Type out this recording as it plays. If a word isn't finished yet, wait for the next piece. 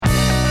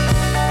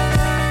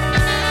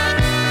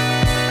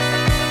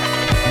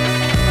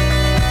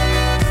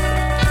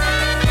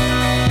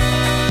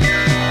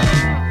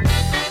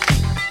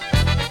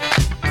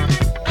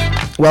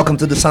Welcome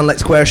to the Sunlight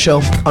Square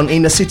Show on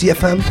Inner City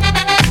FM.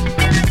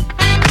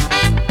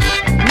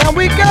 Now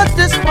we got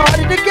this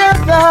party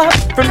together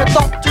from the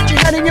thought that you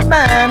had in your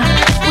mind.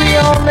 We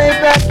all lay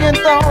back and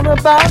thought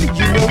about it.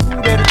 You know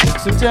that it took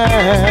some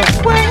time.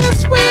 Well,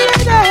 sweet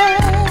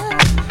lady,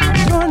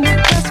 doing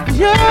it just for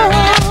you.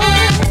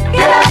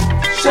 Get up,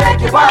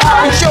 shake your body,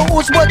 and show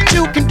us what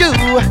you can do.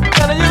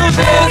 Gonna use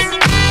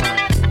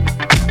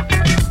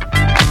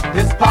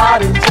this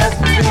party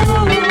just for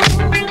you.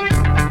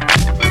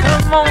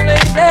 Come on,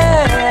 lady,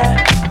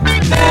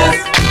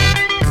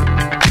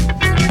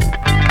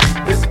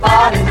 this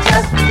party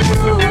just for you.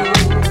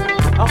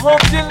 I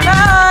hope you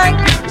like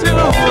it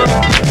too.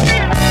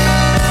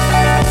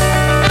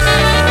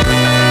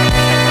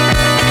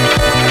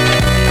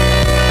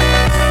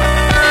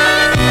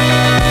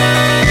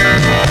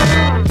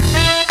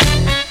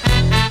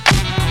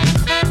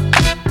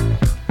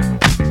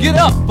 Get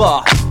up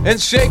and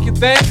shake your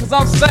thing, cause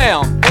I'm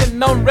Sam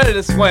and I'm ready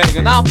to swing.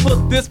 And I'll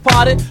put this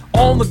party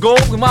on the go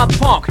with my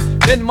punk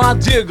and my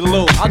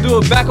gigolo. I do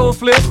a back over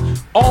flip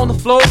on the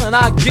floor and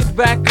I get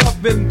back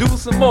up and do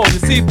some more. You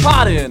see,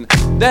 partying,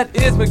 that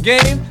is my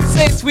game.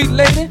 Say, sweet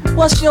lady,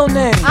 what's your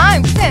name?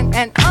 I'm Tim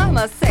and I'm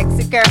a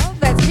sexy girl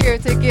that's here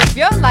to give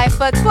your life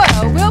a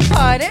twirl. We'll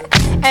party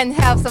and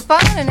have some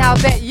fun, and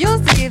I'll bet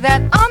you'll see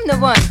that I'm the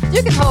one.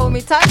 You can hold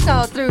me tight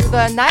all through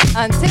the night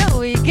until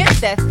we get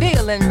that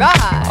feeling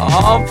right.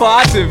 Oh,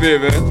 party,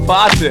 baby,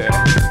 party.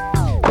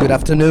 Good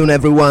afternoon,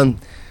 everyone.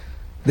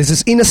 This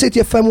is Inner City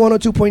FM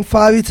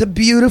 102.5. It's a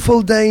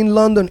beautiful day in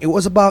London. It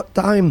was about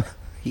time.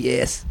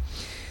 Yes.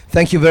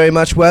 Thank you very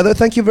much, weather.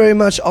 Thank you very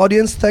much,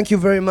 audience. Thank you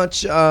very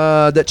much,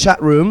 the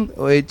chat room,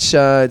 which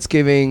it's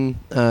giving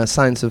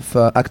signs of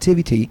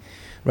activity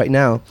right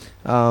now.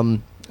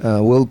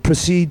 We'll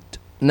proceed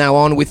now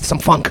on with some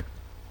funk.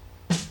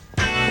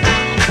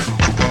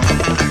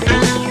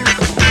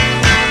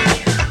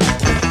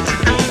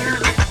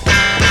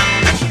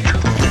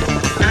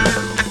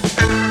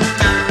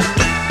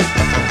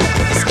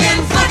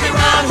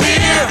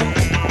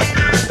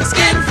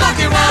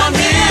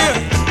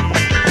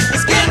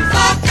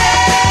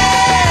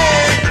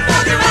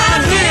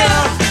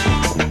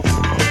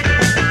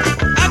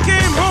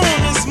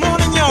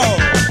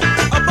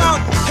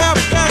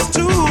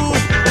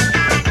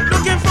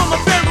 Looking for my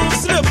bedroom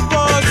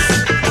slippers.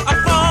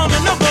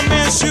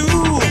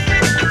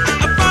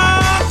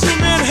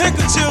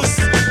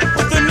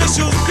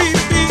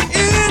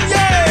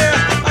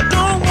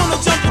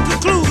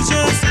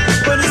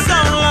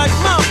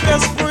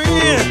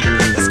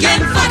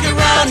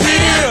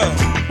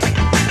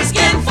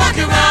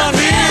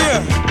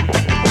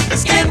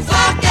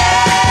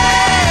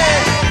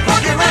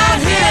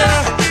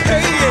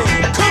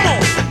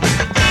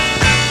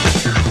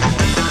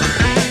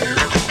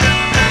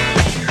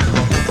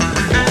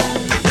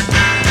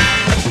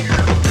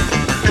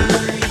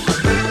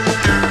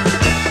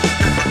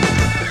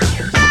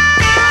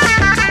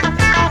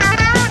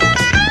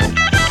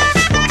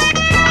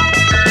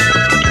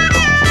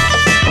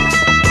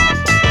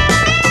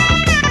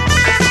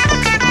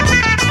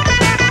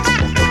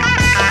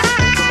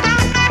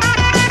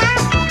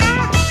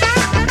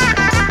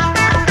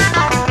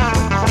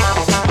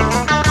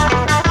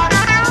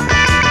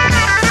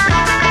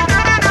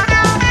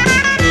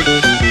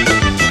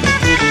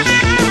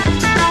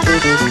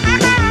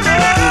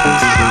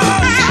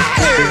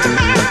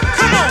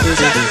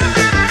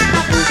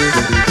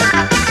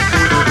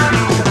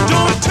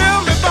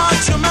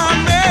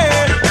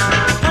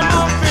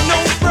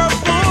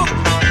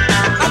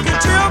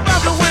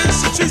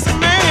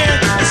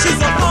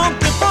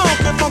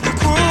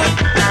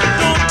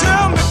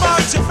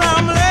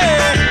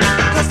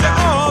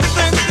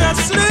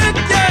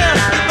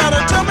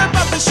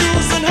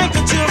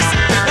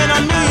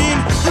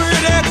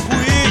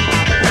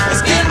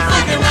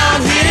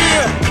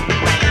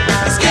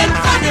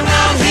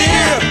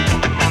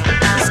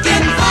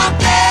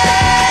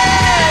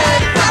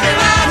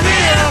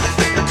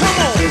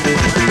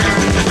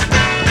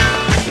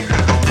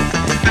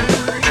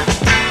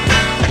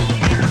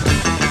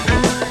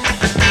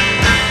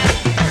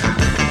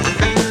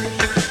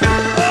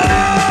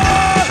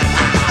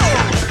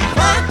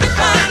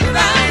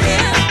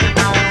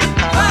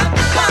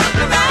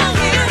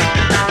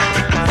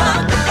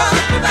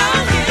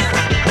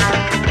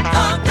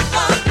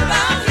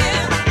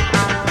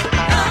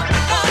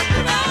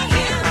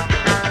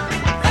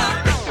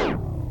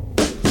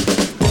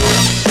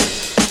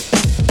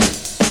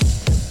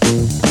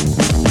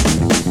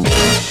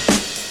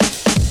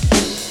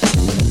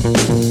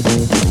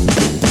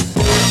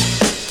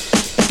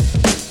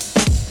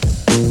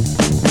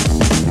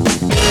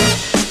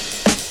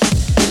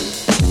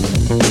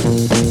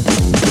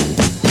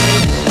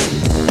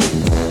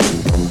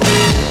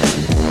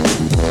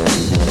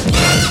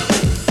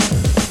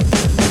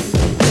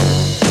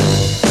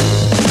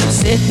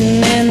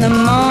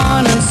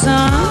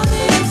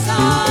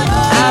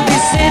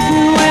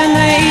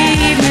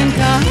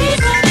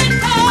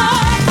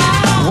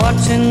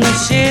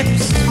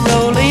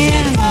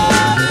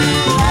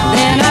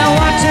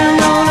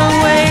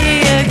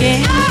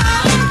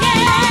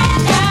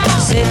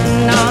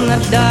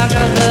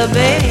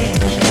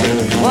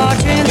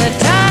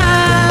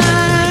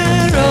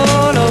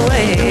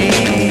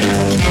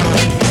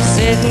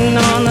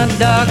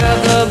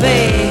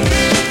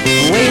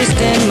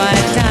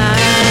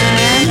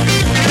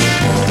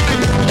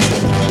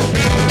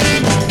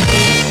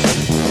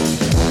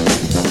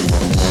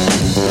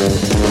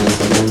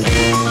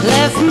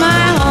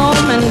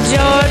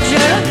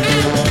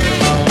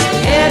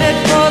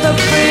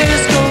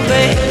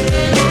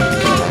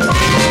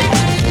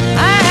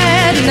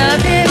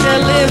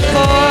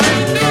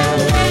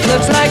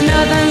 looks like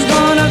nothing's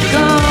gonna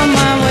come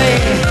my way.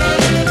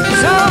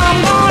 So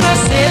I'm gonna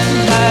sit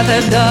by the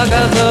dock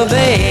of the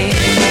bay,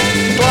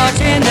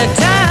 watching the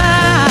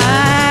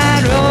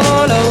tide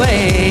roll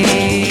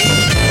away.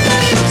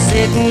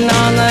 Sitting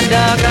on the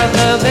dock of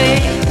the bay,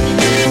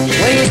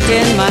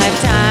 wasting my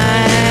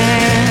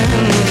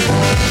time.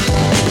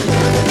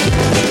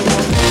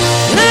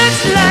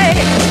 Looks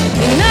like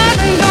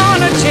nothing's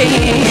gonna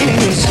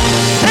change.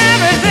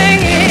 Everything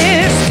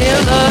is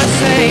still the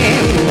same.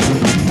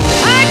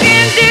 I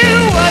can do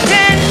what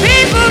 10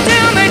 people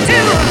tell me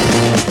to.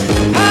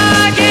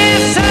 I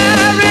guess I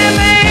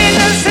remain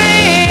the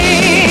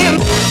same.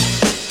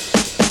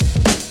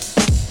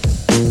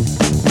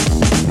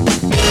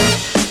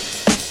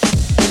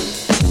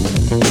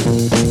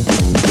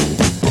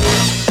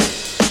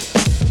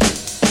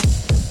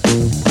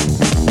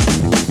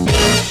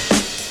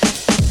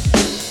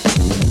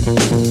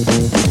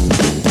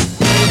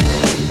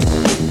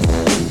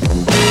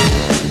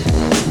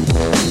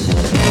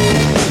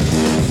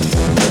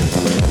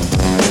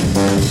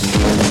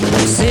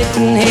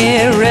 Sitting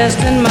here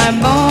resting my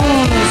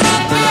bones,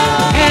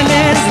 and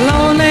this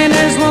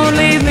loneliness won't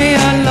leave me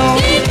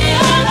alone.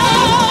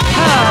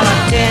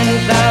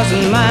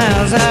 10,000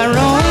 miles I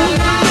roam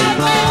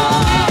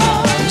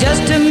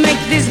just to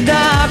make this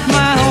dock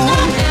my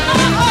home.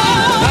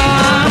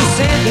 I'm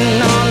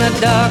sitting on the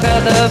dock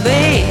of the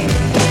bay,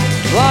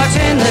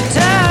 watching the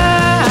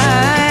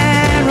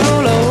tide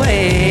roll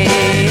away.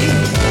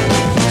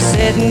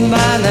 Sitting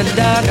by the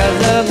dock of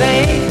the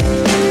bay,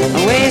 I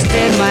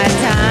wasted my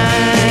time.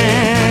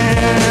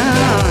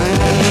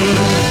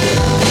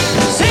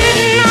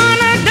 Sitting on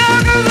the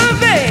dock of the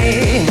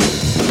bay,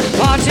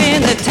 watching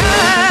the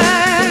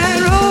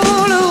tide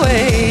roll away.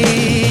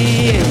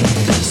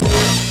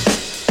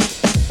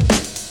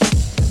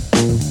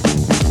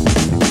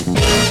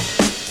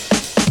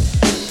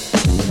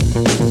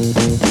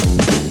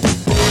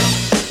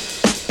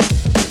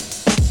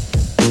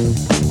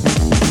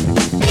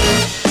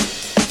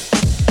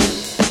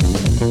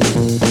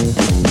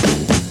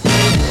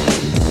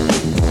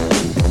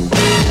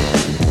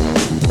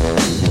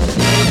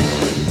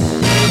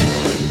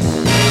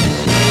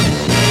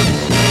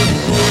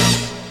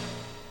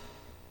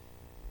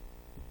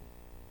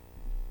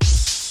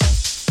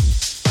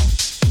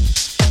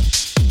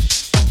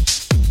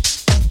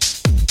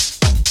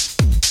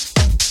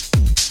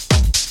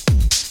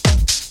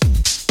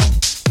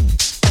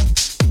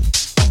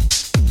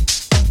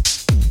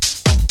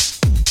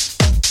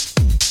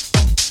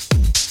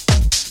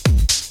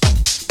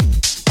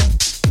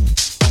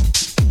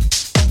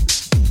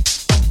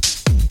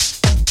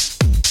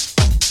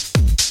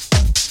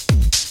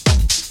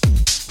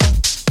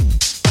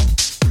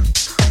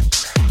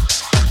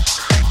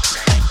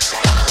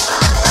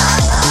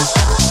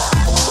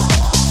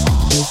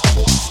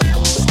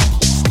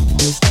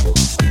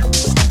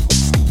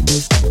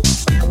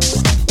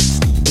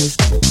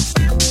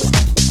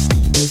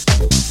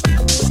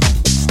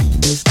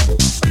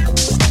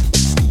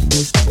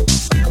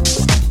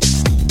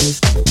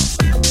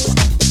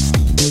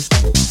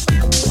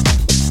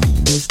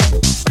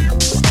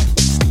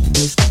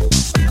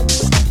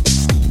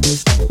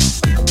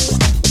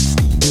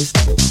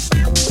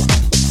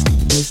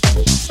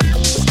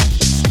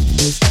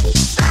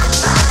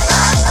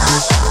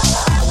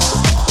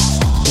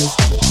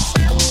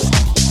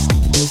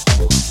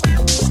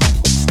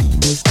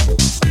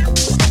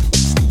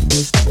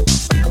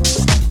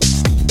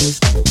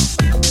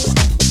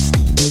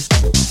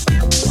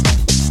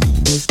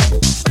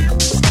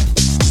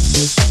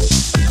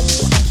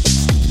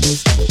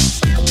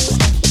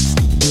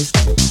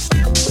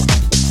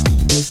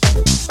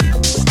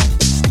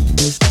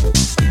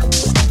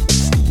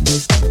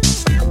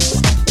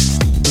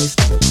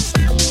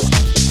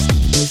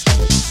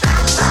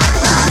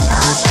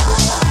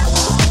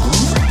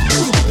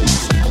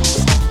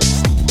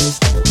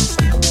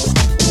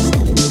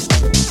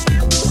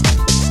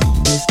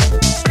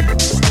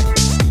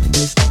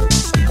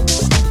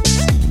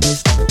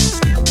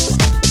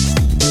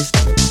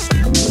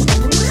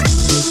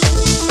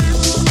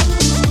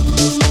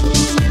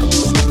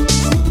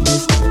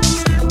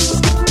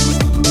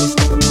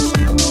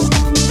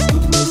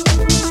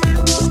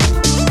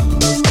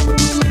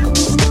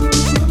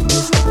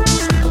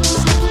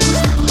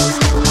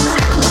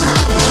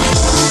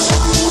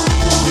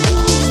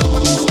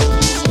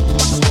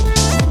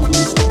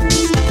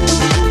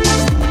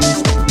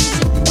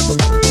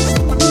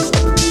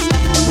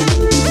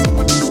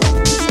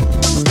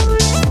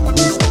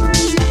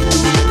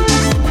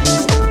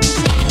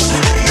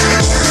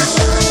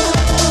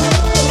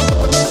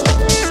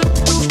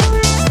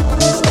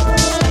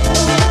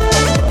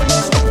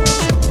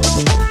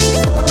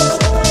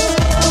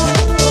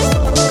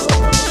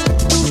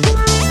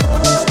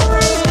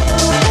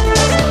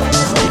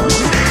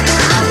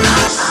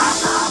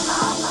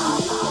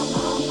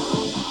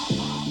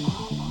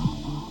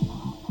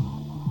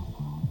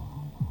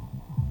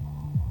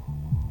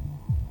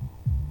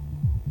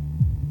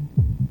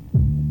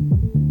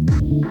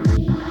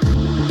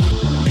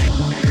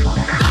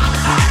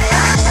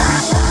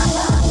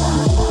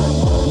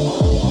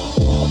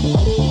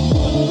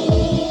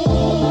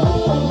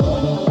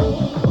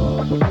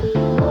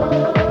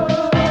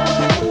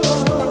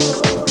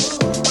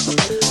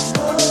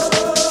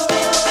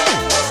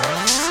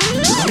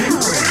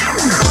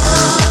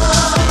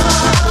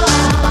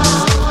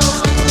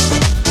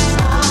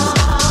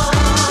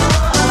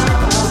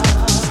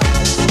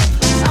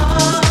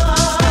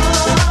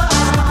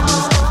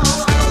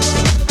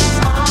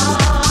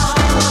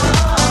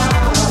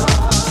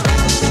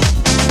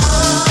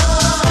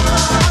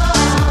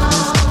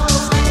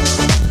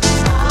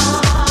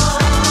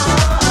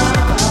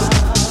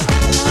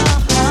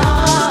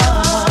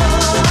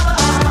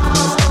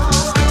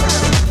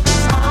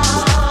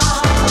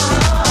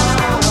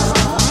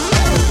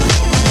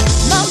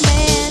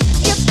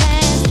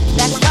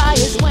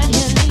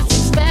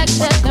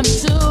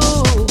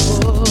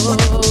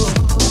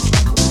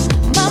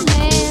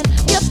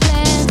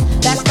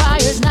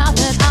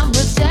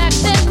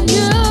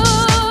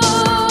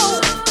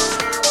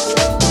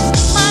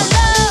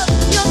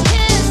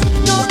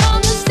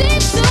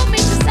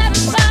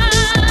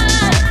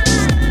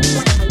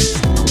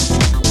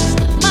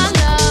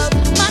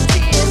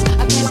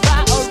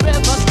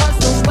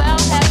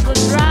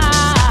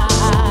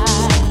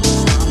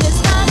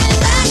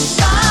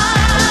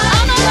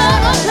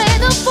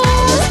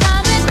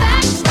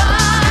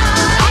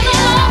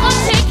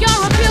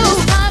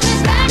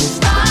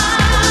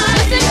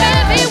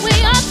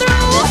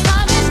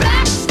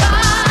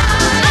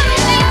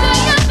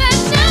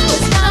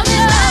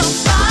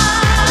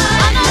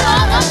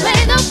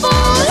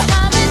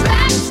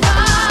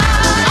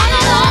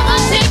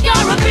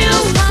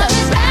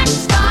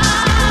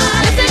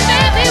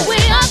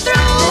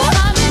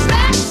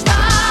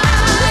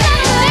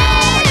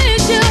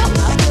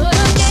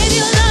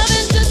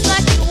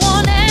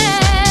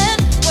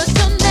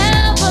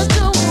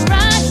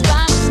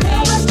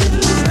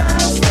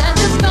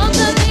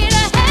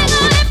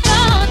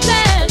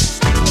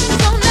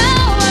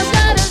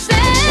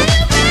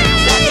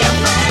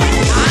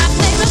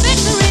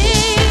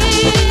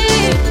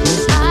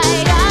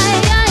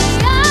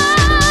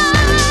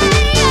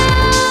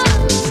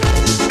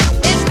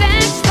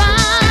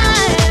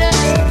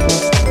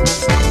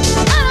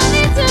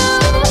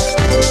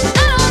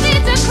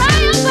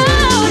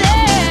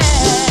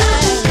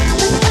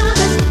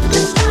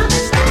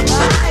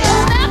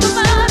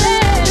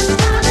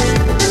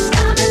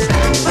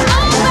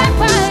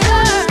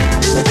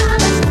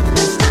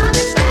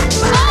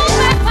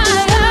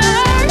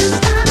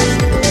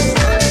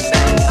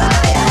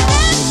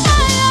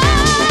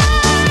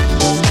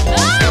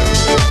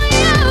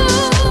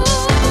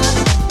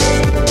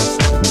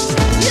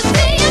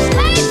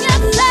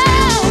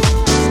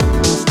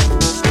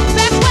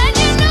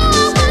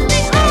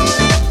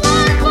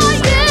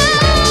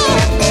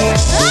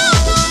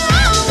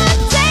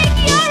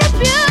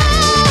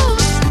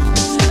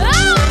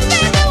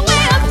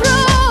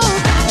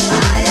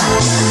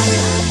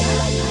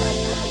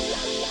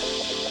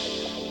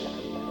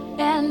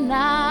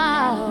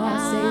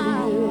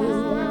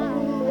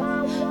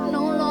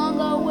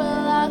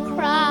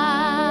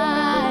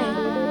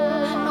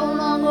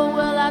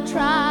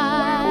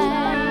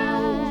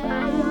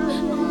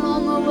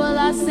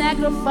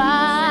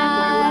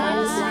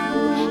 sacrifice,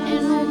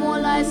 and no more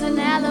lies and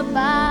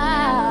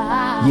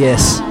alibi.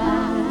 Yes,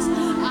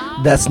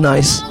 that's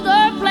nice.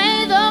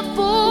 Play the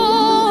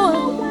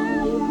fool.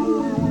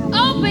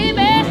 Oh, baby,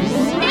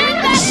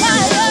 in that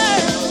fire,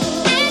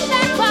 in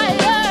that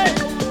fire,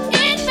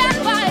 in that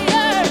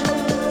fire,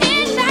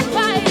 in that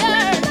fire,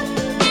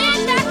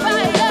 in that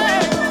fire,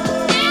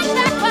 in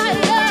that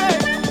fire,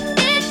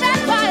 in that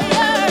fire,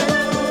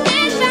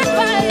 in that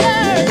fire,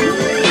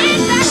 in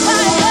that fire, in that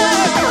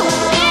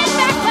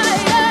fire, in that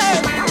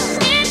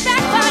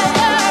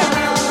fire,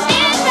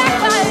 in that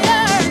fire,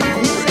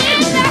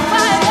 in that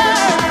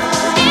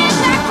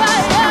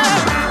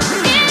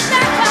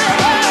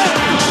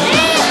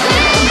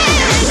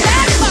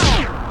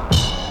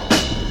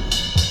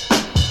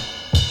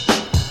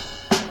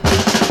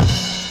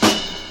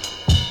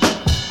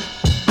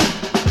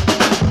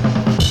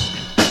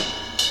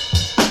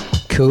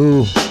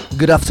Cool.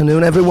 Good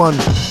afternoon, everyone.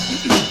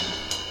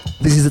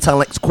 This is the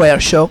Talent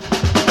Square Show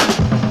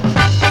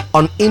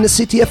on Inner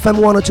City FM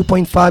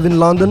 102.5 in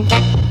London.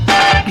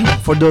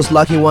 For those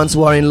lucky ones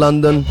who are in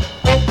London,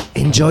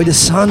 enjoy the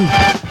sun.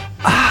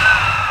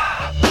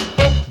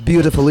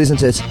 Beautiful,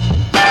 isn't it?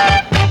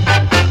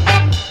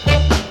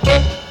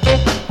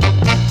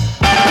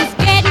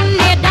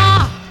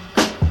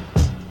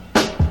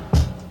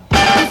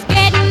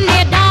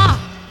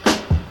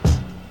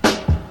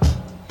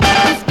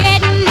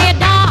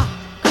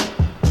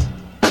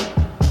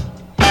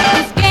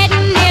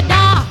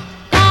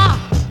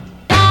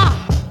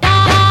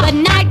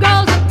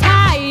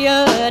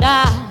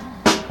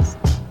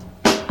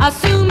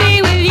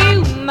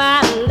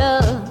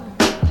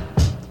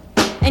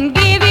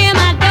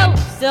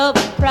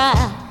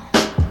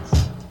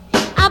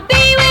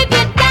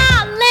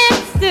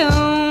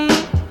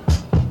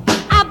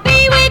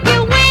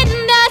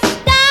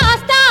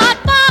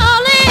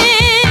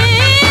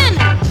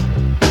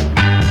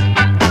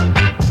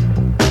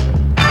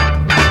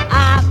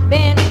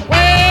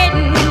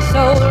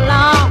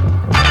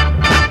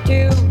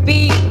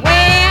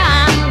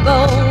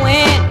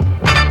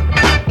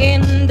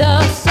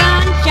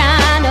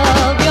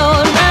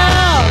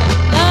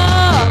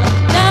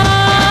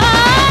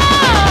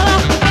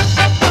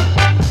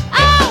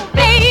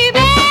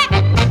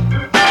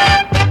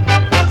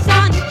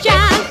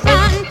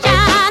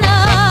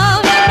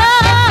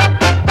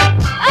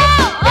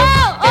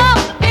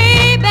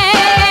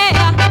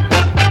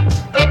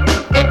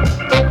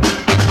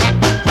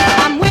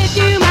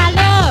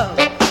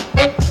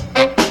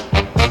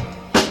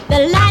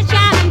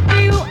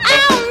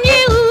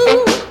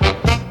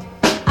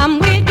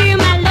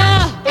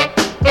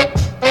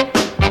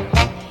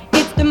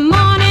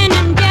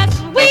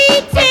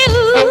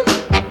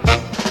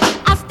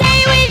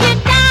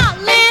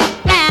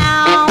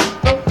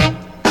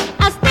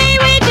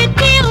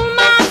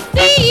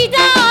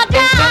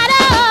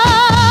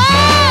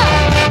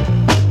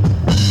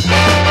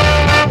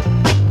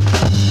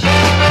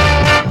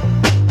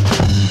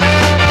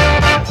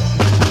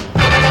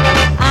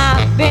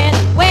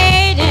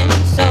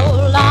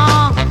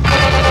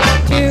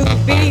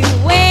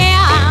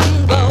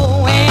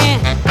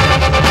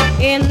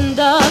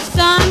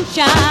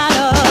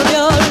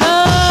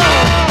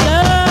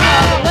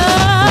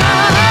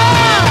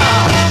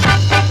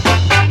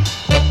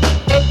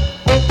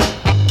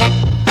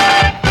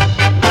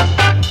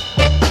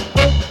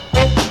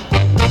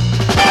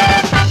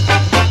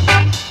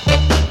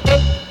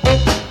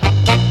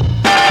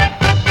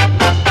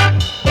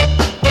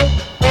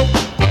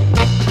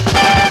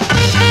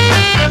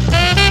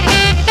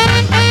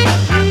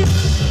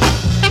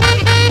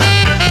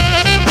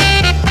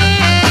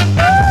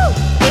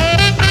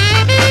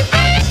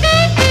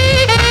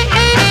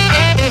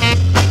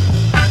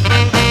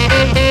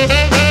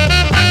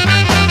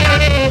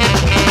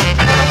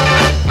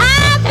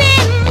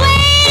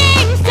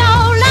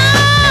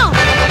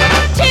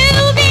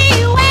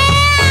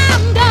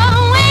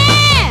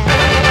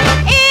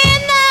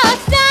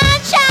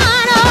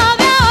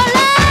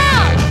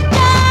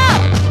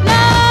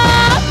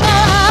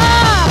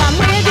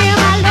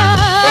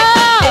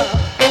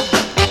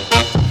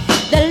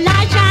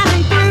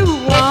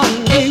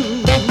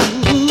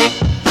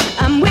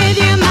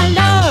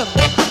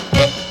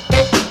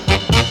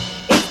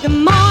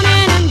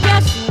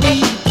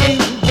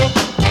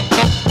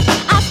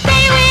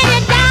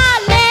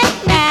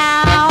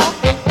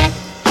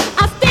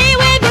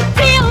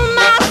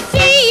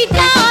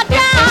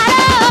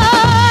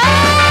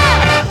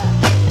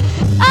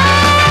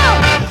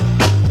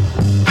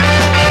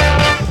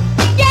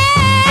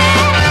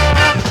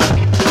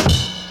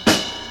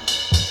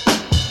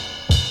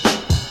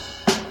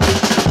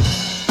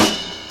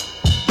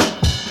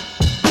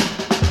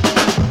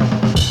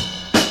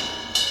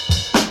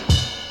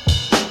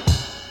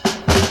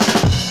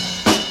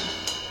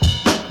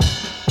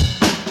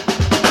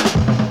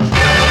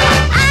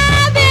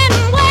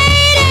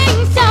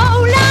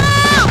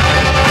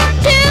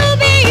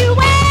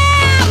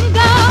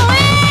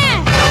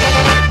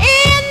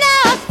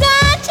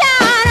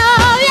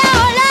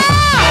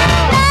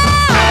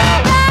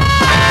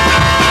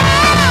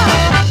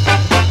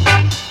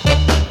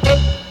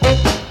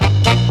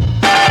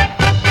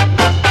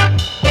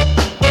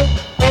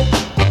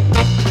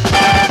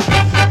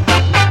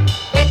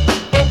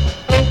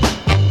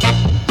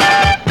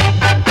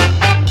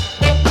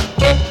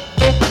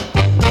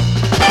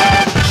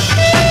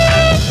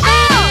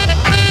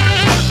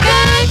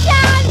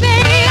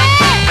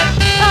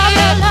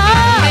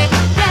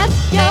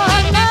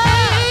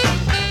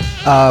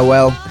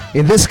 Well,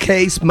 in this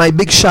case, my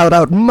big shout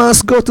out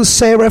must go to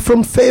Sarah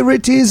from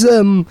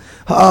Favoritism.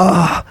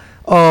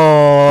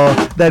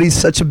 Oh, that is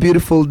such a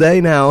beautiful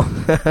day now.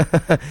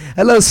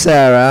 Hello,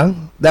 Sarah.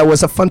 That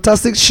was a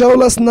fantastic show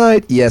last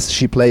night. Yes,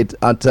 she played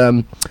at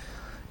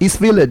East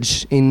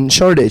Village in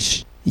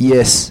Shoreditch.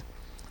 Yes.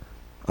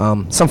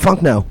 Some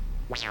funk now.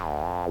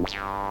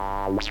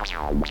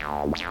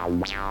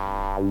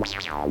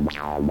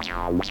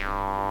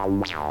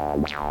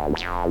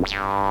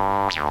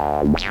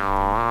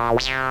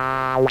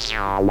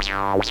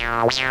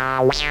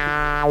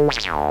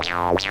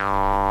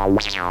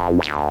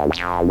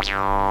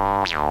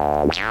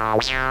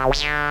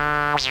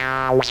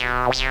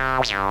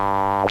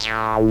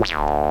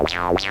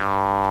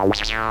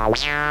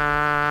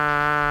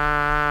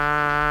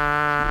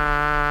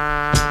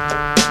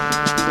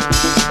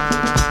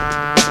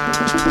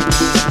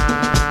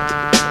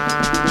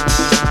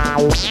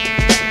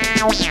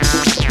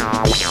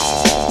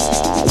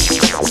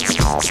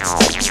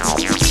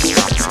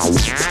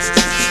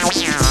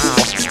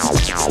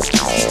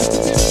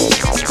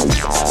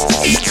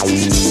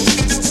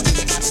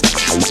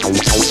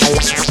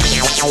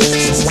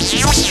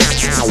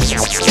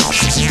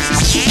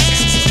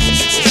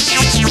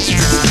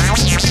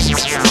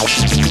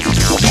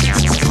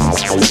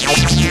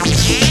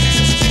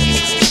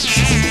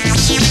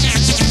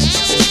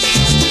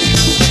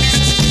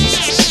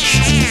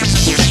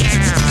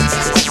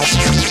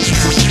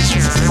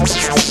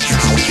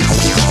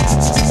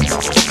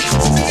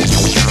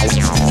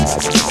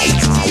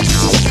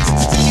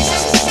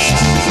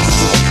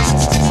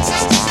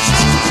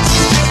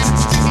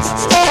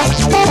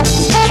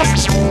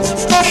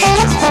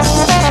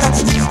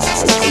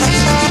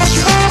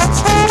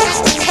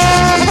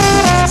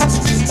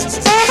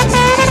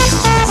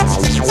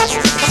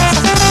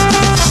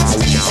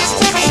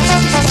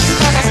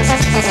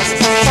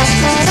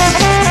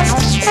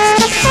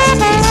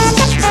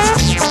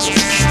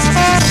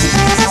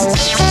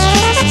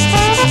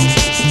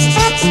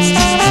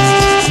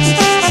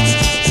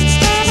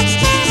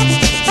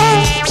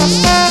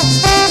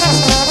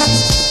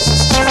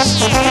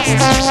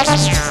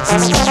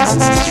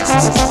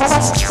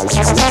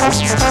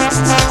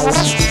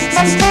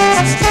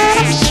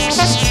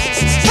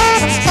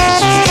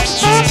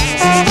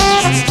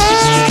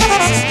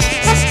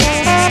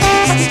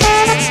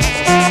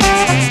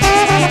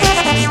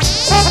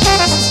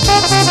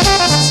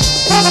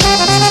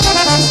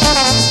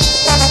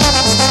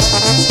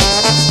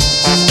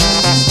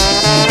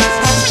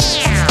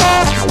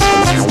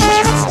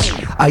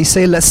 I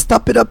say let's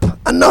step it up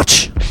a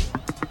notch.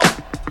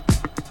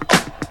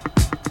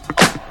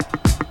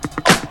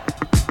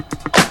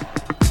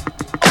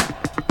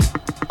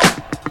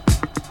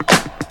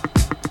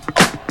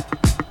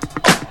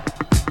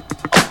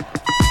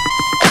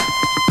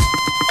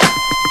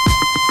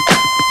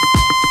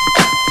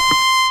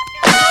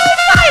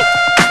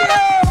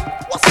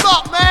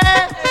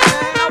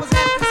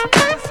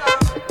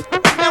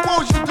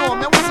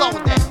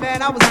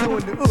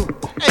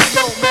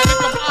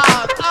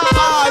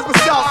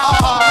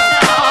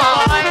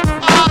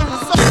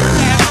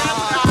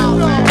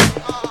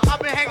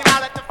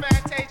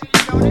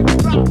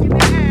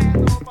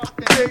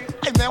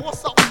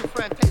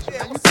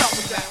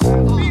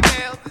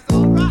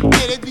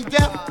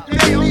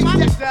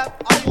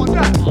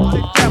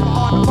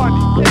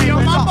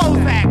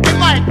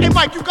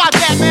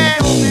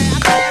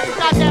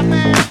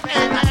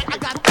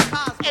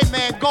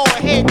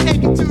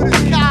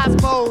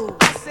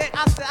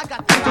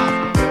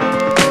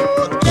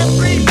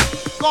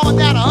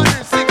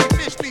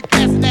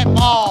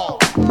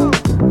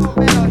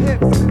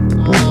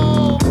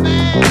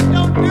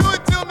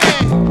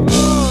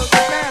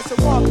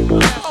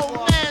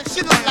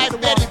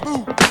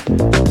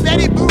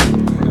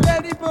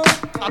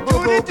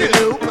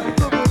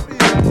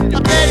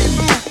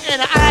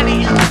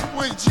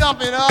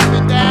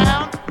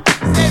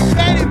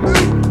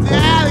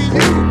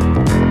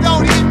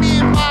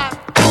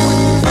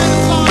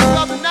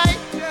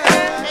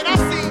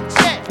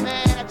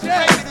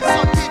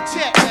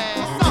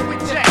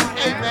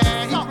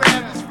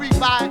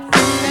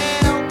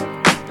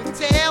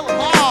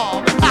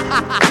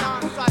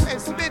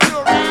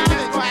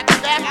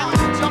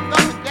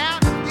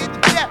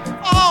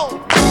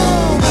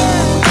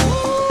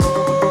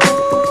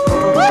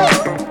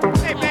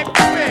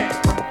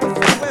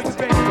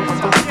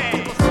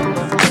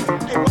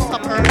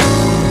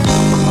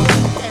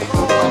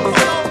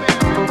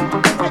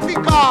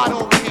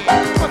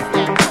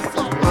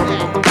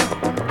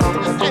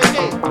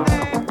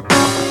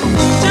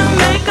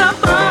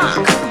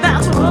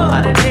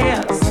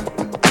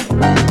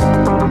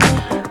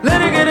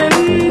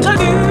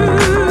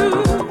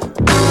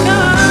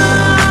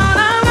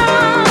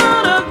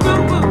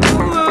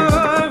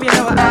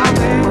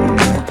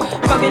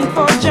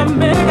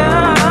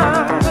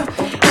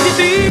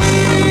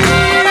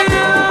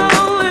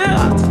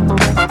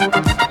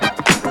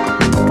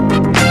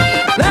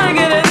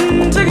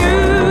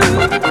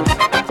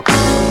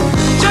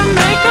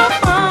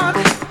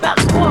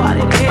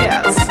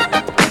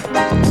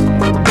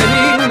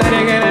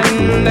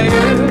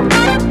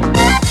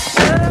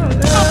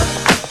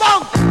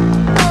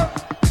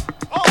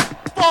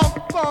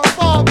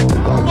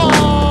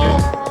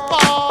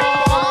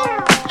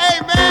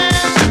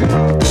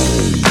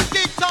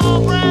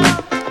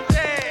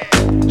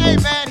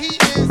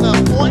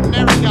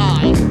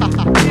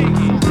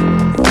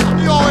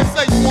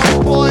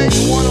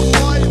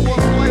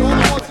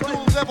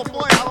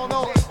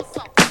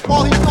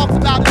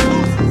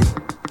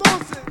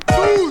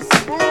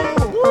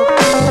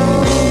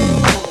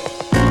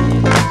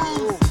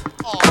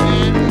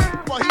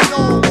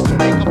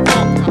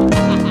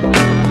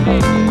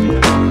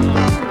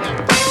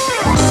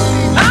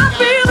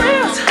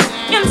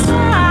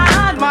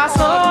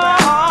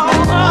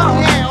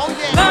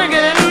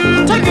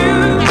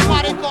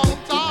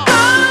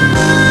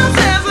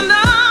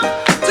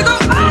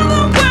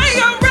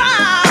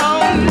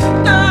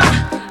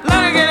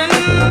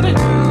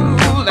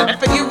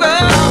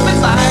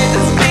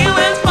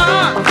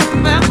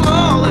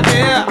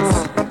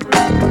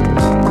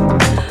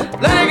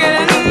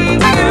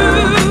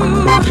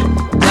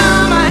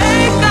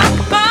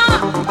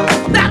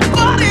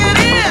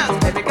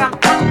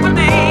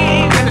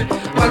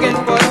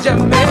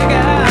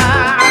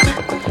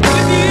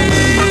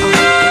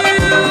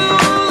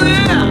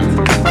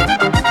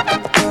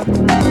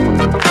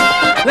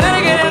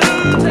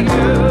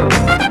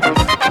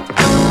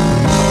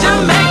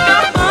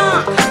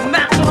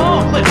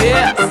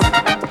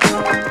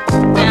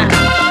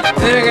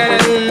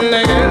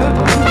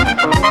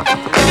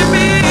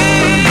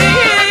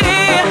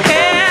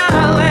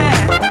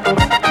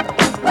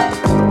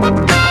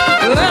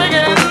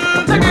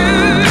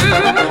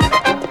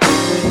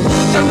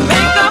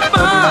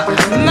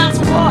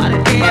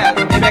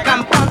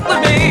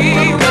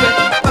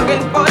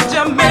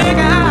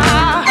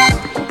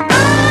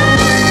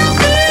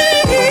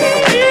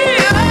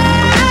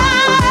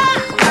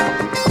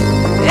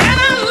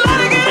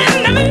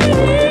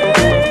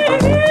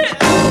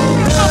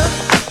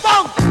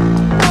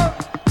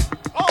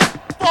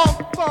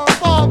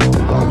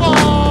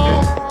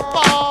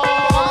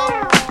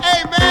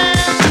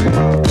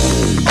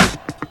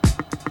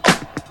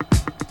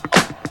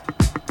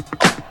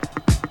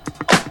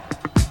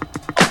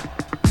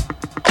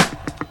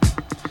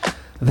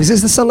 This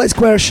is the Sunlight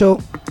Square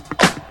Show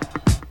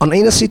on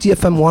Inner City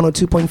FM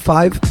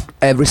 102.5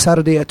 every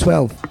Saturday at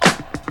 12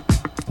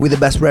 with the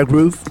best rare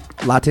groove,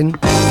 Latin,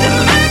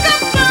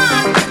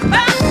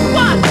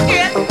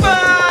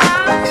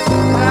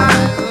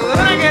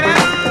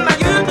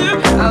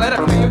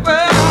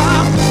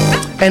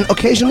 and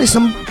occasionally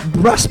some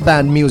brass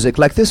band music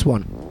like this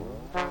one.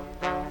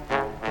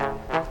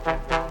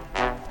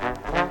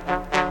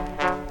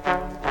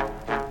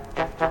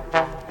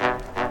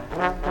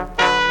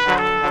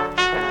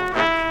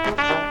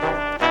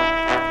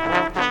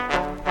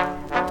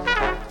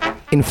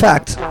 In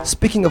fact,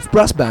 speaking of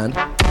brass band,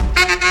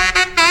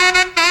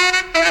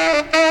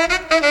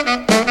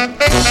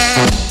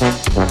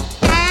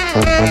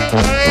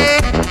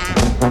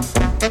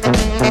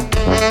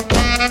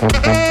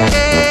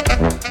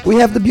 we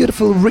have the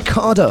beautiful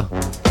Ricardo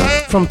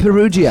from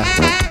Perugia.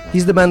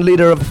 He's the band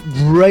leader of a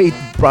great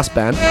brass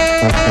band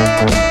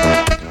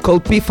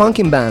called P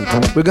Funkin' Band.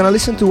 We're gonna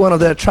listen to one of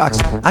their tracks.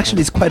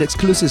 Actually, it's quite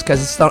exclusive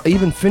because it's not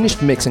even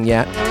finished mixing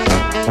yet.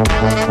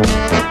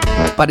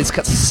 But it's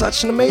got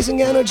such an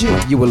amazing energy.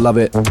 You will love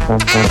it.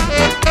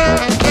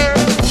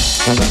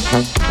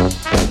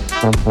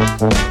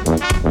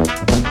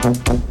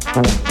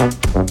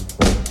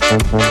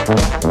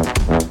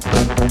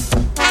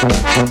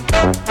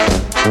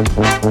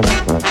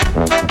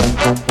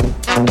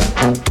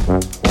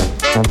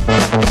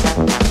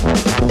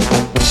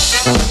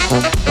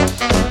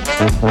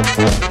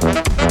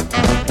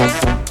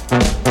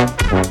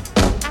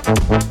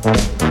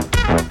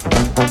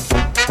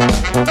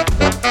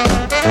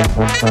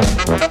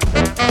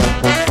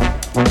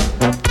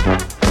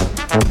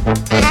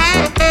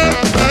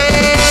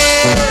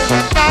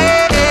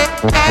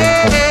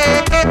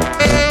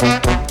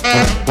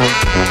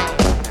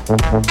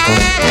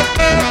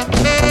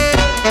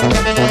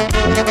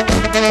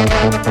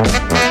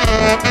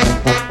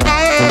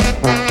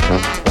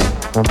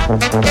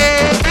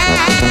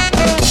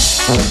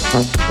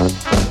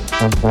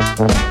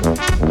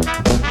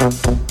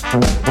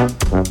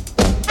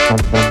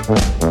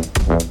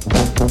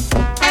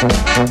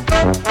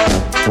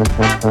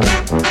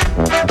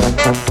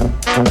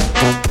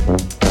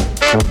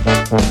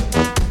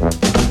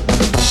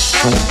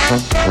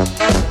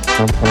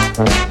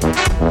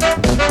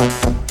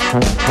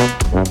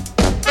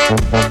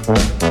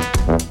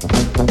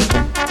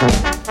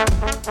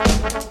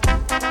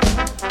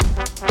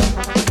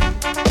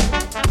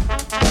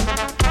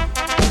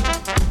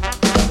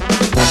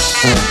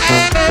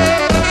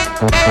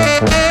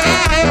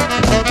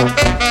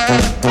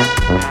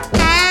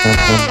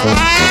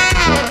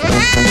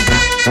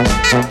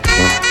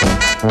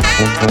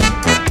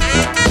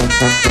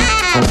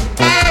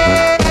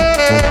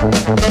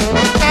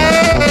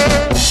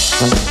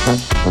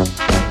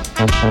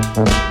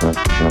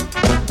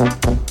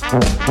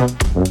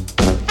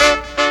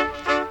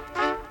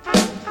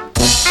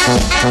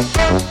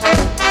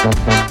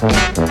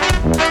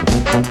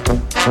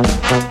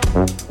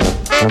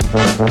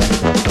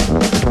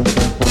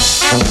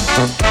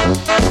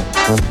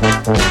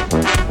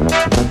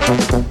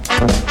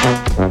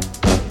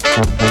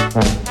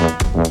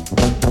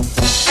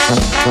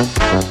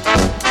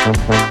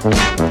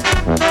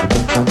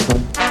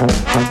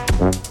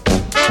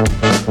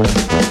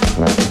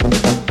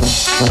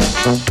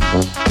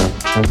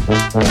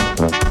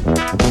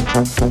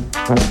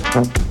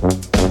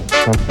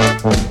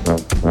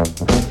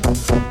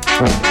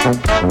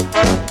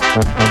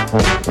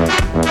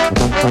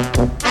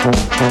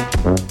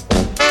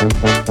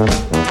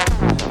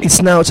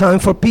 It's now time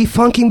for P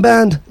Funkin'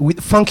 Band with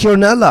Funky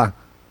Ornella.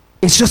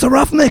 It's just a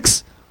rough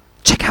mix.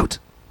 Check out.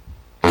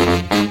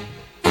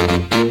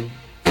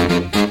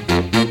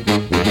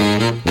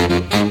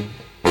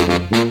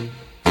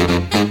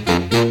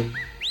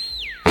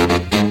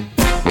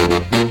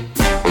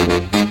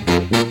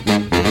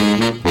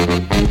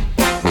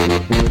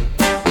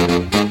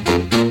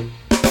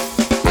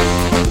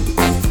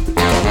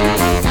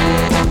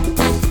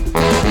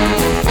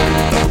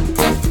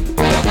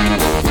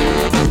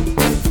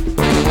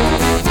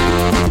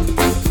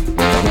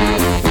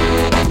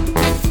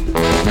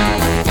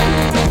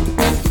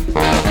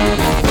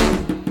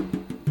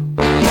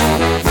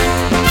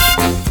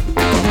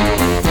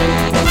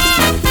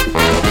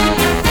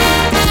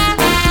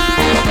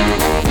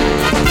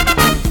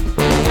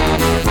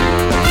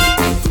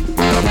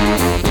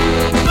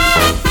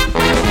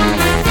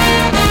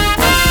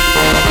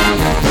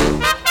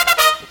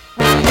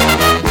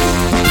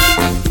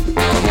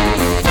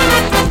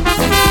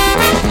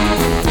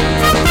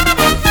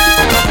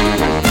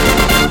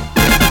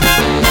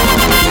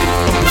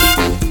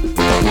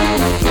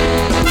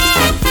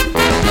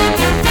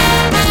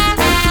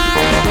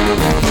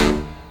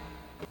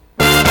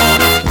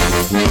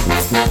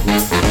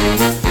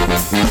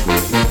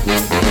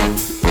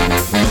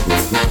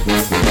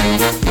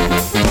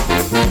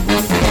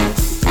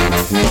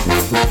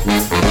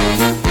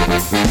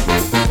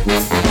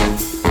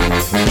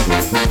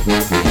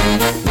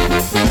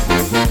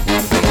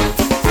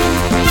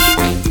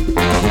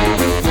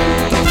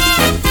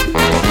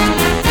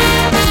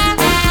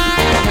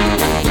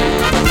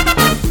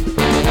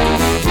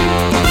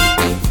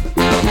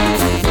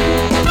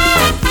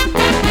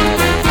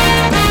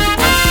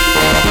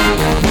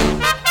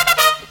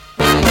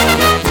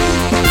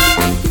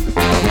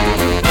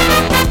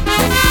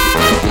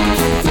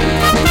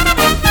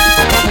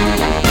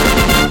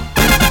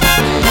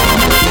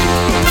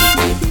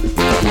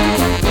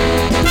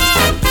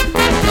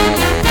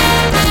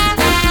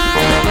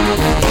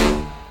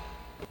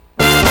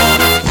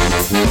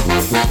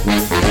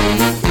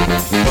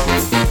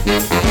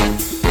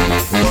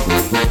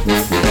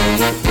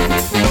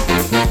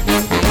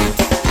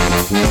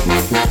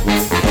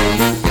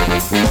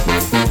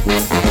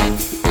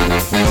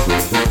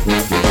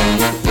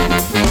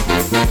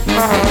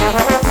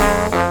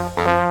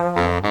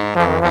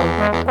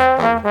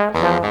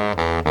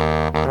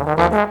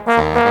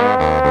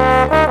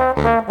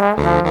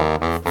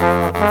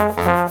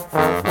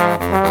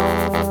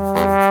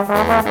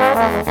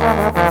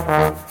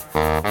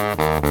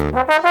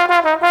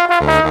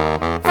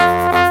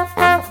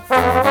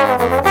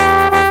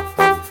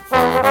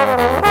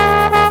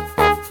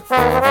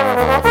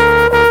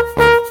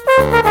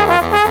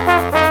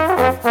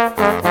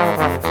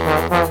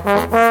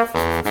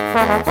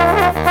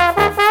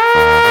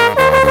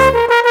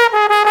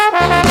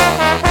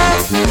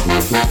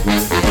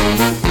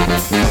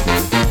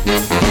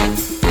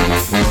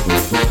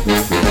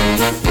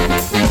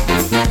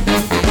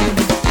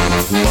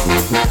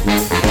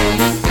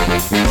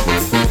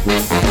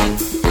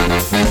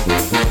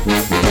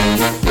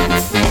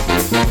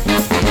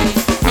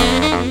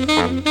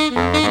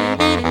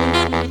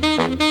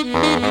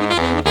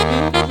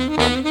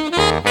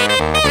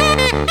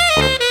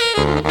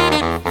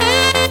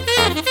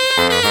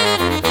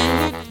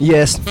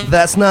 Yes,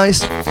 that's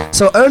nice.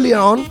 So earlier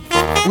on,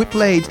 we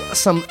played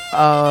some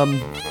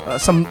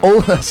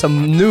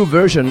new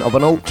version of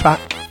an old track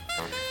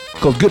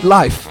called "Good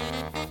Life"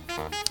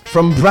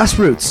 from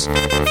Grassroots,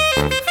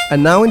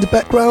 and now in the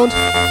background,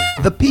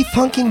 the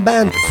P-Funking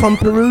Band from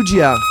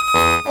Perugia.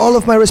 All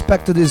of my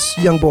respect to these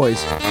young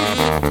boys.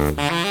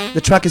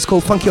 The track is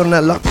called "Funky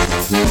Ornella,"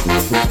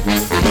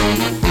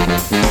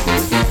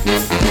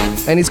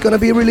 and it's gonna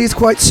be released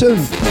quite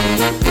soon.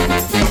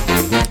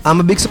 I'm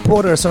a big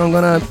supporter, so I'm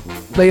gonna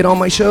play it on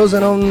my shows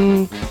and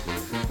on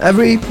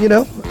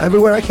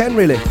everywhere I can,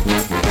 really.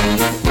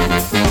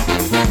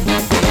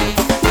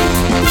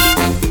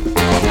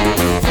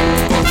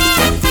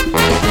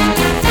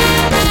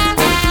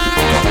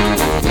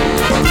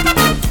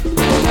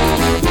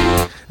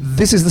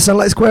 This is the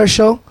Sunlight Square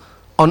Show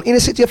on Inner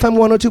City FM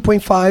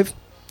 102.5.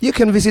 You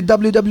can visit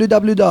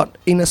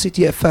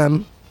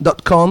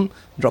www.innercityfm.com,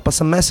 drop us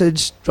a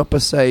message, drop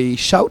us a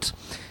shout,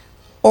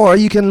 or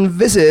you can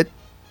visit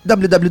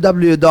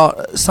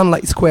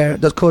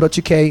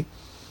www.sunlightsquare.co.uk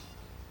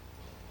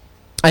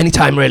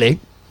anytime, really.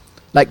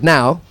 Like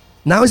now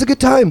is a good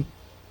time.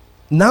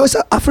 Now is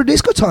Afro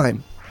Disco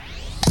time.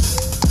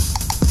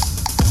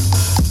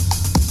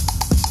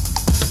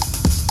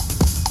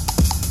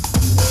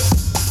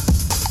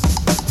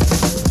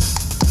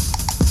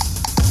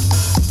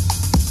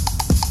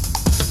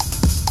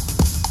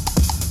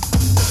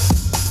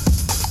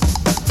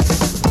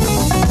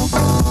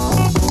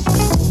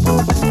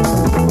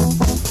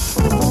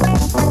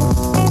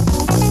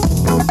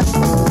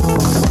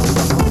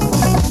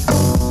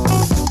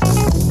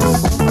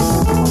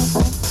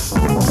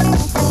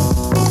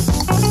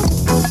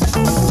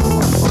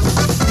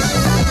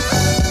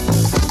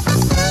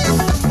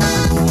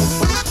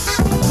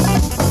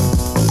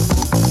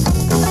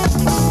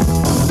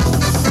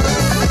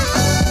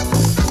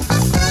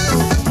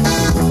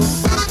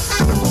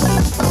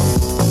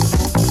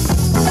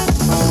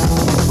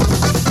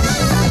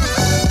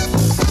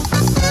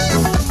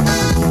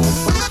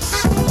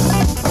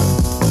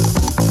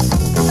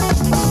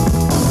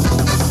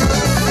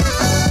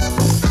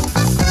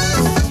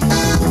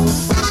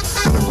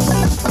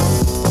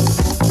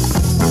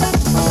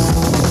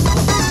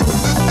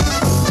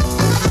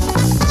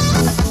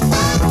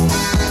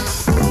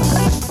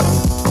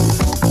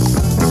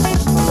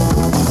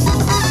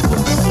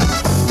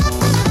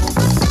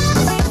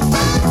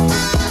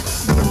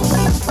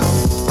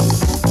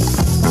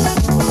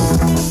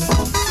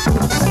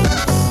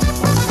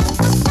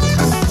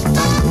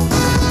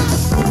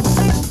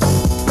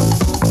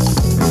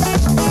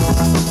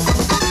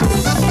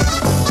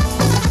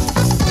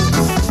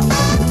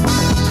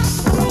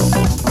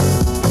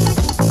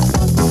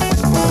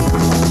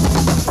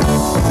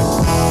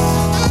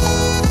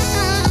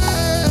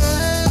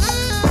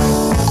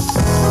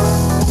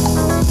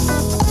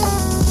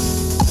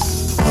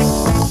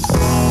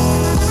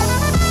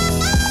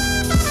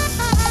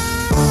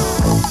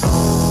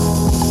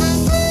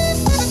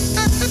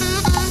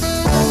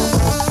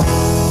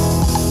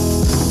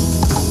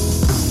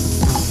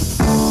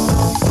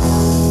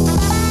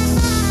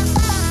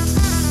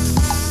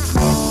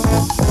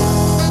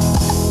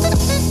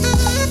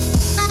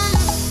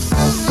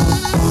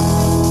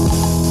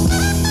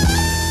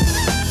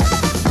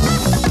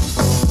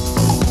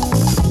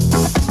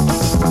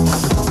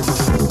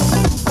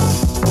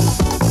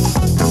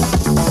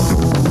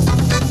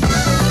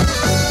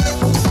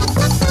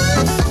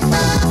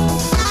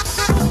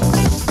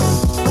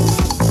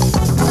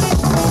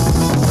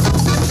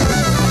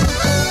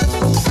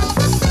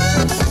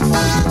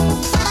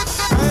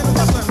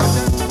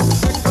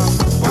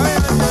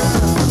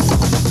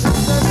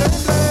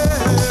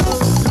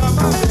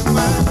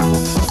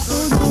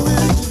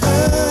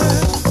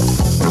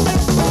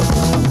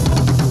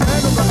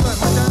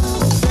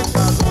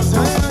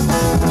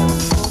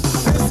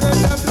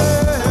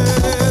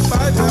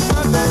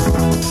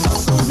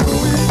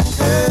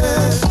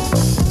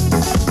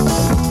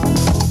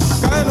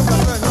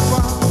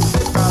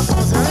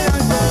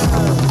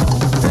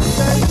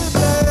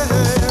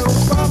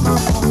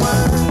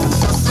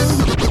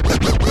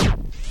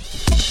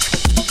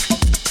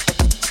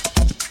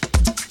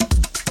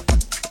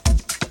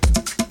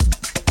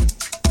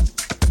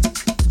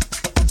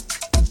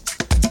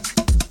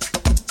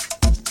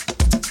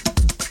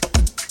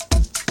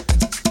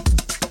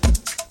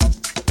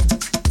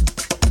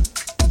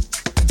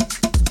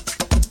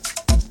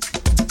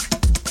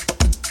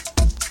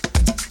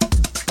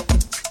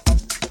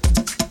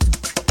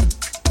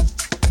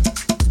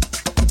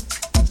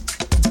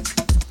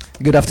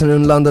 Good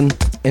afternoon, London.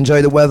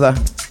 Enjoy the weather.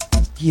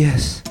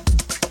 Yes.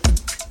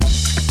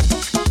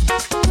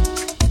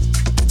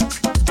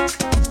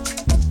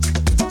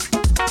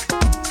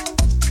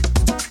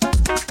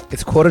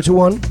 It's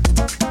 1:45.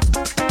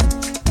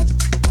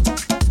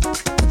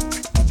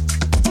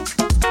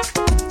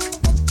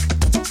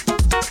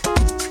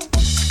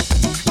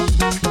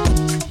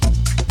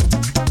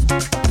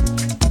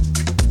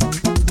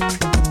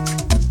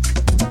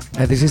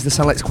 And this is the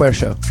Sunlight Square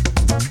Show.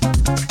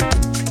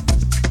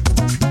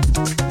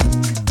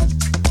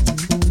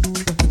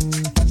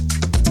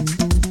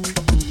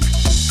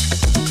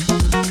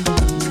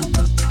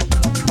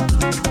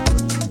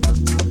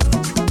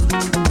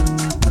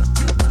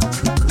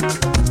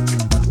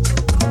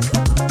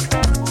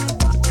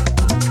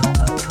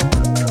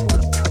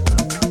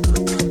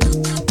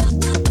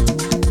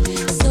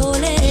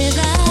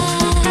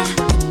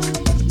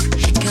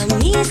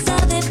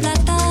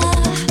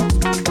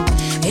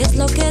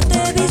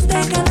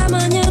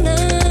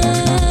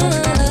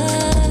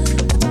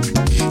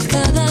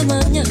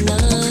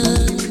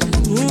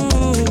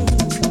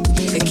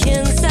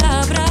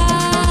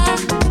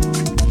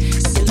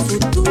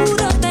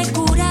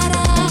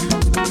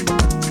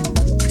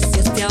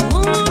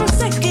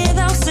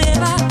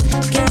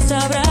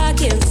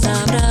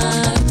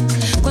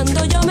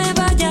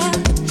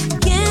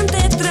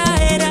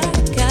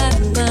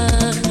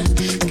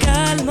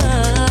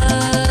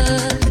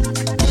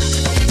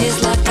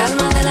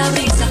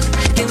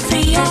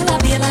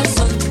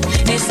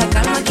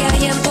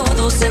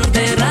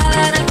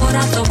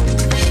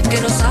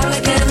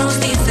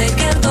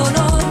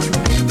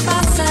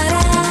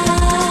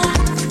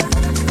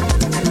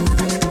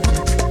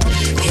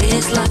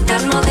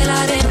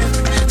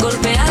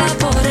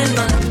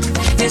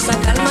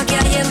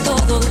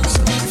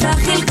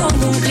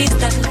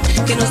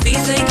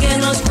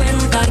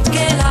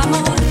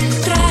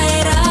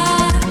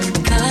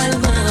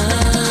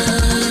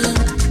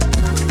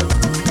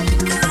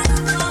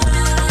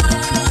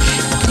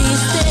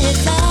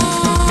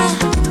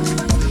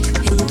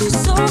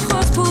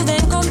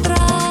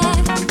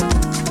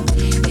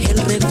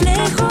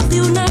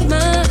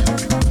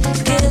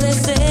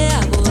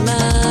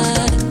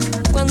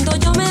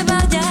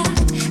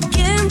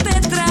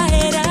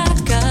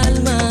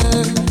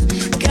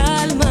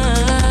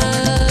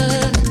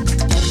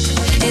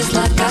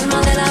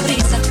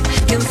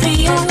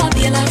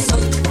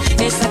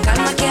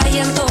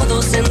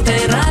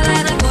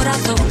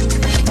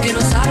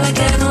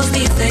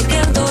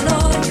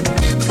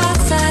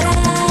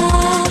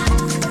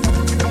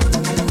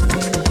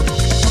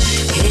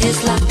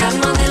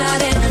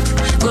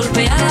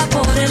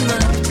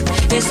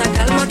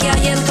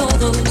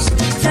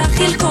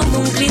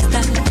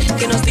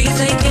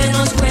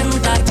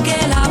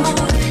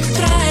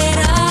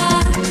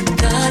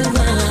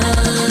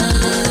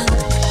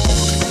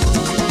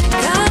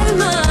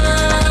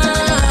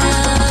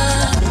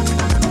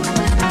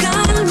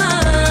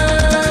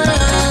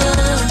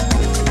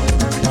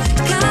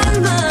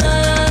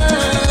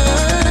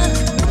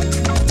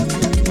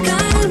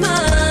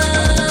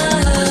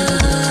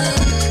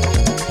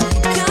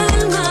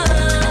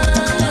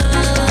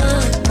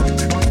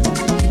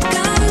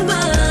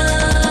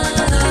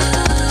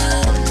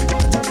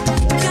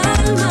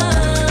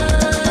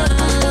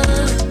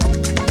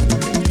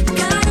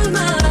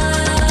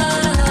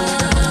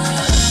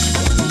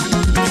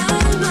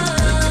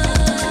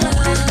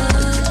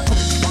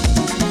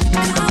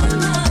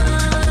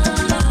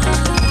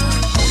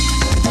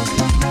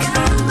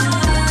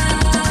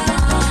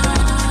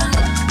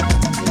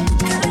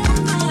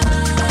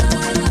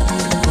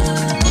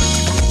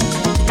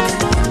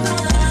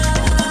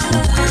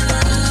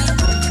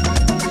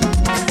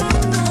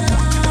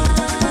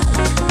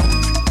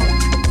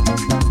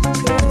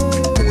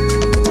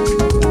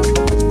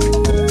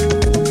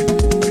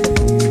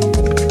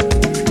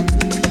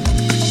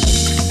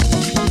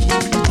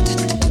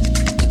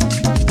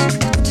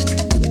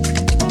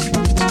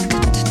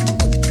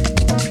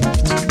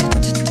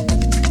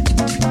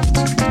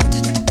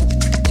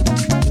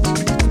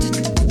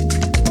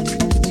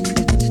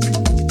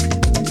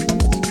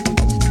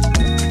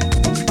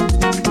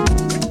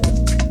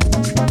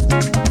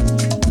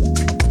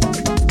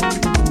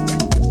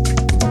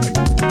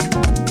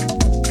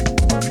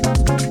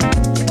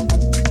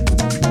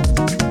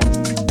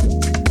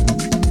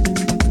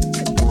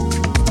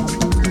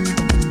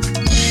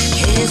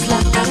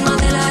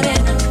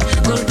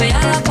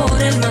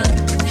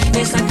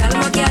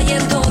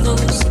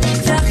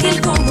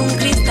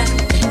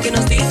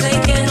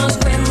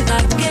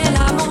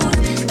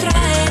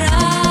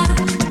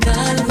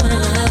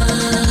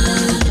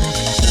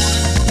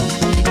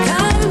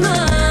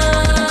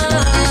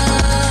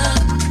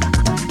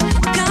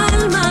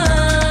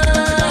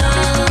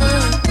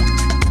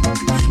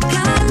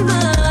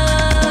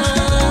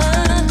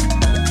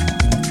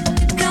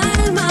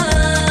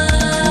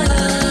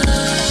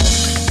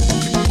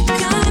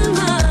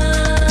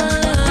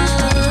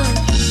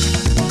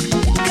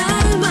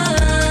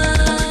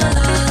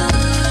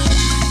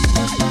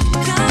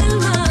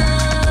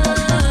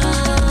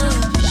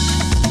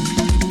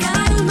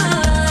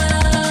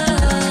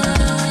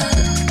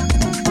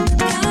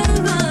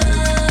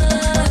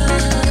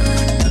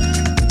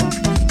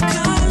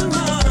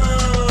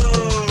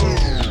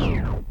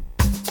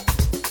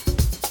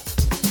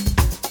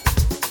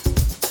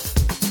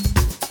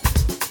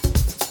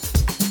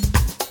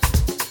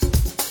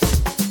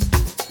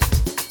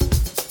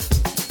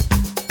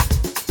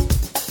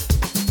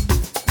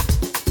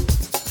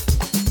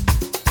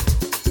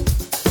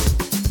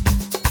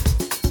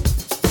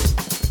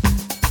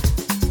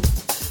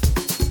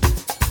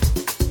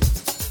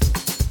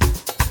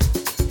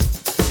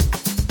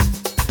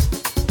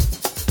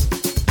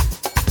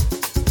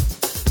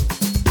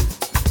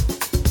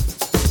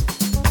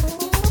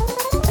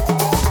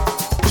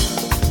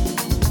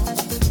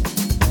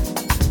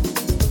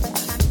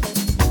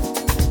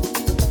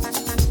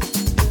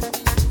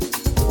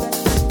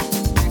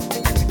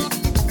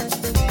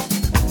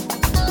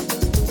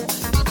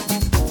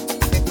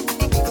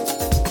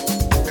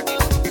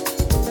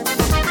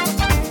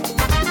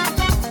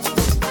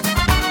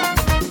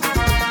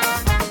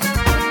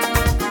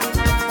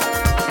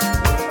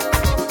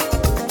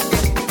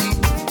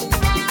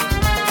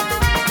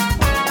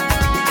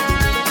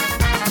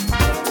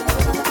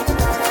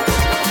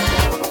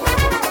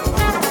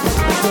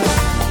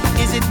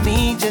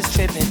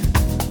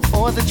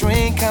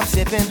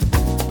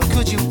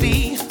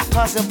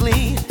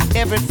 possibly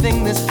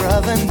everything this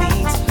brother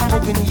needs.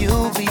 Hoping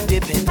you'll be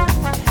dipping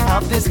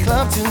out this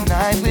club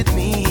tonight with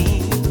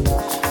me.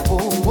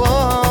 Oh,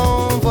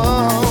 whoa,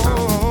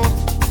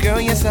 whoa. Girl,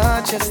 you're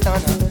such a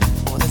stunner.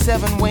 More than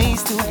 7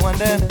 ways to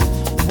wonder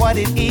what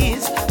it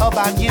is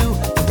about you.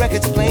 The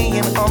record's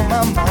playing on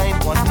my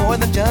mind. Want more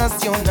than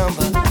just your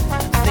number.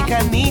 I think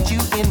I need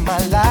you in my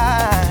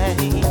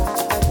life.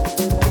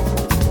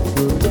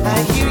 I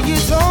hear you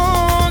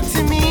talk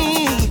to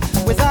me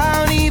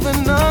without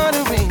even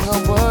uttering a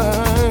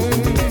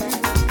word.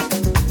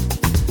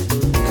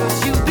 'Cause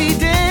you be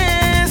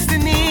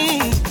destiny,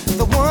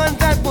 the one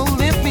that will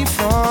lift me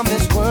from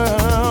this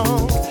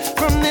world.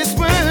 From this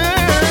world.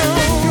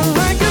 You're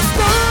like a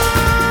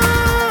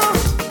star,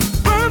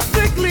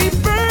 perfectly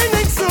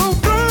burning so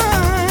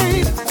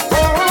bright.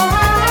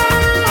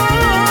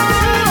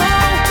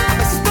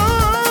 A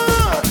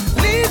star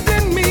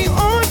leading me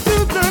on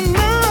through the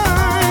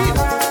night.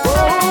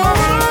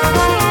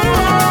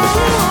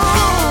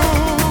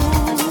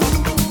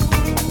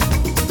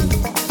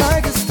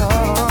 Like a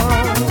star.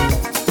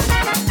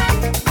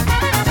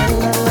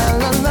 La la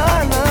la la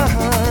la.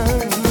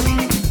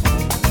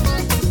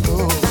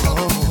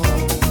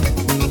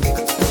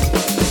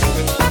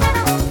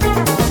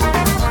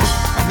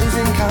 I'm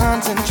losing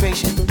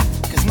concentration,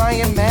 'cause my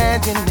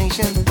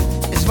imagination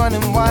is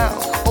running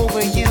wild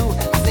over you.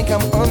 I think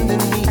I'm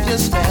underneath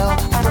your spell.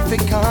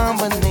 Perfect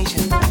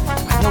combination.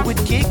 I know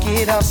we'd kick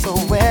it out so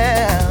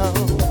well.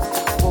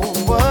 Oh,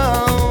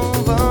 whoa,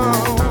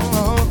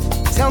 whoa.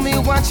 Tell me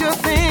what you're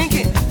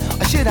thinking,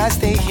 or should I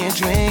stay here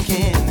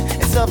drinking?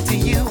 It's up to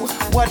you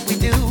what we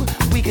do.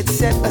 We could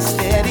set a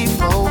steady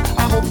flow.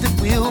 I hope that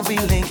we'll be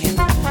linking.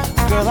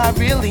 Girl, I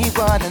really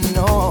wanna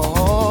know.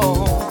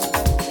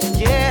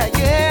 Yeah,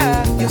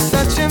 yeah, you're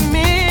such a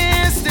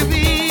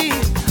mystery.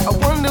 I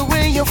wonder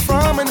where you're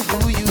from and who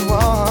you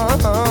are.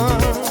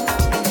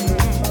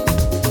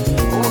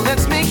 Oh,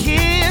 let's make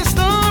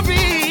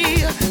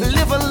history.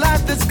 Live a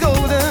life that's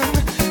golden.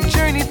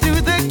 Journey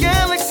through the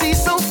galaxy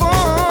so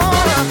far.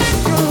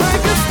 You're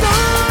like a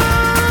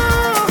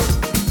star,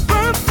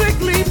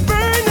 perfectly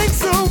burning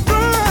so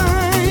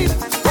bright.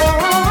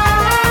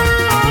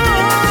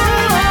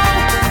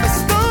 A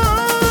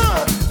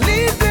star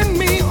leading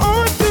me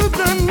on through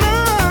the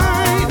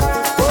night.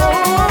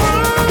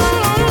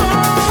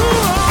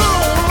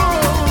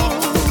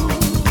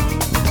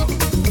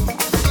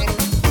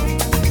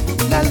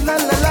 La la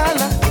la la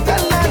la, la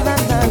la la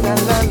la la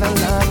la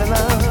la la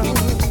la.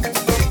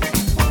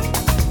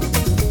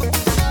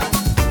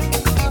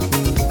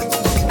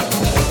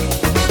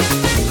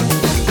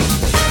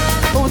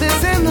 Oh,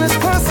 there's endless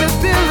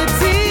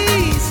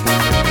possibilities.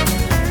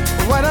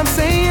 What I'm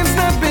saying's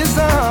not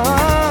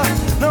bizarre.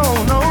 No,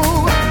 no.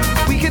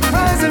 We could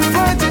rise and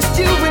fly, just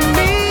you and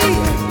me.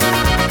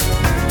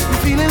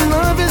 Feeling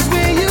love is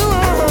where you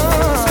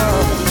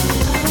are.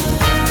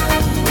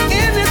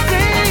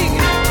 Anything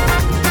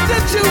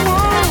that you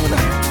want,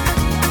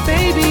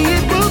 baby,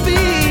 it will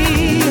be.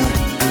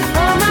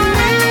 I'm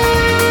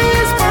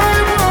amazed by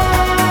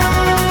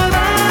what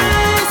I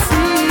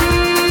see.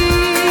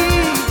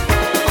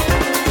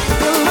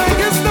 You're like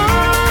a star.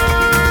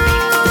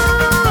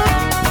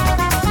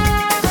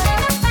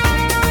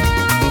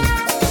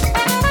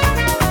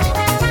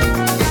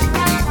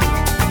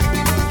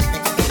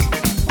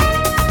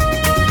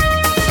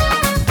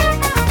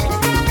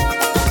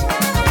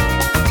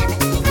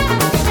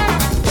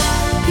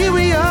 Here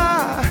we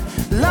are,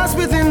 lost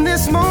within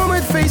this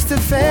moment, face to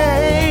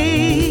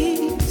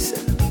face.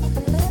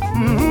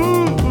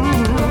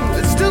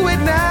 Let's do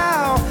it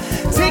now.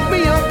 Take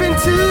me up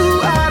into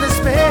outer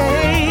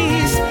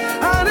space.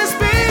 Outer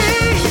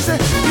space.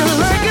 You're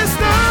like a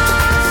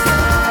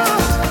star,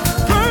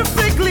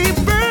 perfectly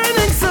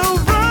burning so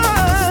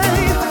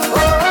bright.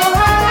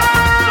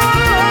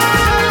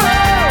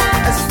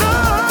 A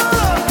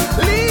star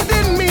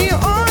leading me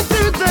on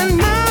through the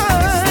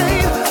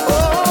night.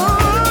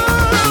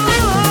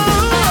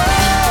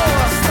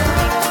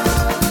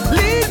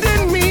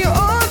 Leading me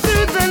on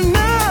through the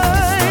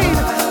night.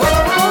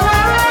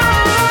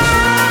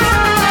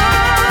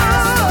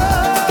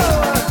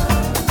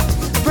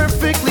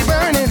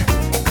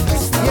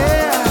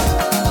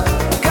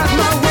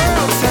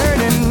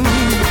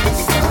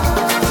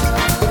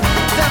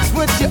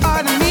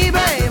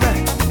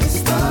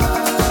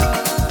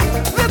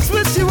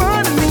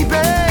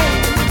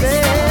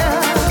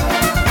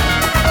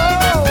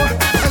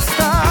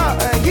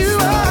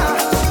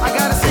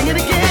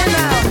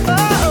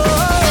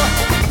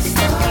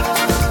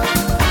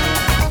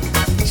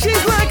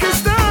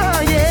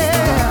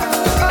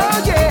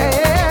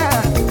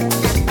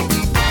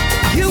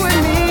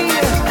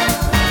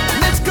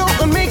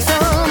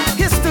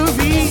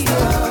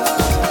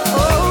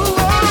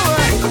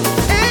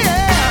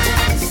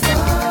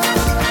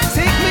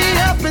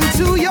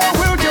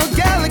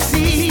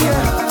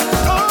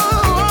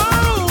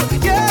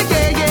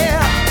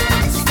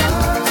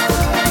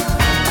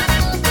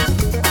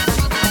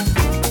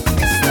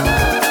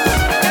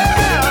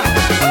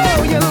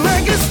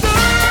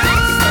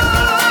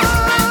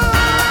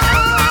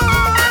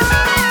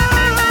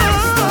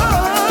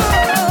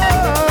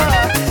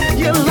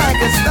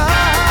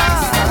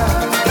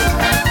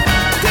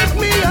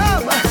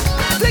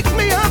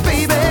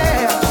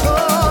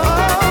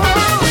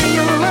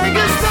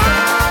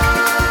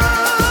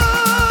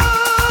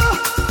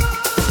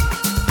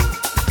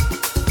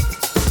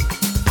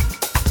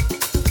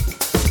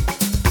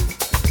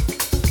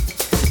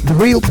 The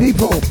Real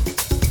People,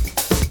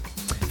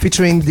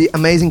 featuring the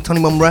amazing Tony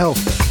Momrelle.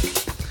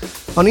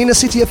 On Inner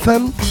City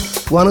FM,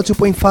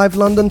 102.5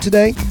 London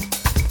today.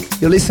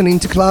 You're listening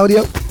to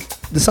Claudio,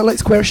 the Sunlight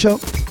Square Show,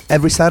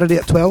 every Saturday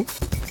at 12.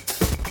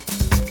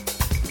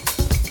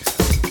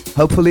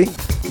 Hopefully,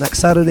 next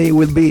Saturday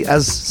will be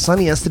as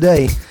sunny as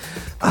today.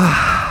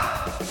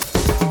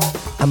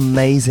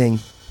 Amazing.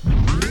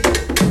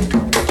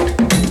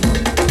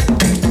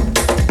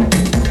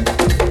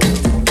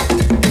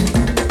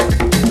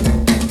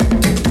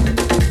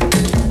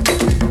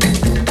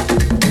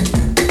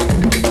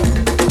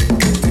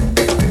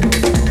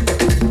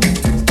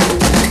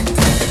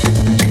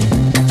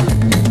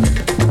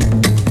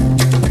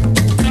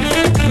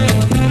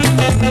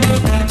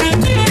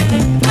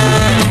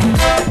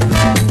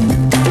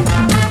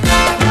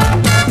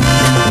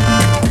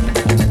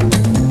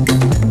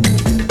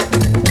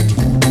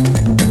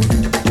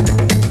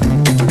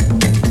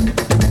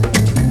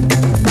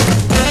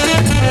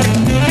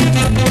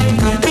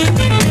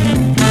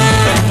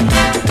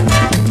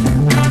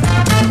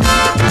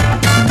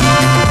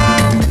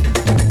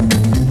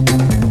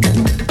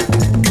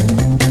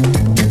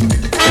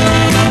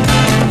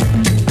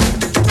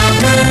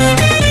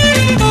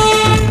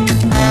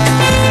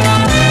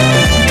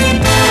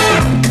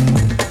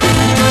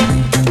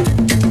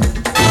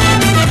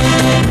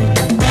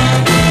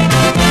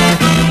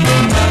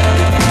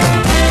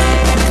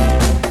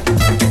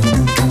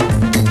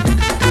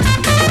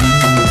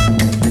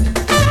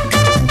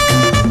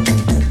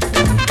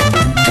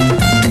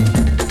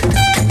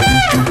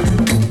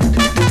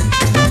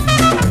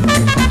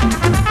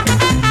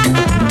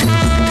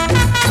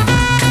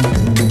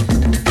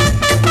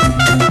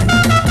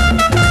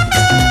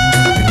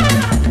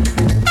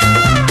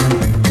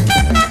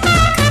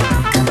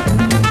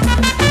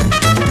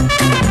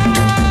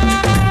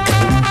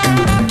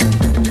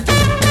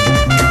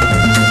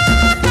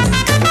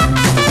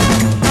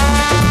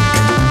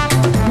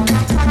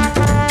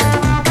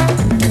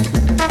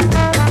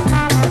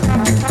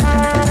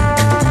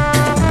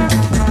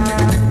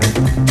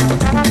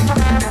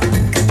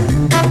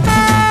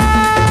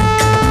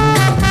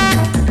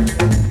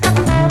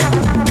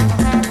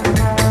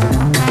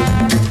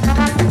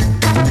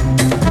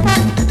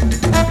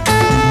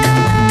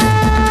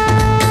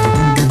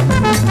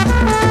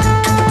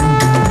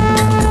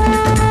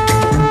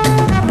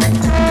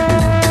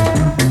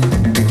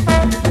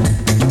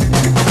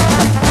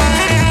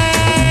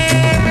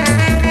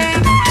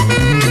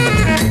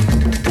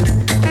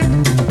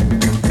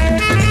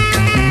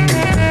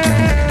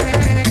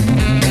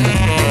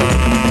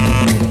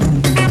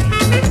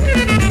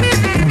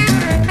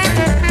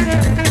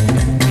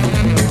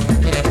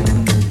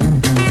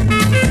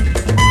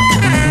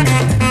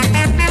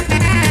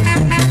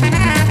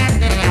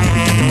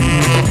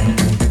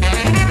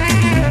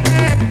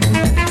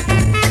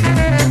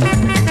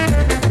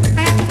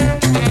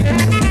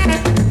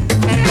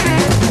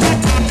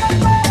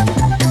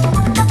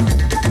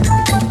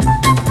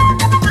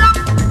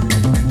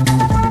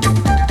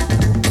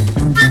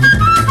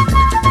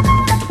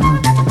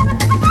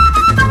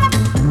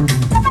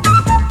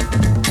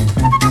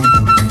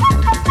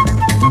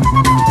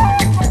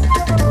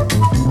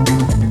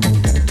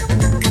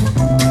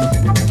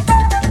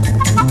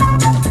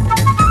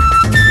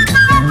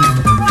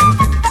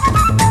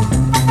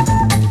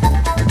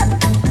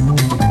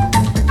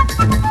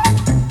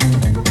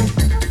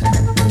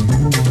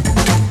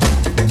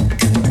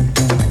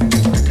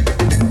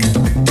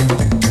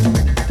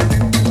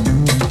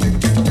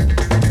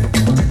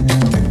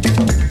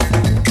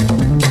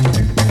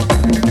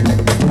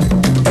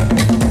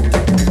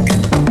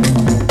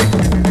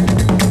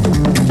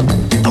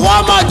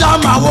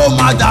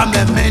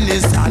 Madame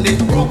Minister,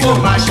 Ugo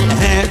machine,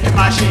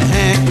 machine,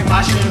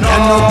 machine,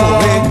 no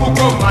boy,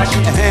 Ugo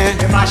machine,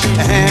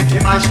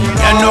 machine,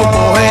 no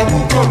boy,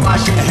 Ugo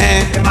machine,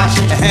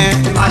 machine,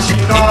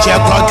 machine,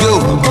 check out you,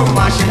 Ugo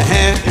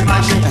machine,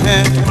 machine,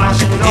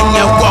 in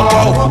your walk,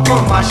 Ugo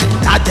machine,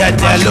 not that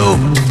hello,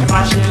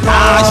 machine,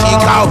 she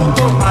cow,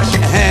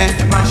 machine,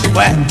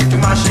 where,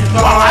 machine,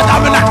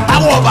 I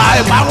will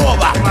buy,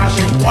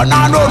 one, I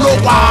don't know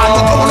why,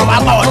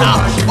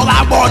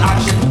 I'm born.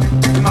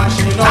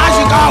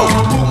 Ashikao,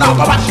 now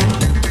Baba,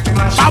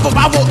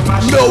 Babo,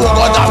 no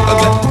water,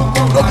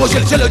 no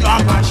pushing children,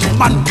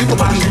 man, people,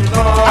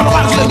 I'm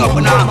not selling up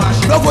now,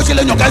 no pushing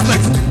your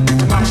government.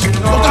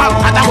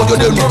 Atawo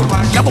jode nu,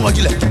 yabo mo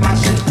jile.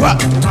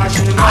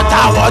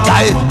 Atawo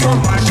dai,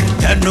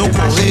 enu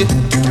kowe.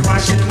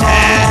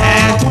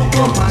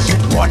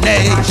 Wone,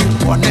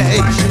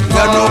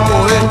 enu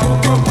kowe.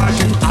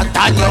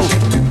 Atanyo,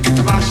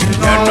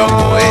 enu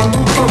kowe.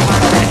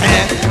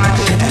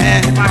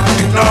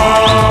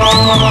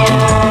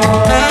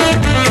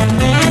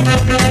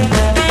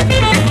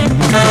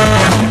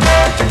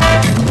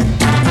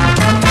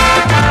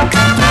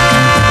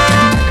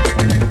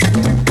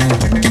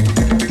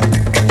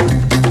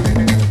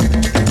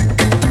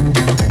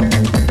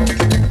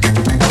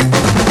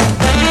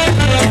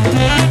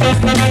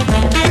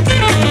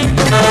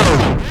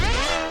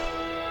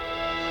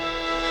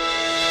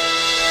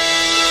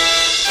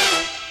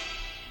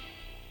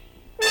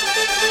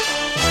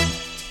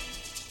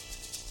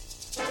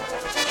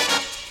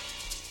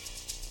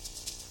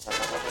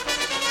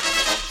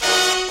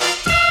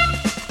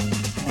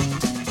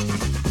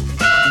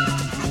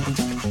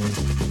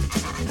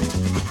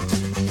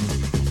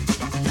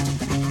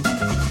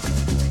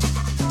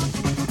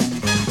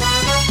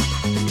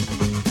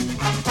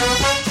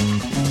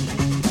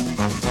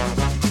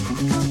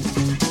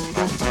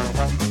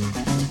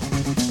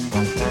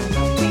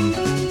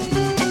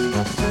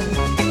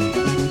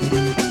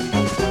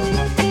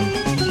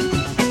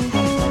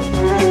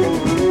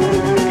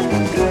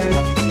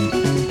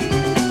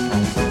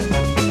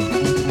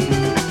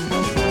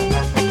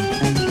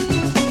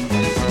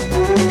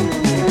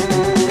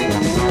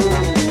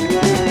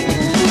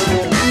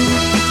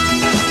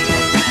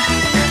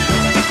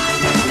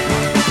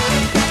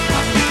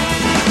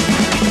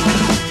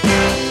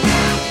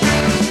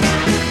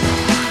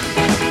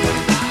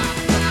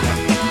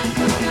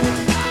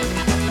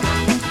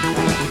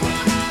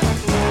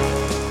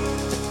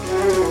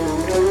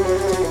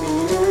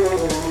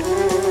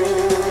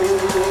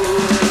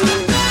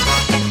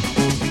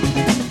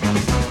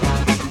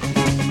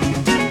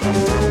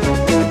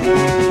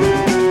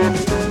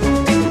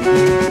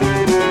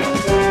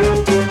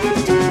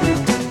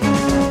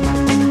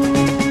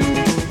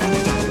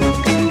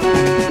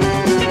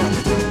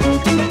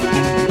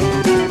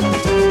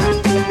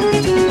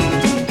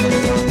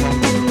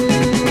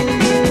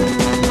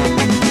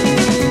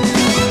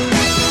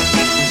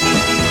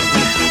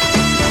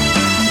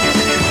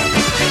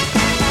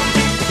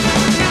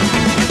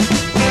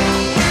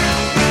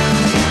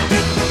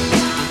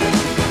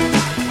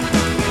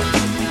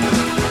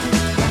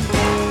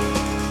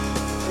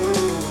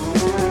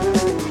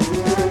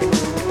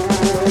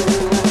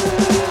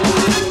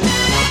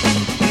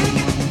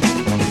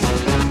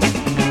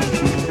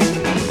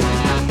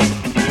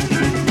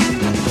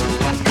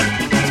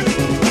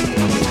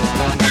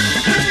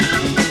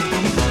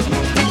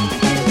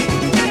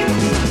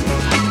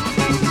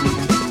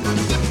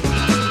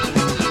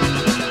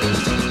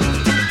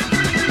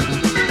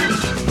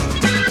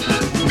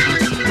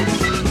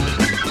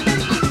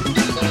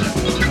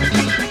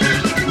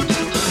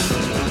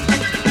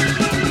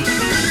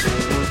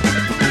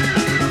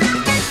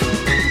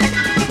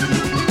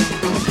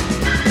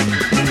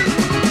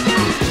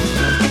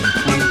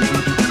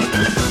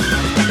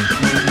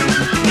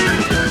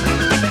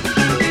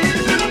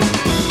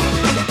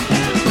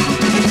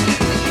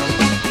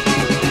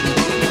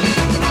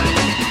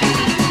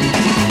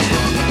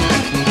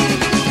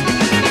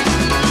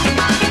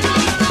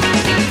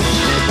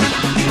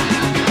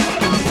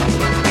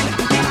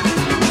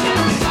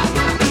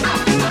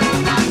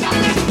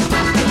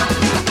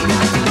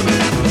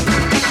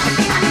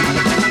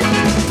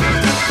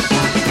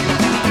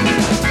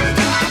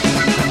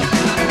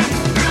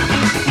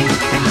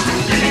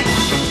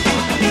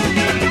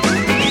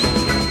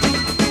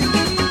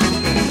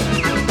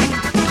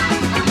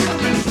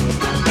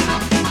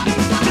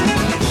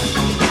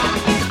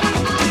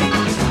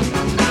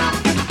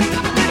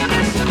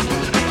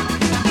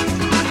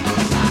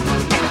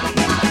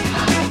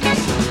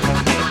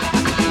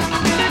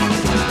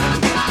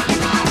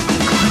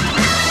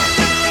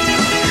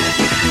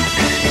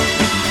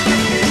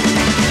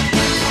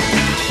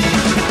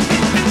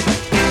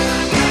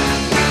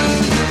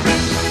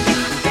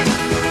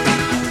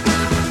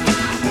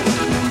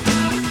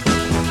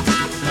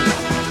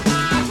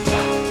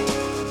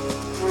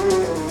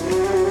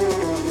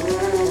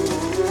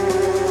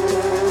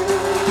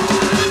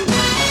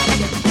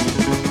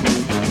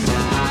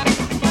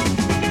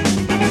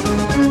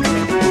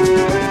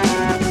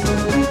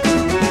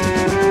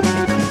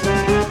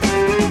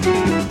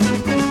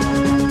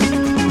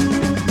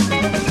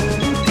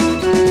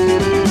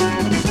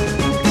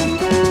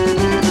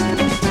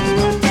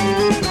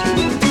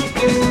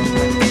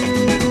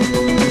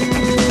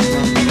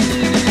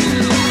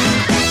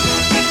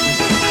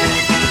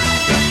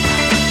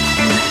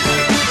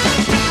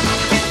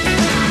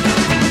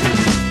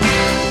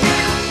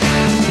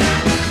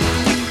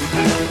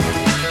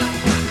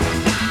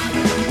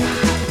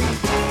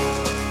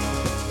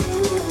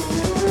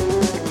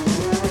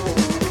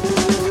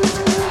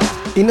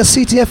 Inner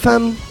City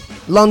FM,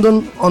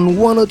 London on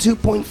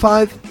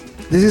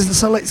 102.5. This is the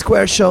Sunlight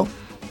Square show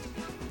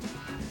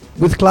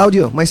with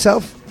Claudio,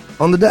 myself,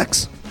 on the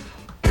decks.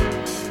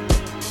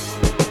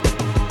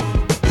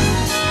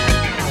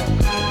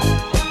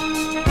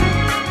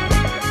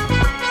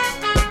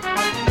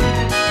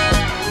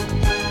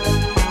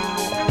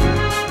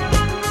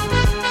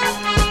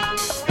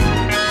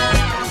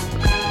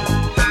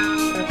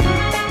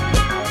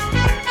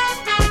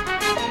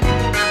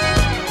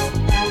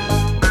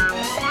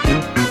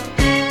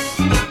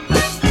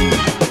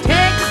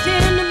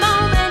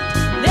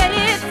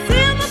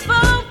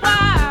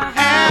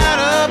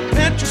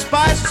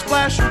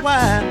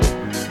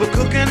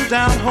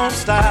 Down home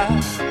style.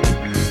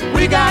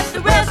 We got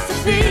the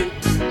recipe.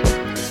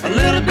 A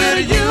little bit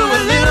of you,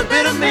 a little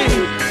bit of me.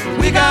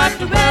 We got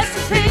the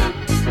recipe.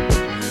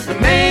 The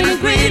main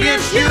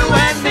ingredients, you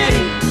and me.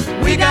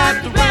 We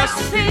got the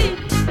recipe.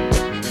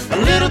 A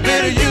little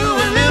bit of you,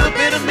 a little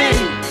bit of me.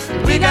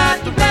 We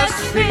got the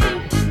recipe.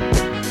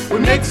 We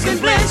mix and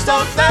blend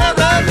so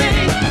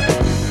thoroughly.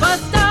 But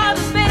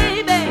darling,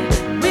 baby,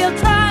 we'll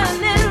try a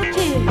little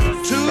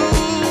kiss to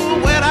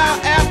whet our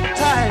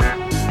appetite.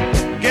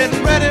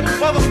 Getting ready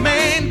for the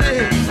main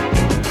dish.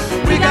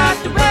 We got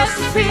the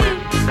recipe.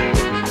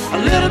 A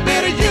little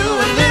bit of you,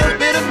 a little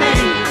bit of me.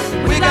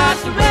 We got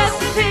the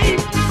recipe.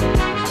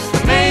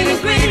 The main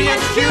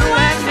ingredients, you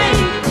and me.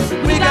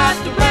 We got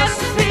the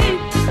recipe.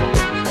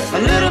 A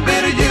little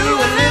bit of you,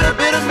 a little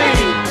bit of me.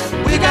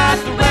 We got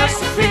the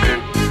recipe.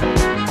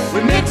 We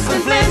mix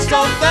and blend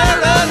so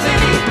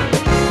thoroughly.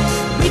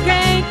 We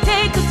can't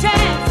take a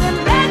chance and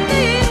let the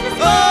evening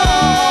go.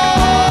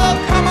 Oh,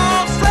 come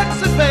on,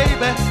 sexy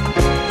baby.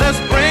 Let's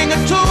bring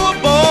it to a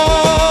boil.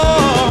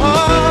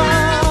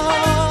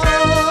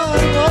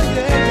 Oh,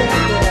 yeah.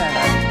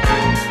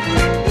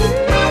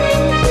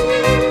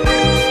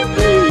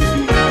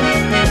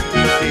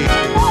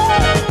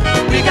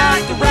 We got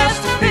the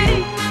recipe.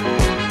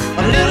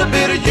 A little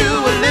bit of you,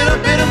 a little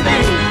bit of me.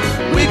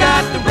 We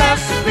got the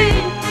recipe.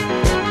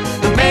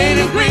 The main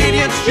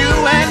ingredients, you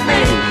and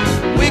me.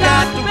 We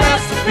got the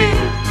recipe.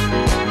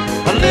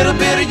 A little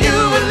bit of you,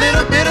 a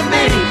little bit of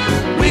me.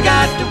 We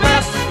got the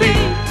recipe.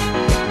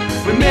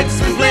 We mix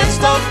and blend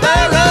so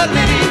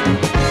thoroughly.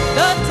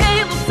 The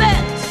table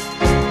set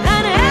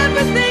and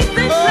everything's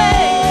in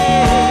place.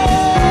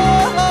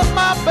 Oh,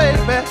 my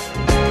baby,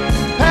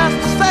 pass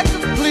the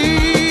seconds,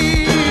 please.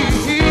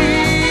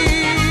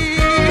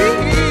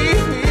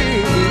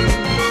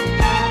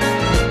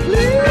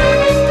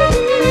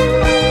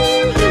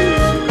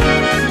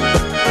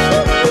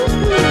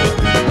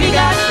 We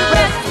got the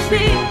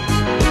recipe.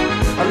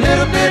 A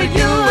little bit of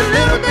you, a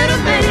little bit of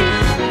me.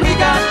 We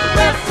got the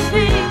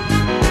recipe.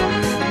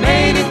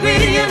 Main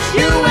ingredients,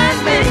 you and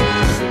me.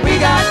 We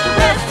got the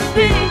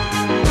recipe.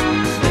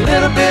 A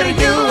little bit of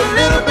you, a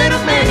little bit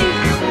of me.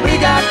 We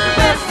got the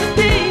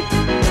recipe.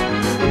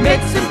 We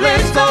mix and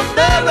blend so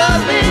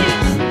thoroughly.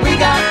 We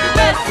got the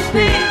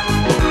recipe.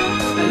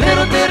 A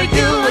little bit of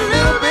you, a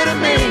little bit of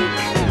me.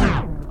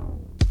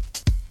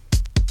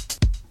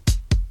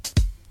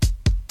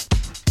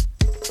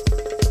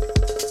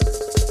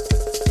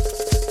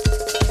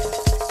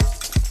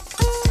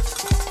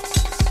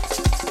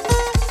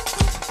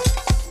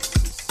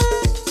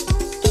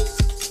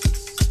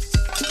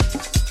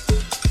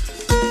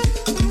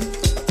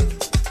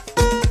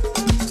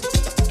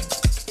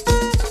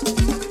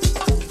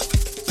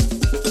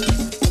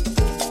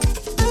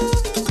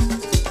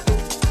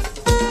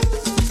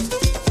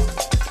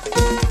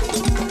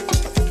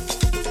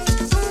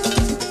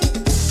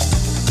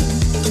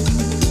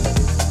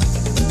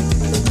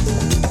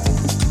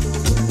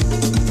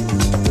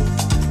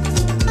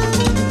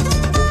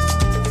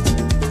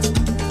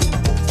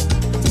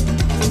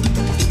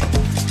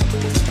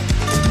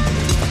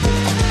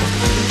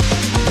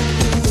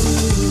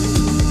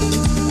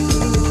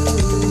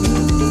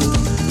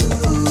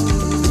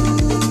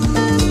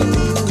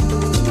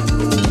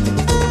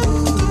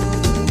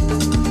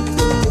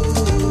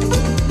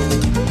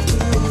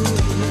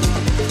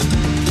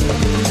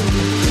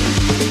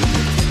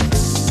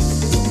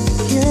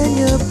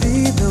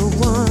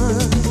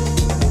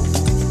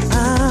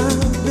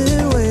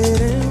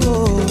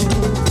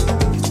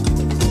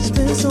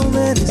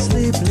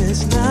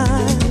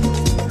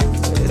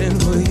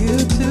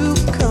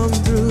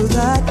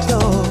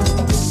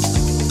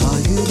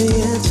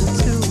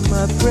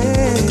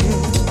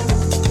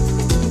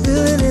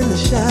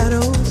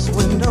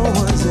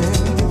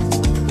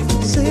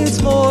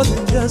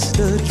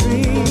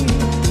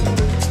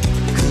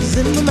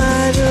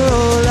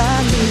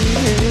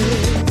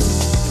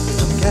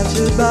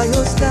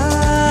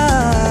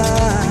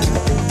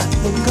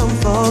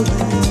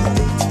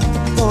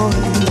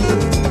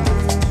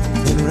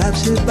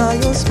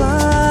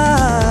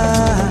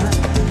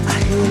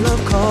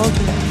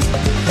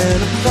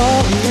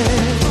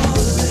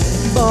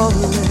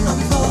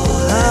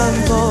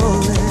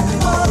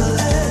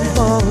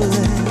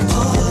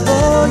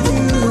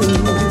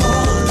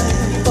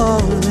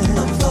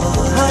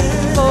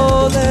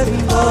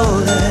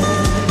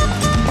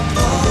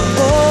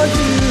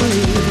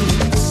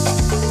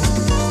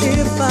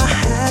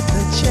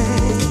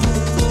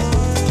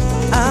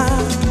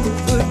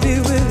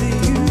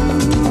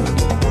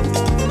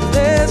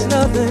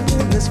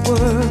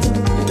 world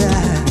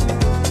that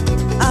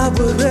I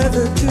would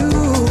rather do.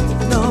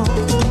 No,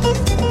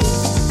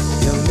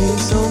 you mean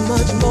so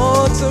much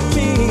more to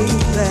me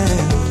than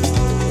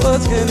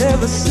words can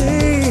ever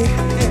say.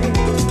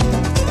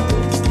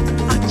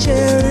 I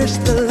cherish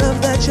the love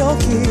that you're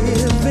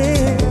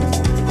giving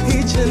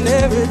each and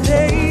every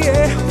day.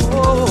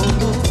 Oh,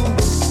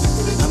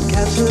 I'm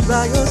captured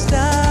by your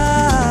style.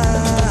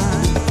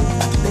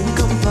 I think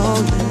I'm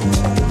falling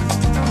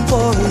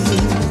for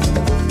you.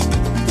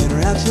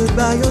 Enraptured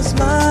by your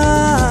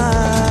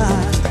smile.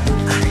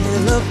 I hear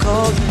love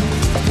calling,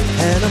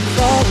 and I'm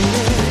falling,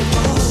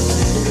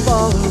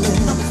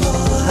 falling, I'm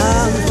falling,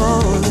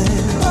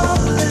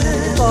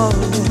 falling for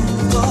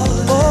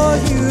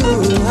you.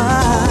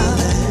 I'm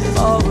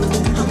falling,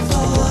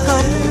 falling for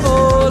you.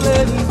 I'm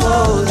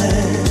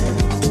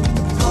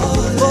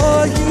falling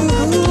for you.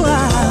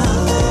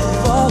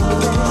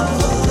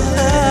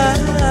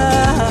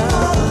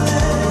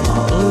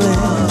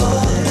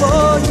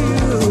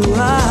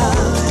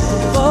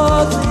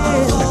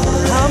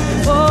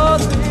 I'm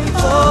falling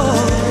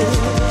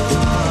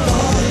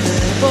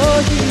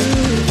for you.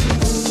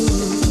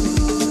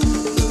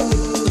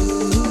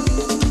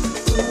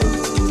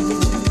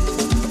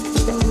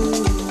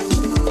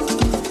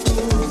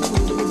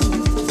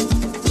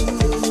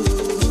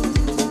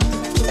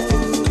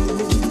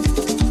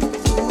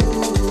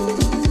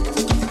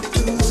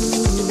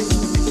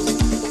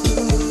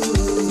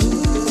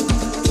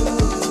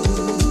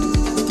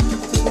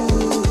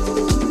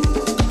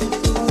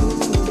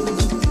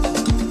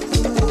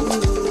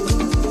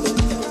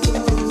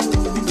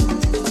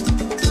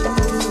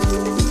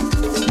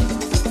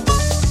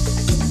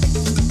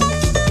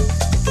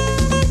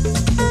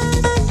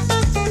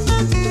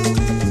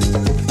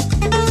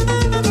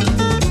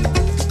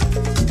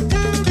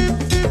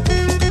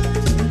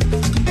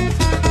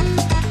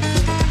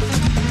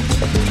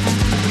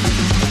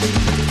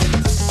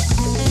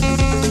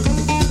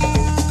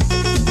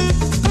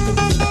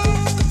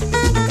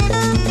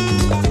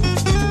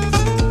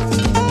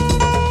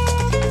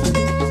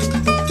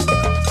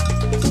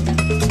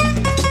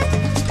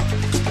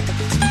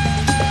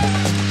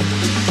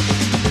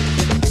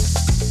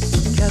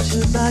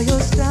 By your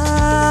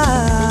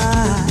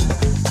style, I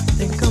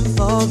think I'm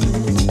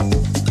falling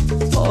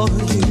for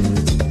you.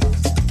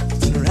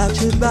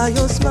 Enraptured by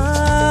your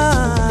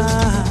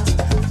smile,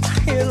 I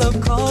hear love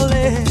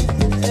calling,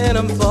 and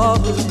I'm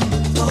falling,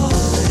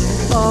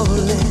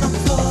 falling,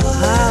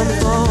 I'm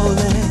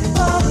falling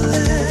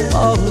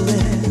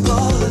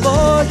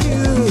for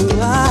you.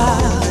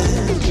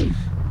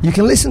 You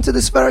can listen to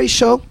this very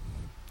show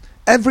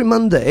every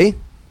Monday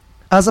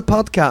as a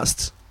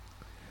podcast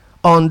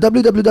on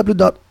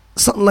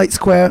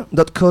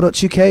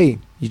www.sunlightsquare.co.uk.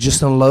 You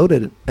just download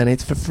it and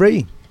it's for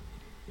free.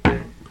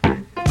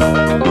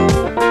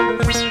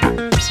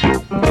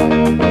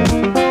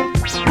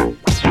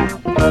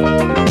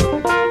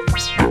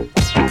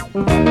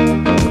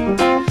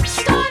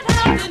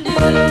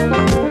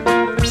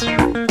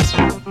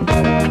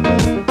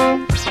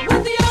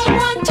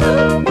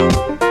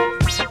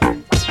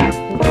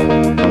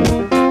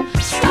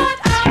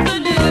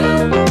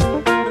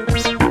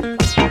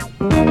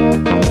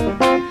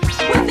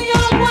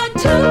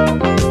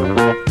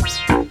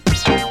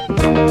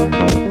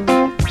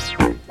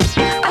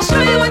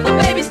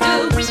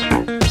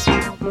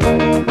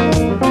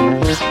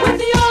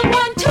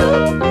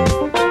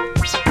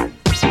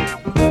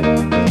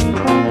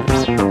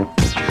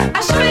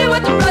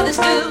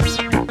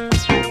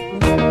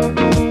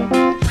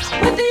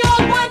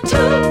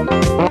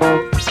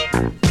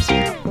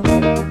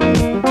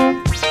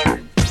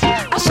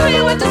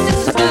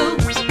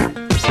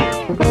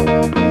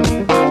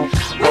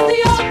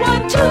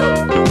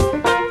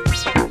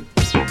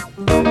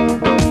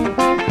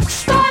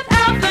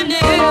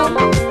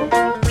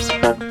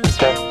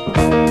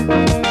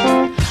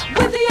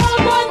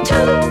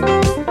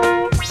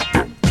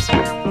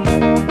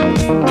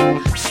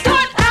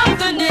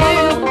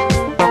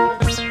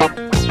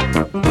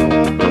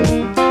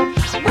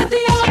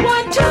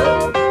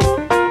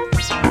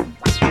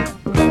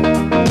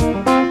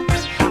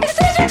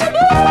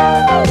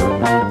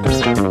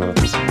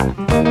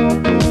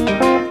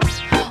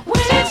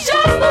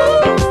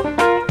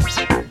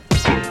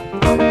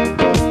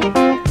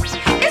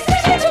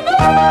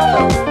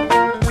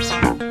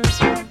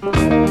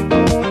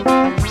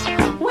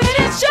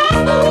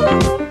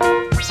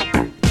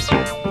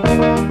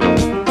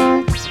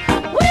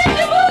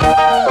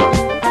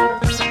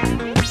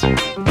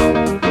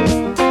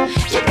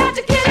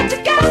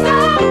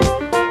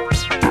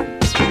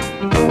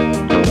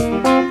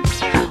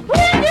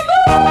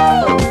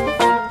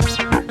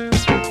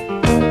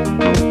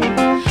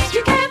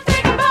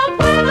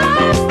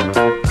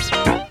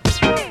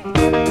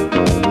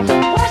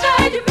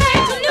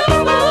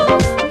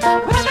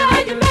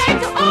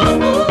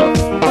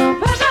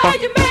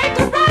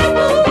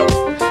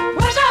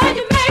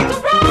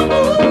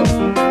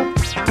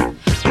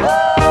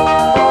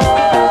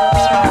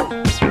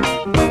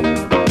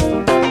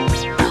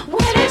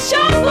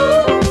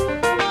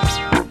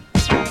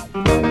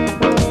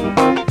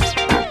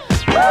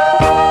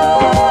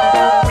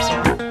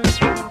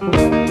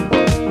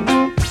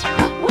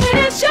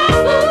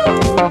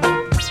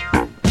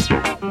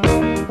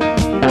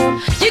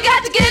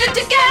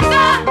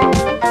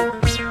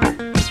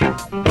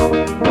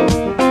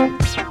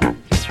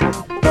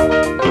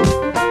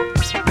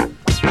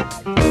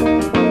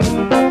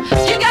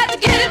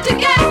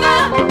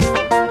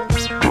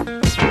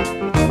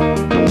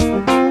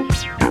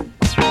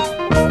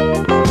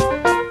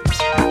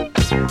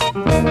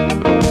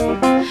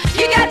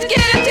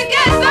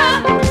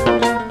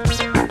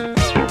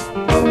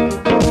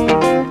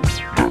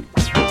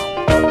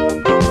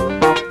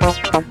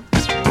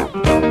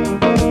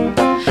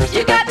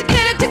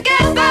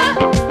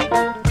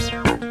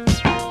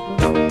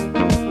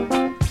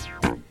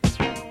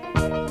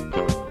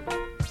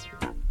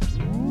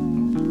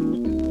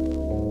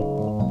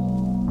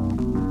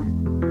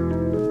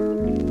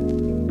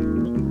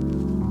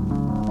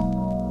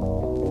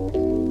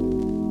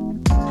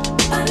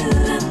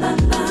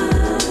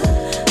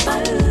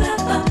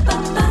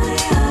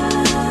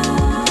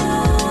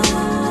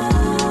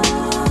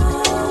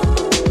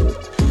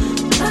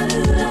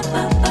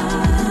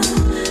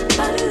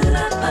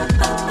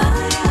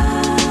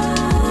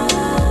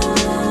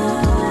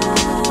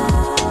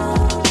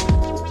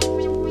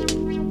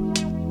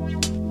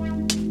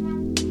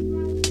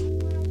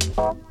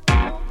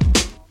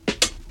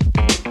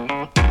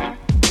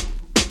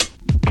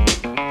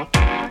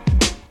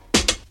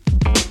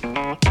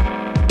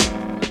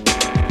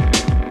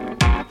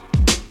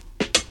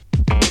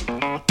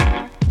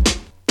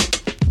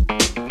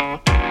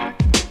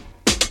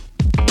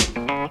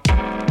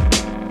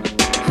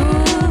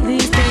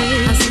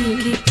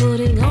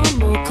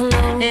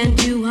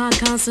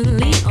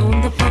 constantly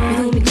on the phone with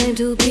whom you claim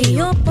to be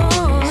your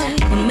boy.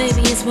 Or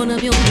maybe it's one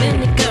of your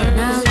many girls.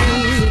 Now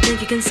you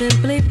think you can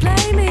simply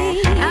play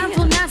me. I'm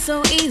for not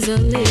so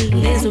easily.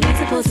 There's no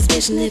reason for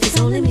suspicion if it's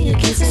only me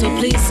accusing. So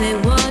please say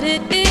what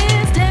it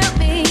is. Tell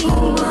me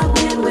who, what,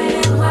 when,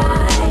 where, and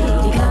why.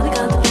 You got me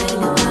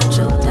contemplating about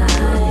your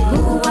time.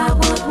 Who, why,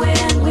 what, where,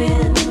 and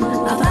when.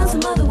 I found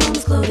some other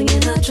woman's clothing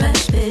in the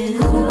trash bin.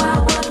 Who, why,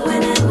 what,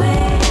 when, and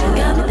where.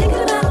 Got me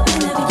thinking about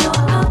whenever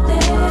you're out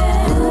there.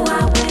 Who,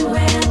 why, when,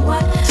 where, and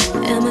what.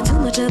 Am I too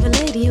much of a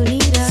lady? You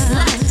need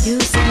us. You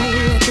say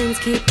that things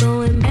keep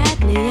going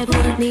badly. I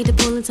don't need to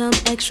pull in some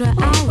extra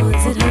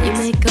hours. It hurt you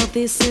make up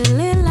these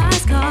silly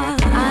lies,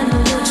 cause I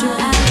know you're true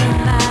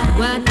alibi.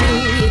 Why do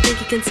you think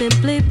you can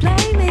simply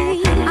play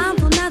me? I'm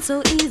for not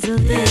so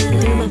easily.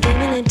 Through my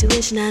female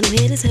intuition, I know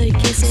haters heard you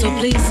kissing. So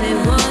please say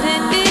what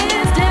it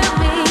is. Tell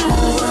me who,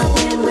 what,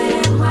 when,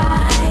 where, and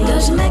why.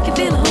 Does she make you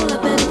feel a whole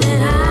lot better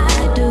than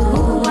I do?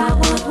 Who, why,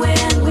 what, where,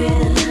 and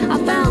when. I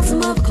found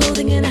some other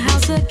clothing in the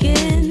house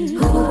again.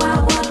 Who, why,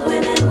 what,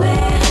 when, and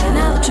where.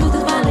 Now the truth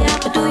is finally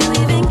out, but do you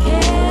even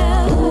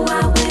care? Who,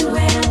 why, when,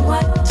 where, and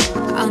what.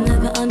 I'll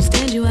never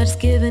understand you, I just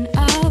given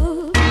up.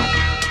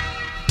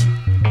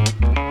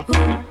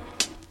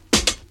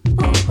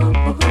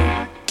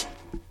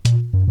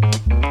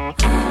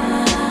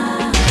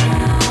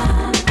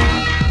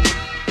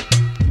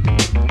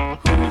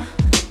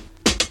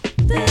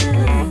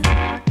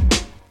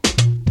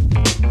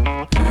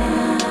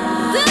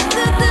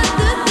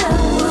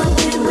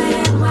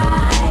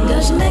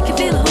 Does she make you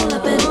feel a whole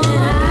lot better than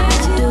I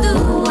do?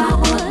 Who, why,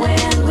 what, where,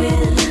 and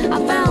when. I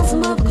found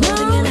some other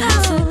clothing in the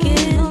house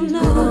again.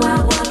 Who, why,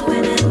 what,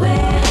 when, and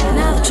where.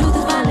 Now the truth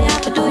is finally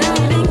out, but do you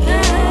even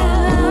care?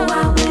 Who,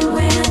 why, when,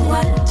 where, and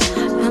what.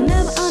 I'll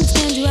never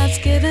understand you, I've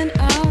given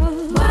up.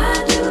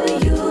 Why do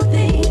you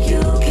think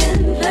you can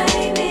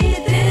play me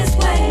this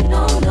way?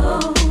 No, no,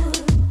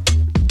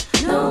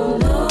 no,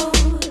 no.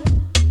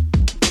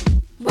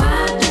 Why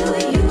do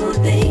you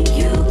think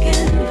you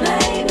can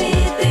play me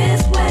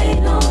this way?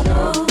 No,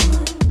 no,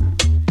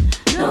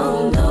 no,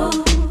 no.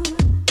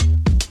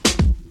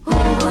 Who,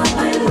 what,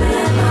 when, where,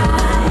 and why?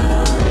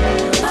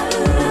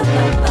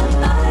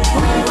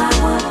 Who, why,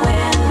 what,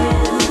 where, and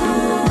when.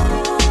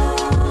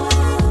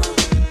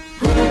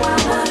 Who, why,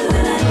 what,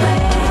 when, and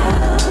where. Who,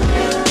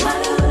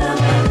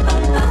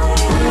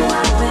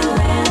 why, when,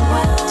 where, and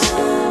what.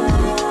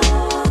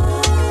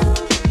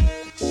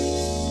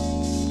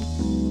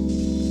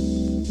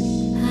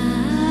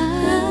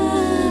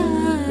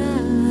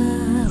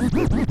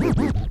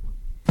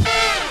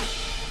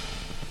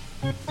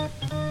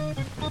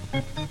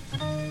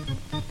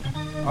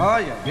 Oh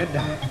yeah, get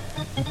down.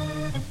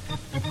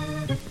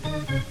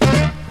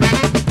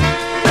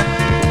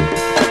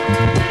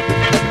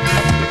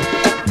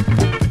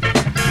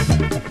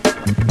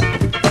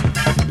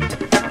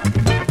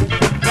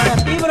 Para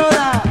ti,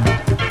 broda.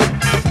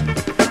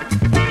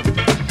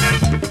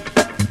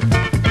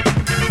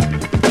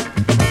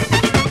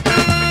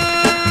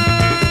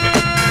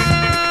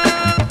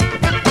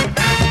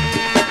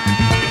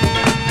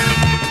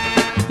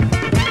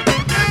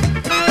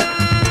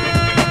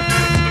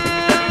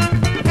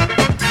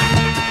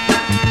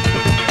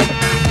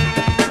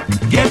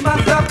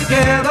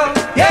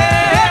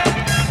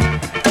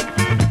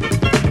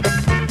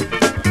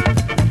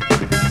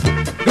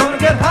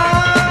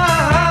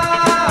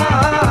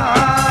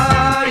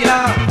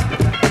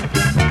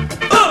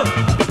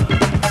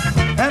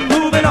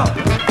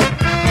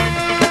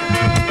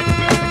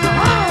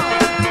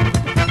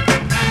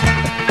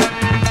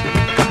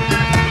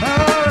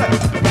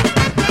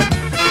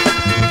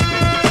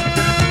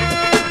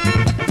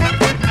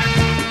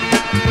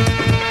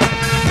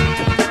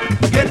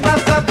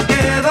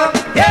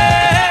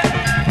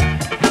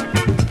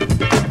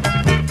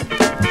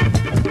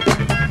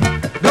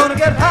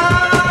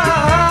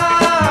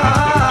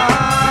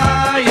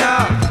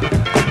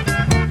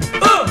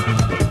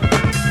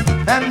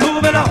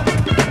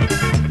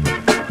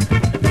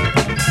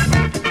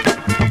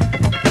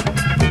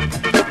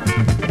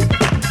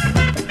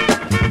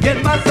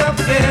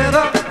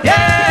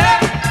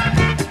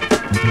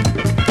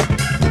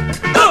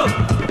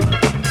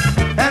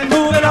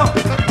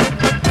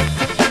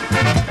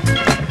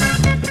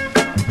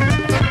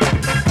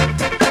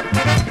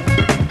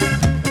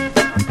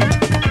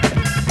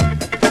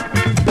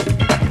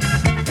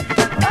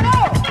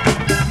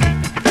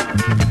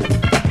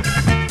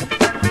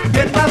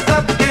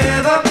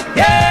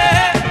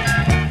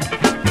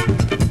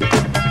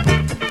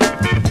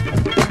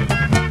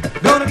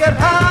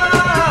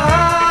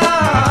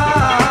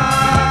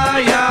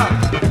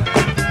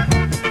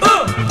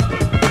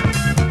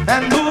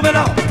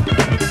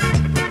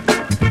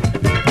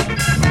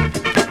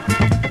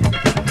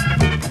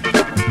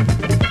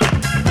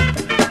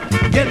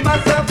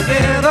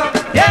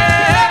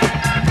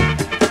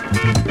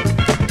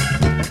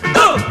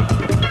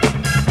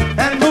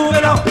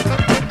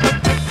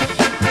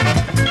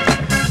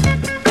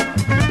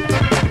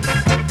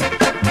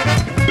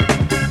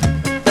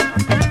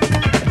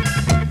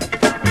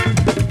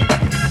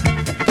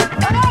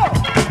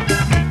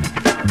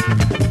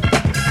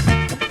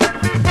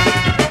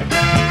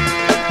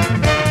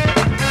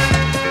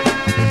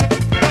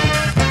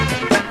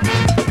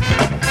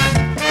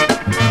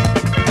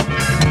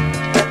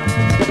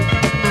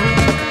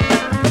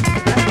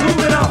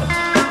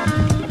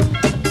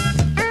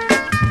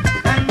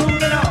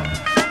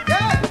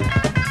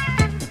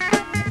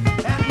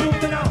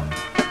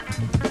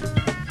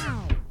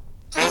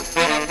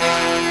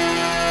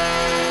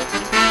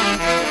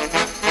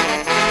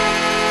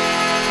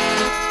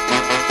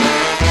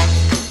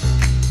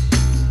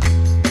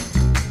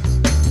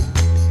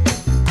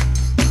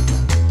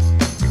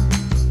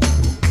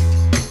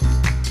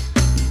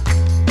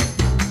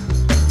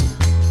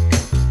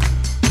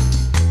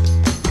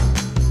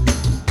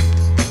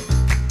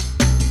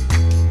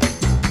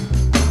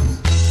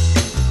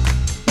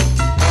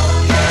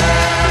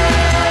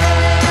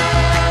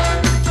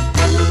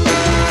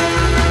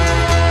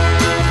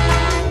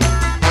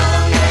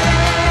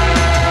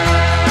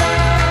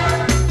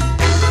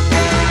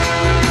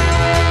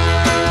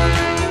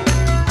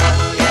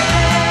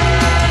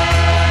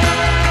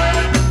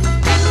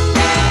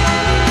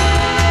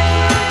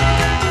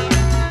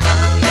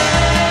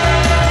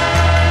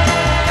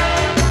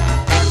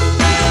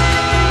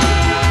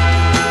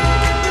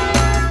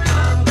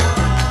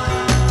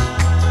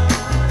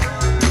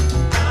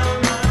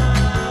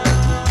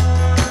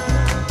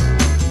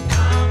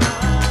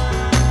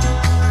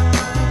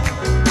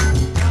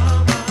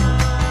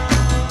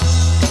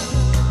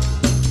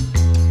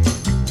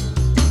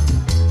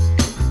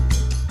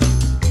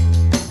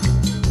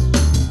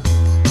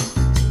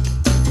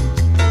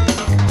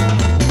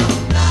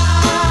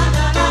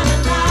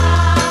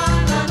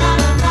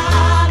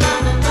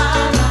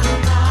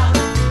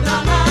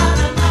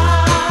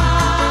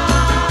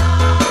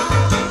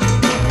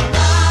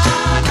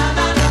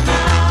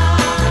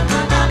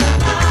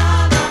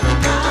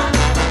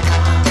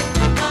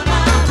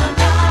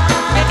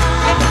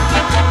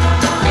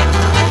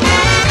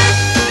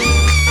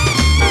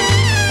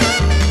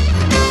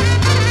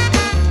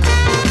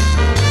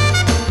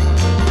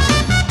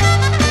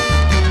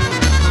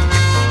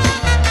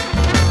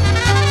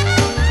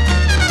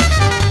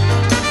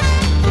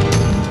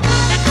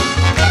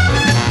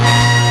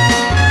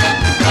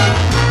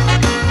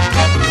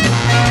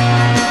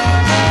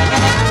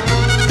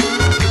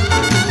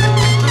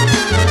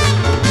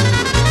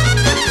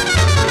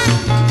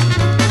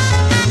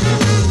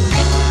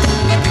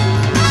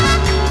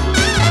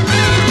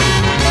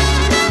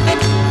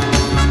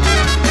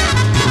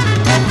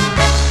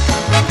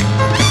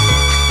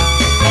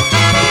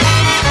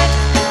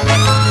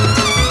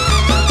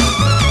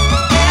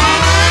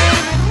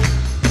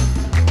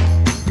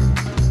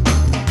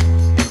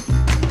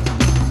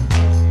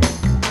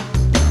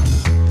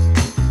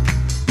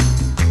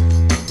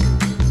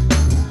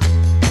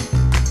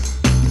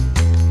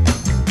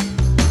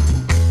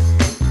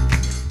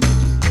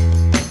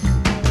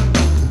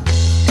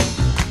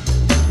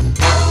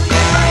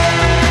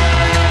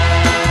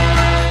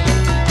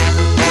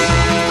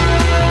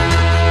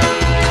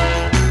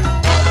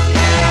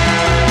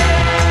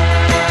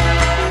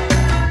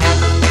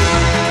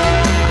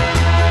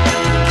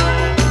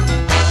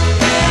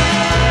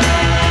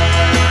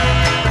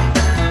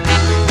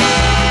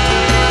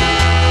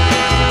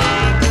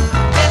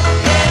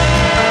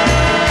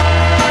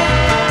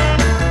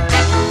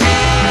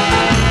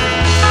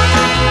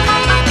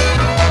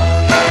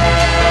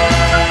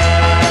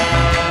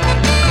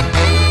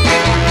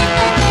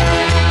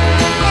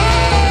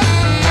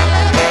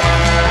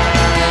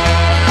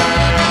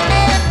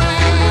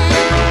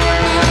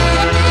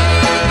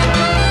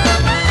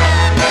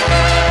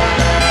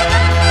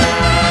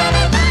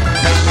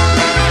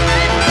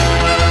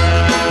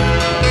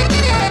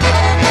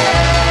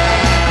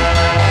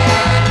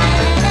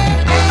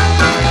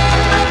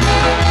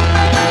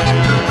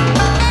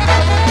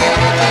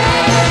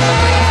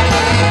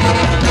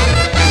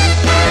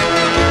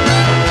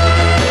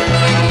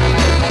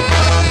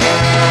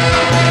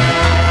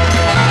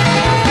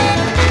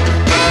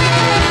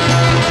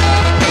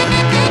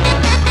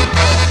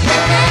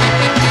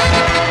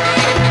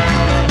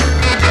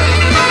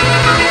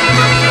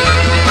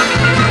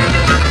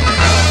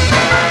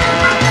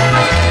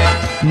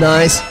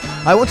 Nice.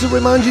 I want to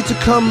remind you to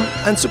come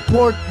and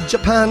support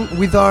Japan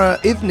with our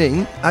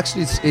evening.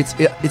 Actually,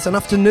 it's an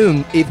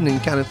afternoon, evening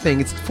kind of thing.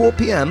 It's 4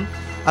 p.m.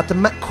 at the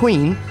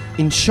McQueen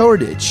in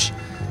Shoreditch.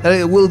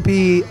 It will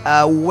be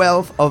a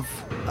wealth of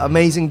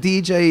amazing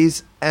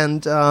DJs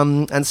and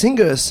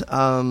singers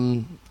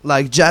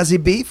like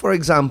Jazzy B, for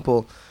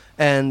example,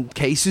 and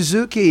Kei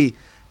Suzuki,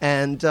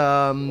 and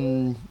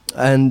Tacita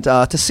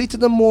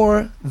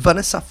D'Amour,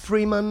 Vanessa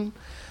Freeman,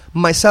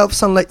 myself,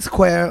 Sunlight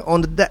Square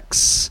on the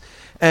decks,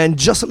 and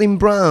Jocelyn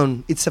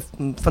Brown. It's a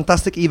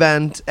fantastic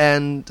event,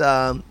 and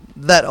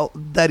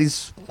that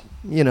is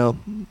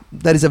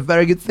a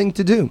very good thing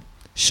to do.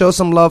 Show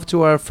some love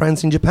to our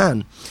friends in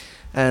Japan.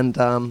 And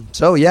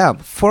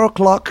 4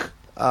 o'clock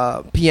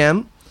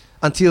p.m.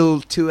 until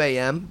 2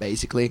 a.m.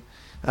 basically.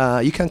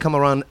 You can come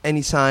around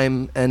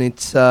anytime, and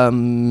it's a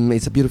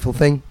beautiful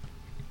thing.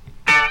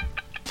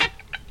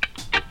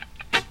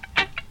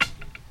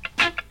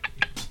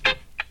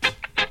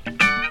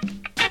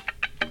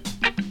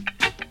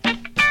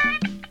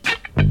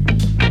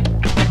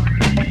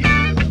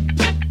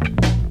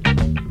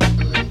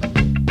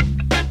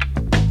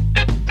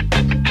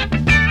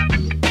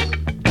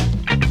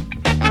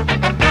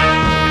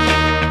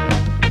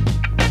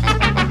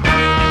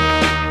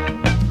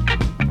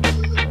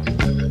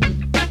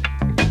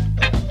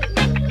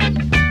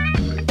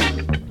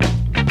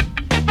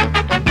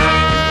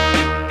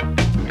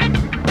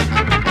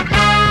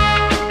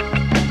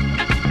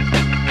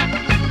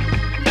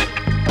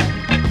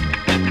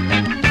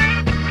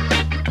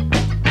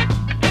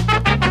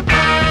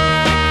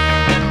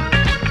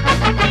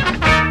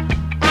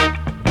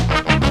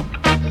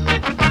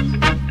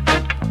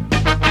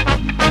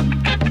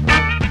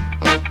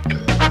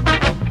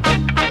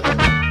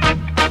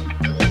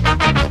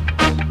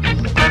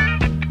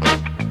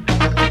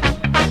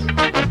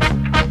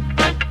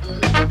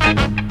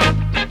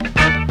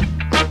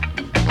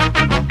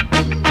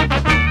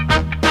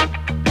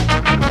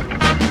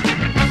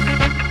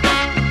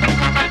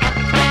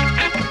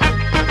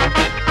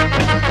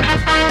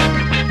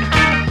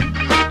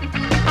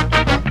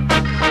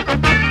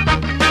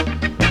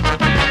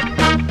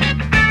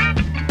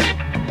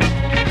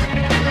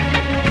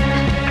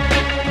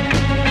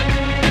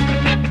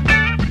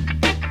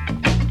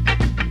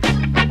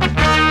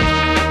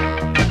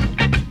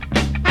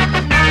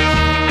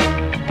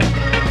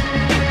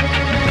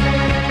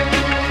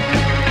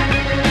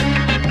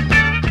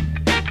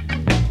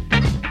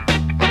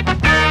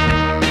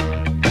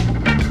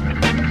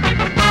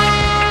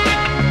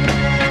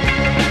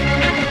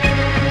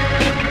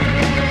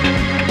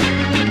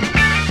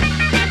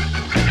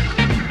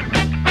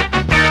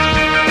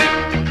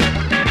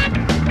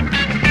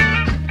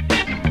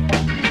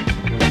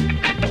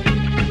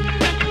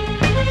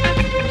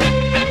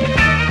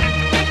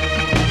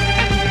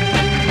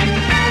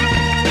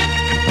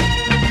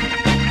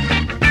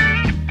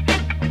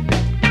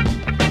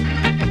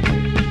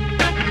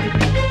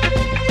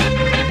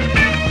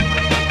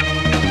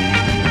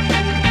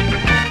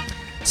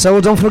 So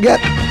don't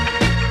forget,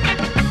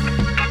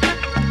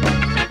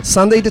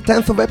 Sunday the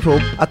 10th of April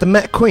at the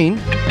McQueen.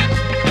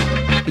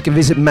 You can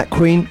visit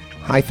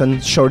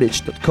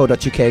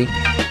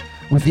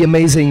mcqueen-shoreditch.co.uk with the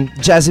amazing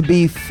Jazzy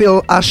B,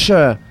 Phil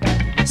Asher,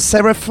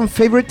 Sarah from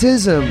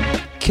Favoritism,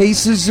 Kei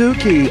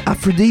Suzuki,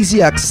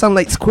 Aphrodisiac,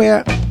 Sunlight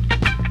Square,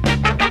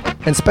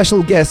 and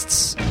special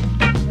guests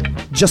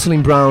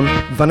Jocelyn Brown,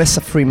 Vanessa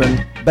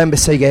Freeman, Ben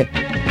Besege,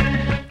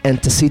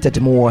 and Tacita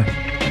D'Amour.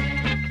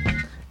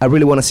 I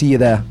really want to see you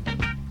there.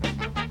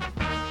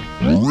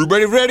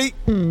 Everybody ready?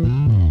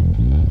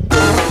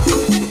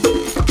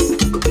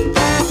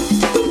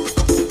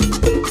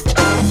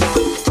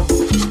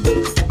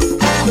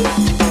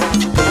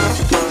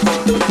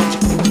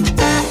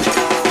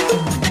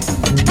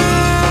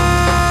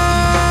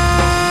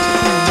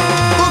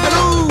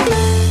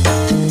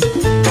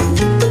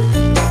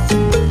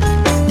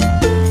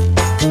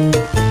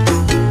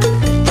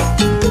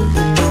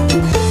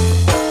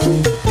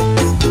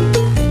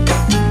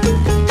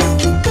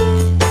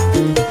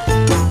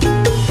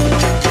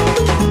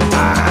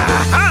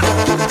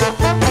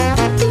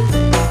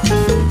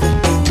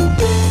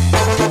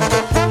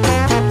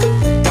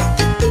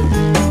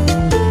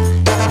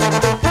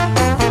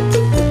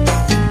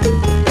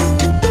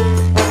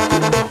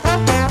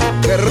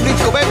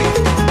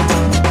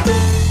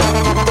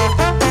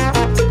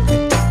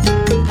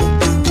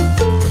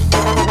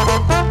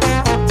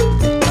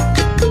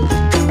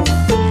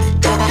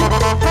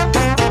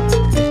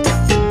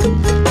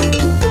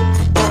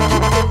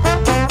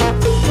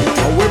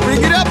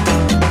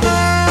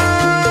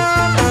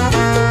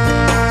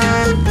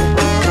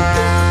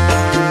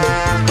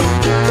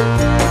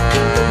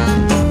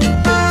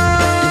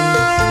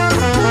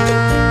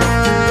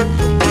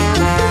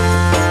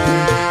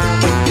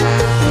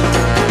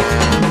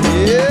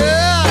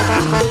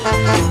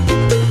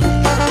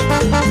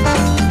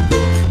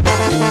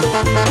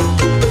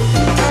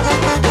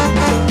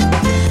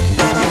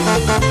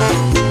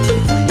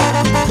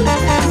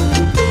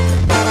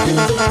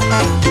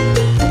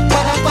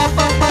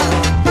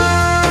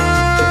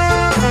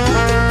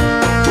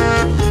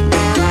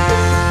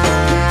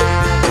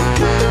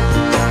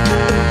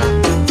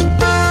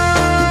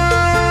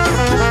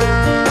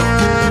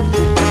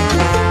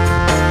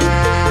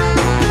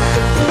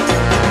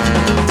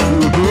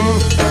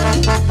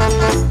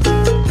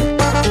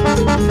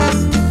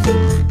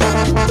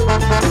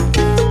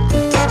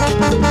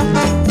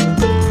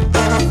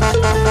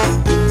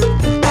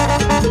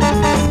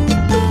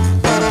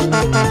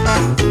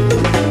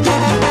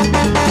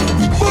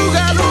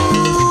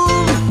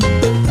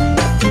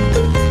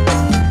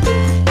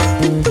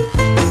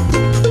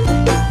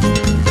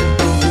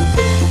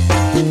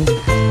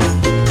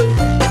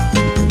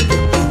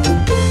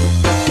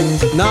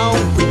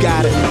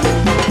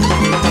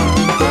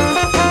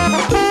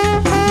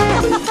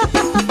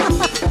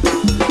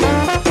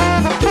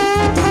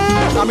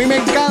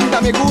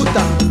 me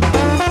gusta.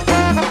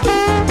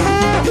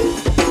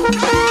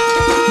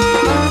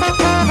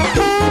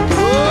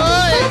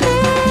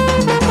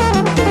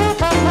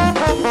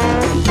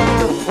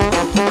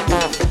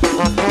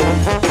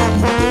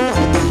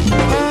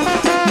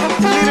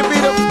 Little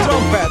bit of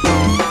trumpet.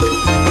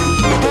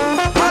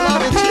 I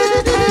love it.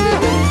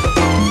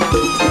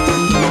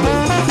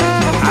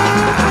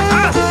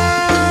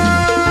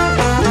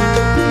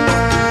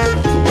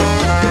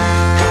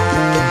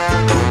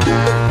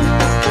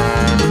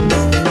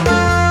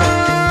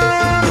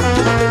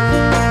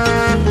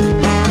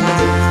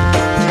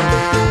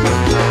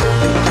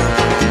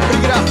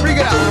 Bring it up, bring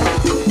it up.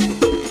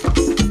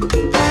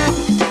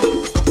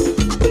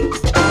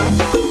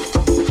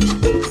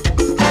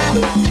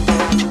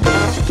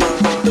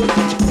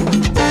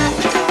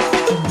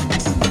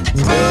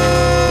 I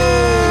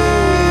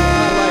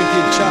like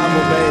it,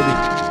 Chamo, baby.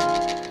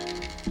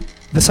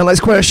 The Sunlight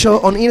Square Show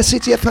on Inner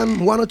City FM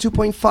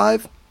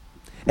 102.5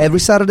 every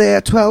Saturday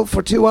at 12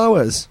 for 2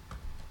 hours.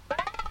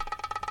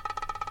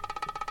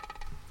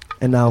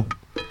 And now,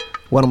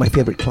 one of my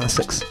favorite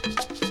classics.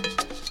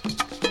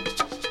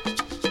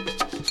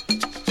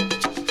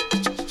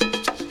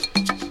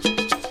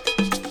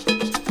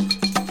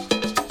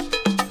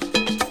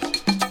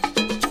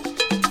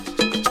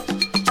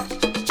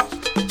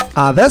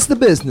 That's the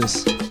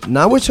business.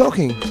 Now we're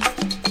talking.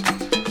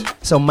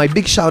 So my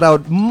big shout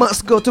out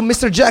must go to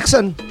Mr.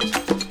 Jackson.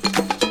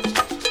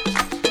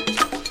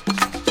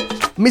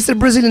 Mr.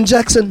 Brazilian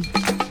Jackson.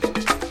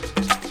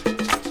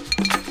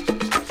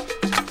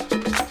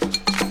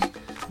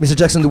 Mr.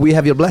 Jackson, do we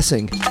have your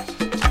blessing?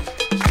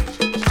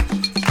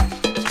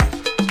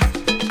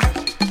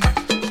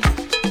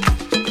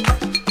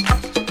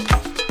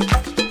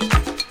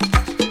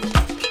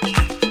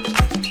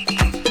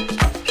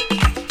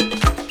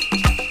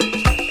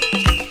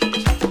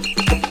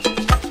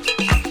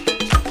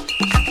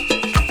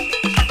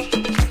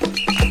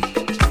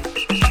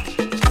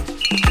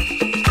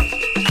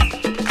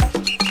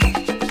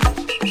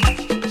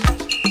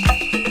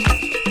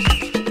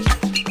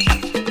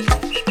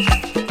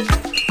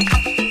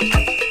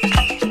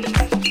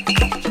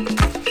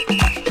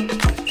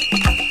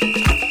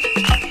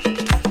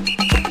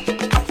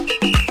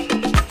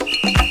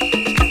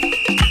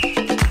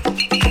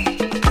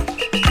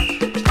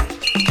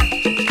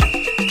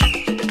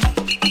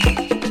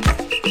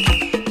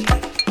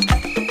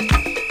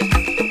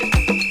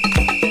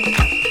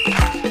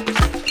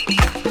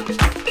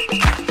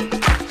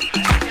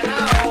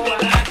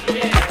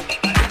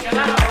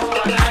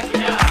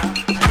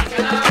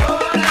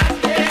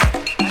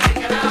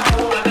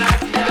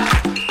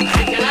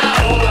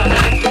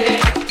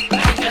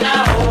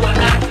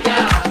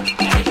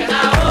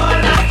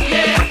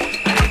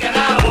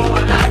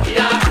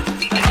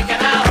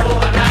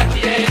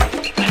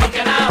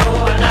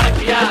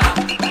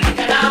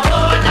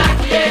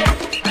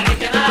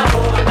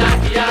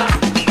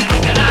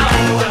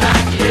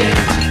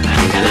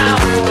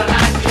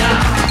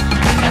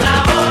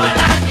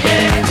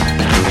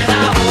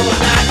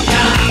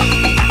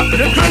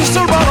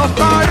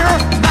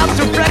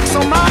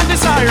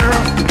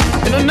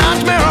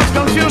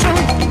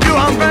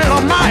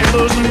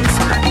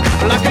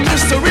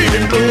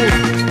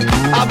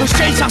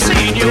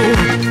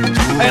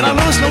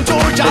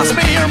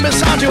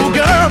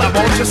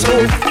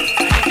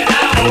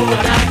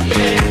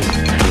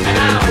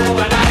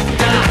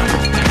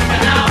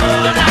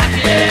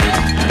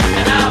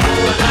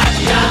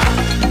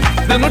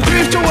 Then I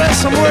drift away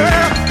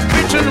somewhere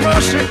between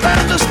worship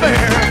and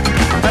despair.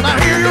 And I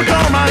hear you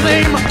call my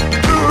name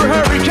through a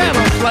hurricane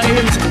of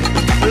flames.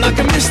 Like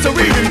a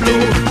mystery in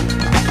blue,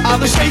 all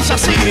the shapes I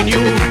see in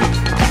you.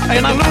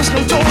 And I lose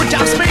control,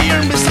 just me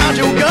and beside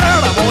you, girl,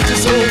 I want you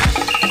so.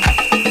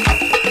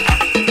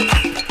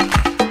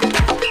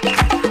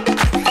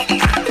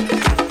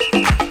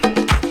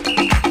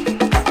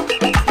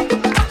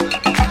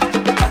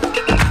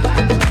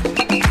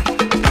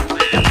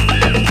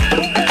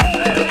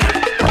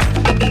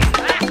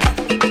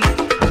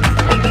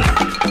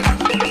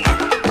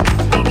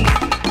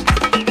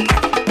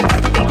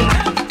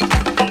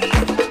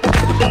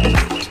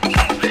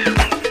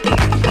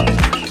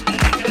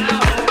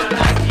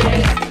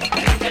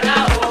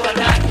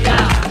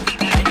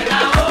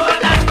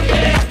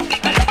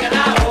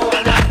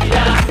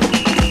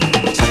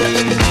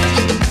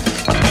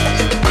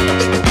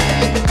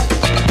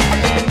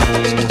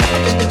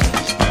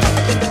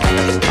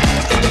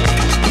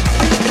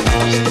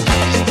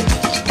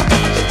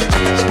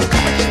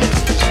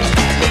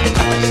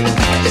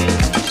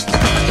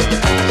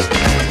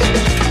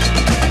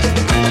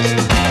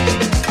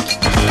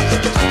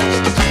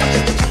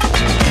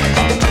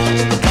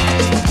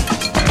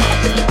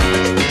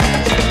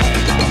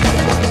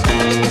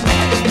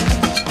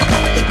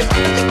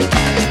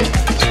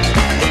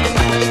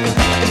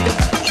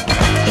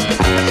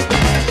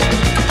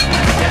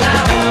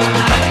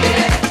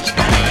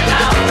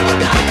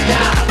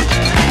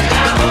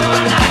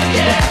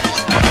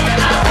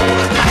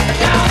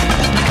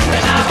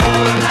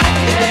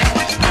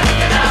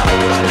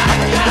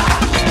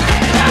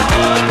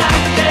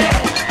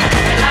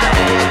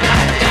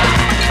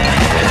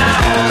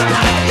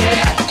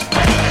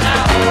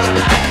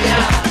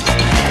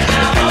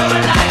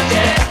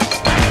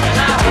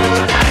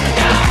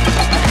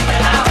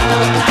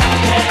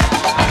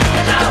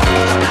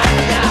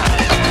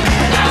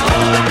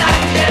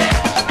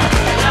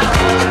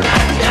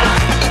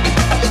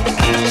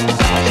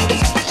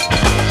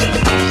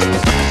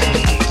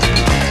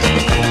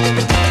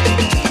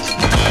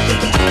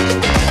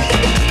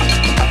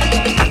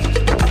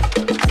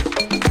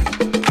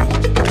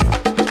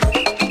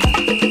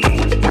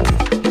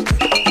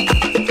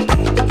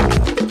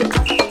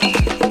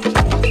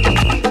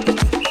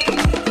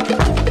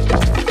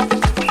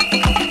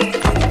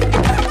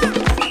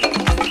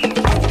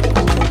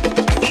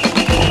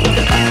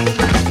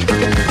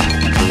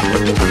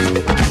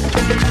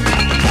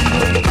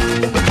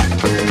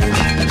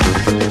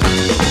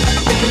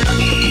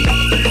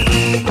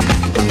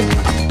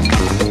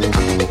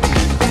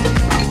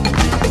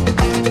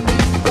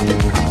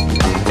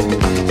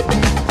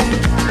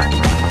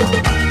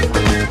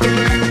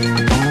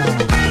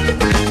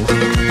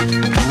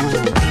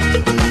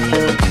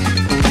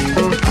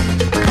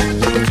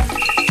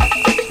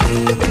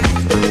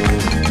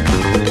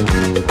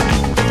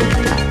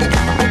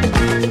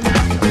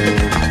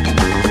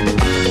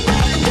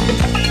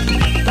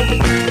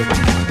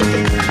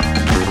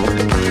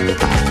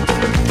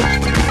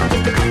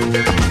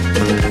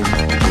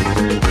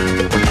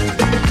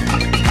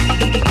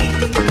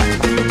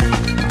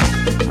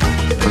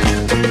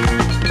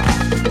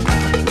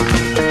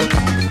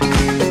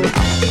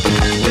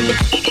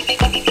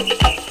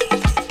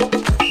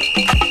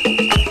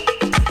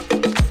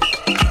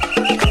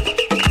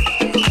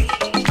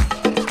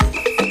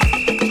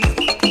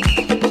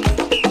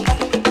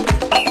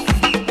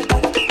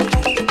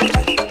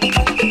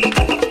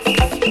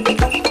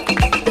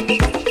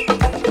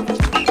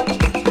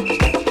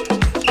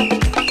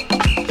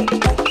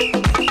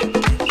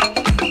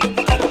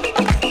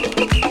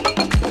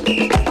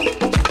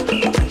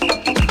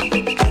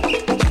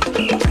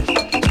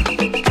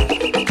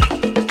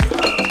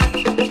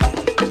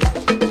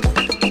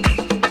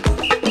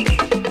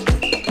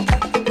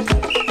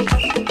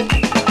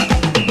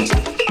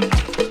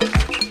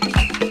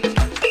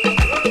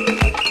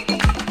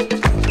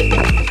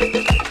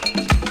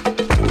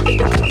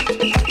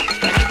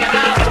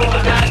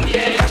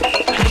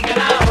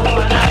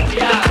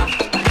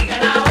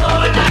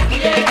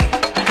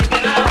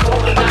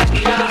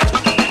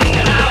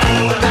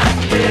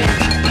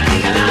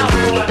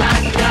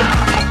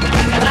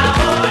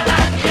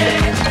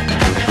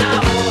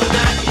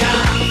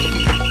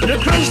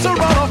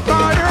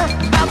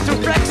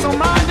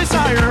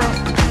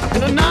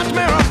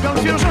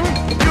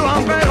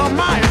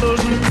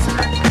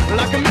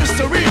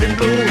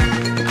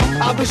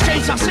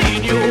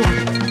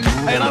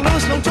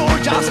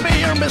 just me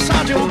here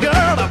beside you, girl.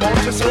 I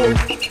want you so.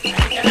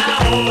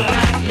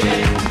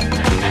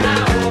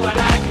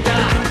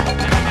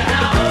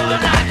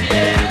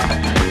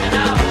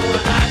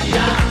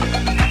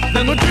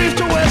 Then we drift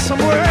away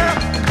somewhere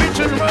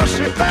between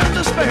worship and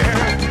despair.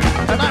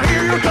 And I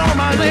hear you call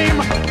my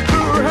name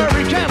through a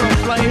hurricane of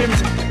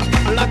flames.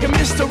 Like a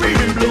mystery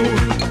in blue,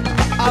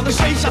 all the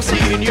shades I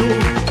see in you.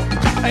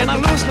 And I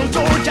lose no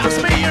door,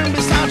 just me here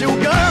beside you,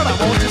 girl. I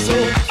want you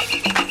so.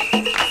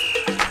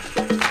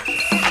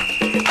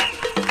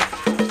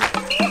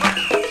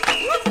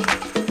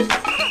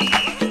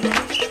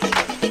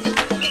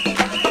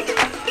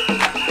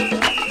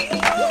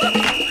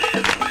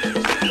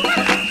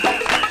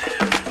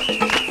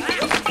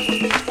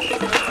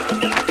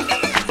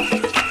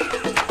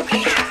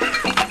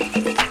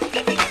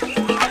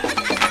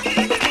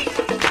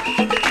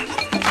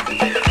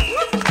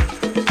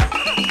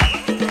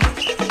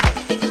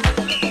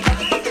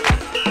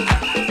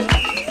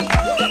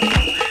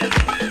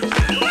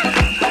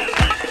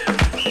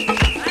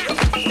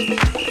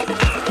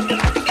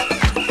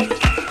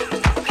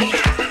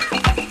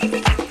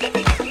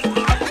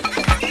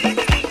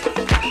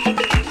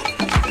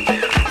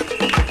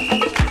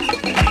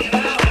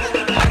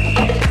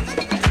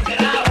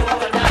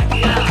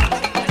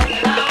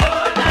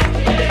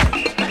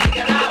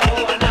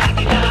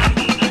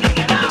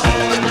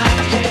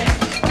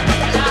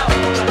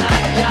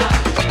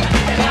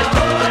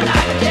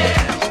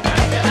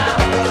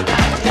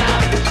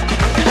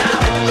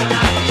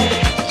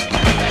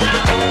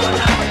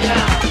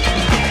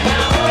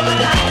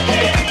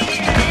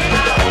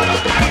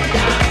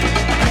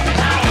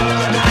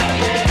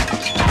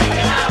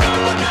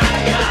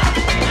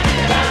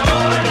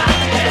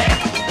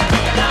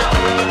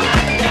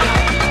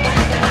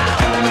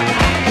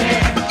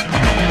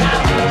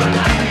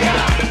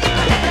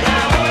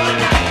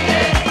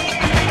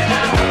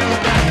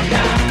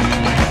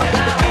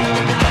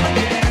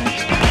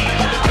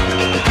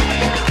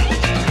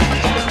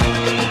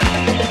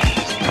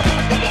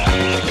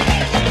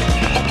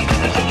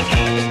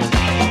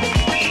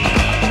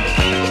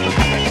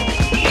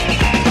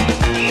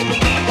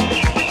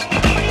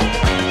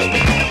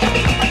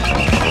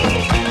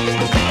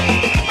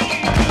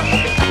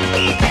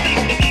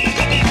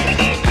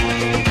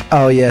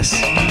 Oh yes,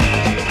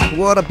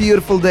 what a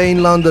beautiful day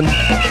in London.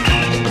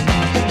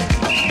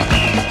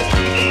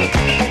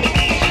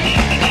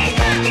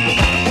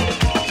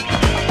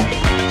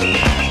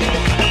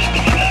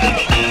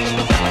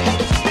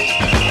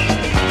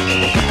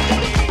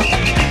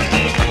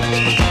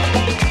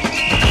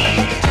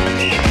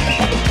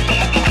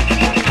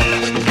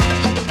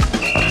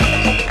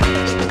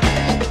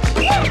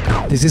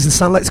 This is the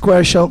Sunlight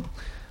Square Show,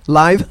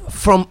 live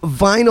from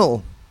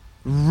vinyl.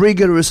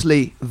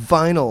 Rigorously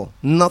vinyl,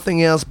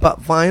 nothing else but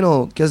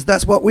vinyl, because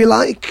that's what we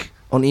like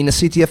on Inner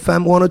City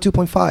FM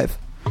 102.5.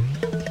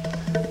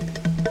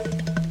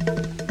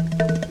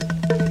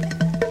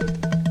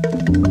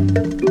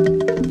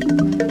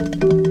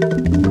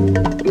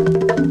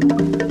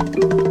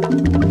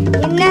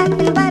 You're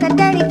nothing but a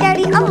dirty,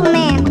 dirty old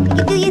man.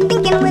 You do your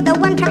thinking with a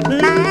one-track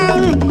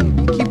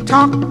mind. Keep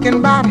talking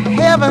about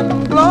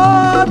heaven,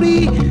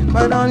 glory,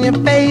 but on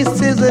your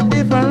face is a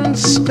different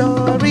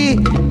story.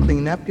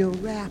 Clean up your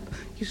rap,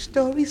 your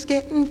story's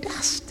getting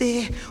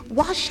dusty.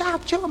 Wash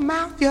out your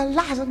mouth, your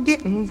lies are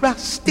getting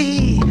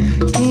rusty.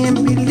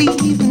 Can't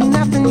believe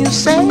nothing you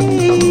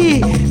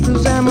say,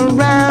 'cause I'm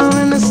around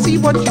and I see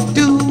what you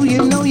do.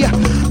 You know you're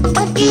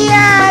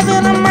funkier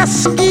than a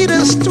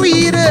mosquito's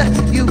tweeter.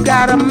 You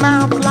got a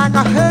mouth like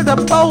a herd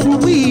of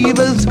bold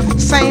weavers.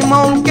 Same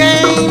old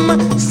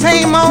game,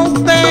 same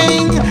old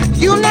thing.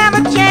 You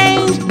never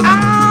change,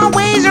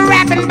 always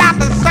rapping about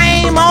the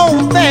same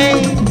old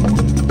thing.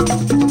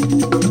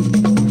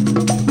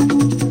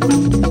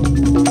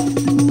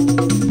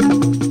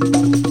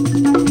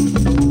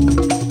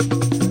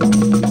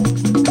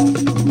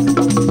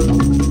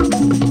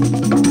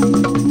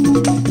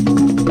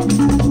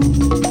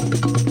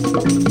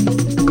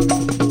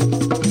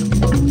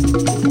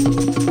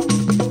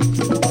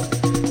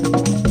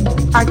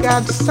 I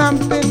got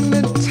something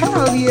to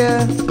tell you.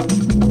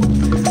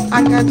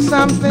 I got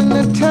something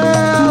to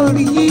tell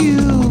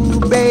you,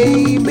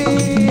 baby,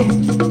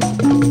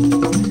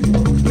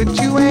 that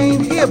you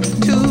ain't hip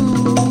to,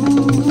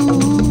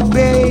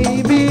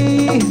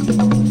 baby.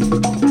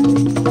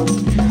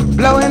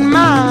 Blowing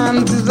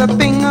minds is a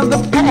thing of the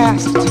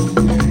past.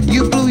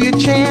 You blew your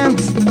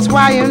chance, that's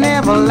why you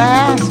never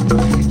last.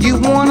 You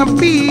wanna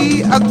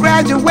be a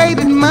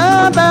graduated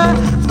mother,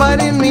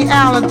 but in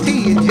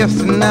reality you're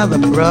just another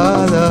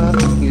brother.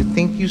 You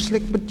think you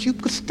slick, but you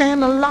could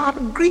stand a lot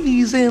of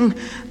greasing.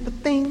 The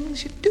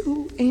things you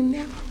do ain't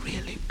never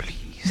really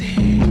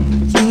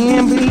pleasing.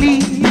 Can't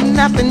believe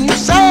nothing you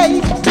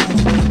say.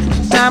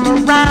 I'm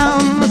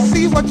around to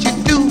see what you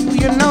do.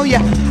 You know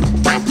you're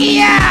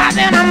funkier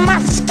than a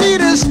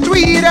mosquito's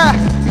tweeter.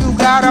 You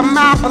got a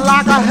mouth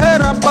like a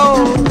herd of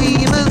bold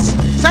weavers.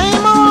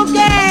 Same old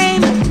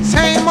game,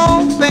 same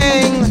old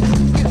thing.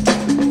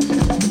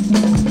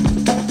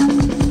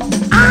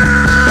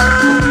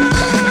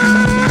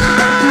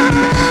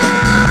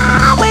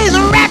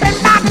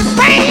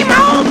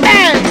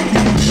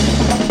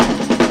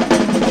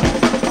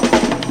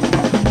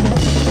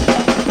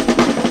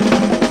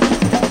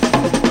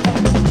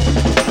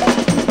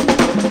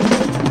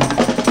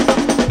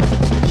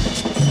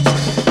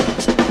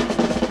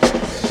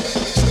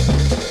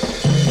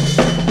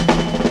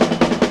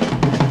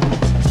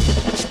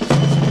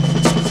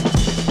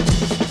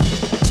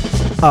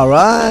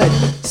 Alright,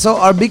 so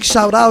our big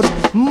shout out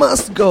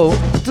must go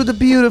to the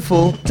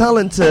beautiful,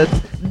 talented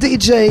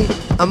DJ,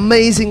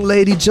 amazing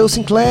lady Joe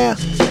Sinclair.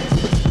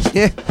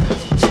 Yeah.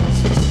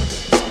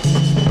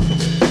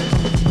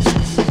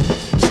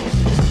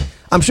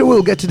 I'm sure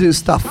we'll get to do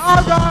stuff.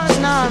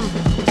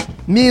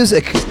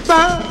 Music.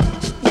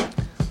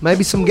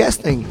 Maybe some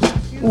guesting.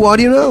 What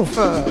do you know?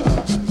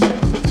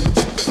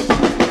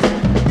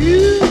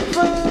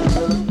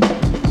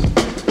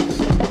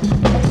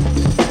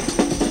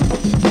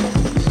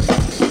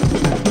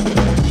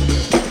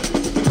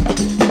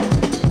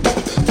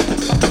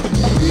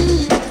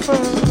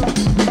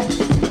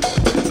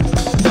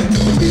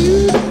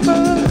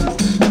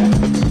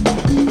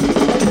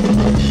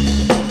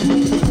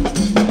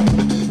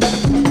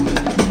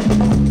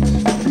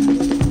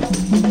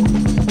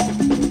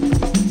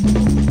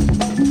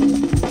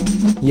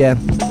 Yeah,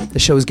 the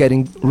show is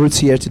getting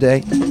rootsier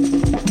today.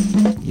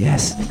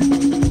 Yes.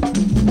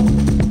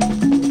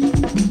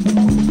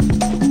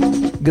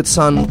 Good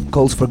son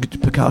calls for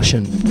good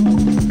percussion.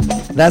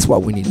 That's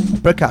what we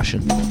need,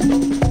 percussion.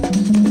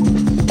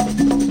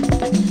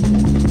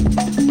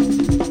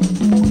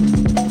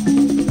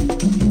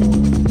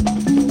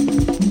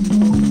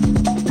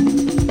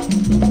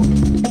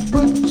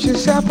 Put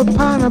yourself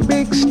upon a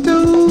big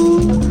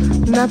stool.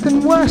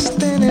 Nothing worse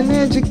than an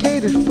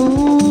educated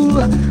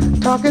fool.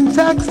 Talking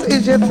sex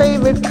is your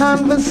favorite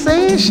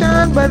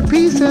conversation, but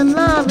peace and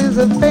love is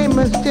a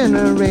famous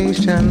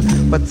generation.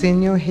 What's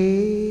in your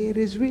head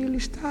is really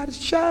started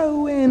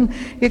showing.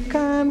 Your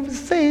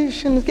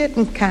conversation's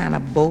getting kind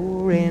of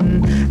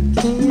boring.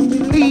 Can't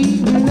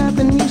believe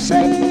nothing you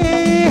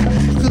say,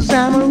 'cause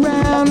I'm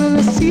around and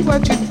I see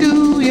what you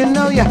do. You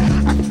know you're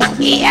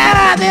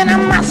funkier than a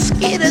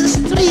mosquito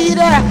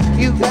streeter.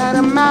 You got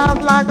a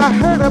mouth like a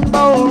herd of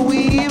boll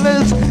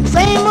weavers.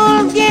 Same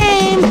old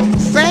game,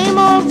 same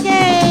old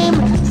game,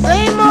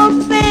 same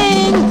old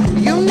thing.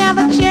 You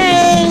never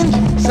change.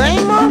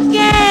 Same old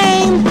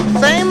game,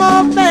 same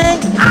old thing.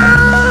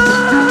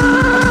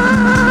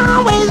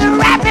 Always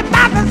rapping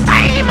about the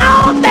same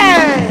old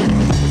thing.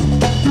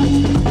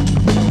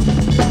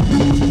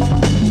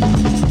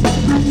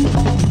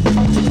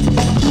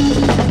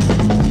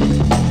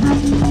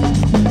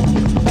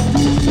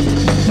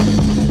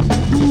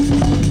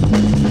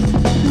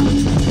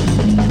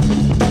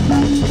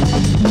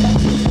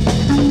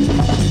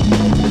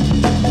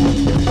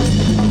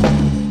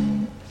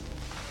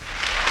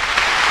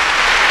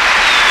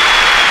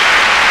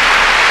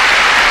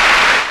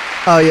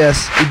 Oh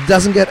yes, it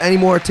doesn't get any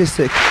more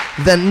artistic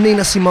than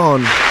Nina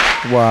Simone.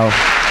 Wow.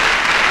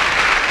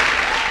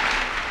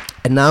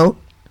 And now,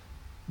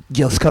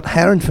 Gil Scott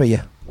Heron for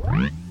you.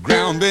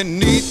 Ground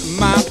beneath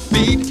my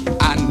feet,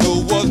 I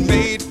know was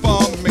made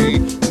for me.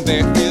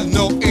 There is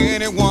no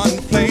any one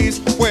place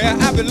where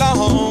I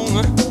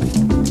belong.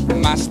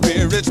 My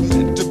spirit's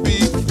meant to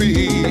be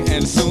free,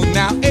 and soon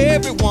now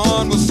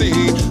everyone will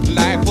see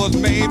life was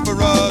made for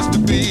us to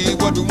be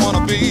what we want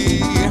to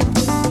be.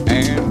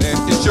 And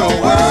it's your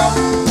world.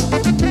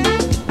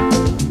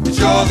 It's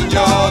yours and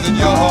yours and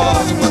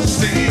yours, and what you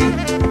see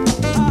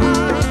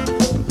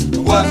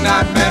was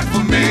not meant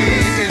for me.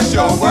 It's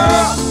your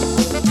world,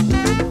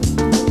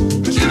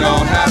 but you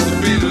don't have to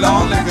be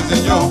lonely, 'cause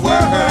in your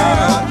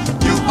world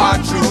you are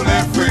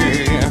truly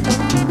free.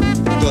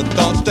 The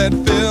thoughts that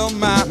fill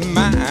my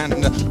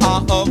mind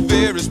are a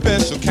very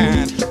special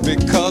kind,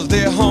 because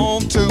they're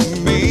home to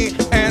me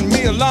and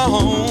me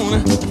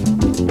alone.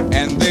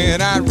 And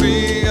then I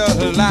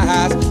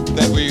realized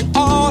that we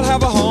all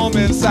have a home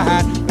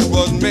inside that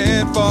was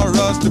meant for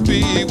us to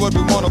be what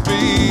we want to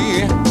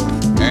be.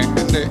 And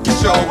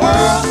it's your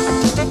world.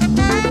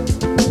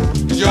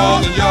 It's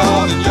yours and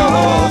yours and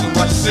yours, and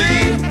what you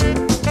see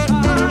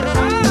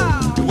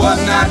was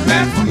not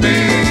meant for me.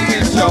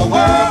 It's your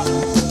world,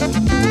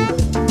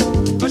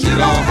 but you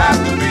don't have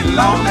to be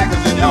lonely,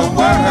 'cause in your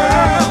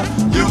world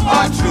you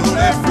are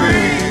truly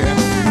free.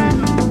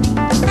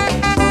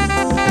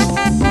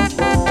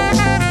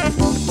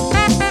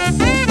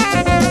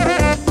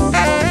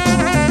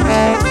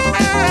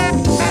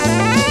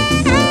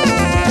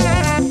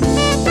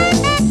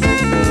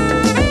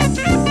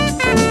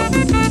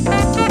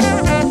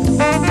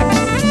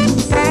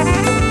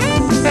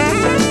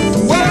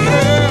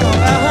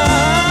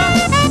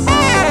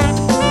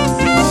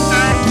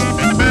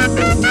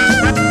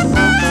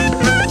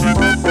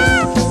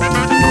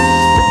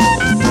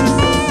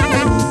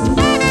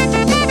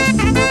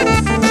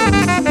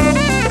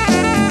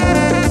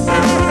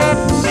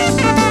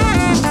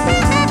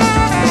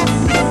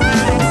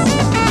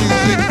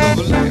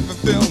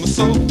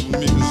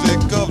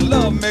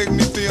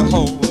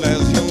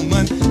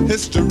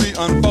 History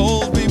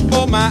unfolds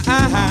before my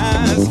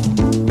eyes.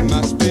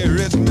 My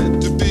spirit's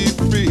meant to be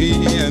free,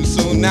 and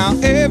soon now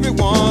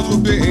everyone will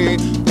be.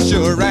 It's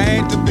your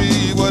right to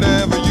be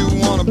whatever you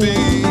want to be.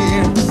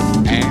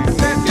 And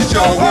it's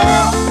your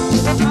world.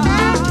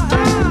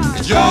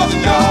 It's yours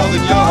and yours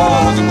and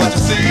yours, and what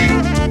you see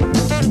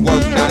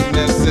was not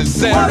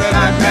necessary,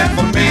 not meant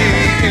for me.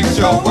 It's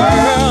your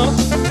world,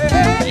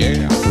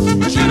 yeah,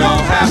 but you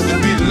don't have to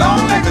be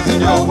lonely, cause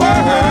in your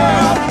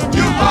world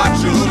you are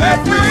truly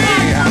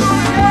free.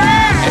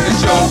 And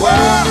it's your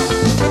world,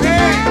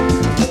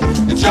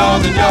 it's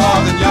yours and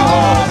yours and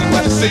yours. And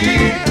what you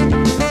see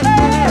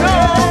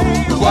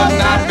was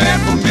not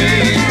meant for me.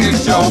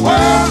 It's your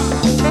world,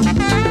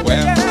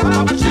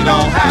 well, but you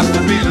don't have to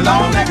be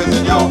lonely, cause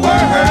in your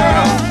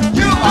world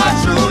you are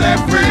truly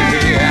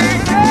free.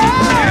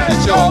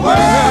 It's your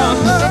world,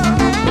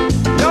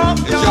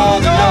 it's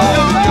yours and yours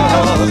and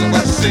yours. And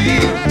what you see,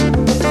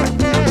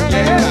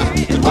 yeah,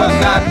 it was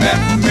not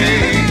meant for me.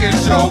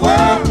 It's your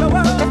world,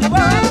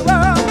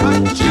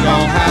 but you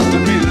don't have to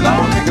be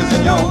lonely, cause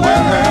in your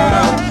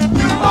world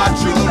you are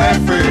truly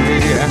free.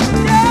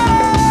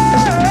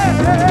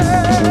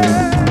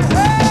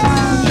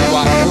 You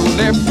are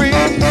truly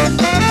free,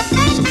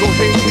 so go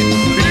ahead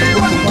and be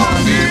what you want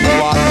to be. You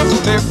are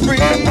truly free,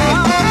 go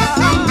ahead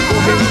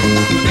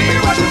and be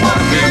what you want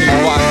to be.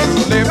 You are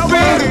truly free,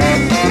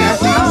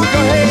 so go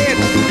ahead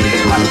and be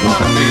what you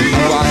want to be.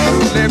 You are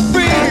truly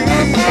free,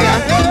 go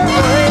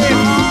ahead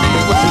and be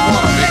what you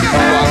want to be.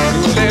 You are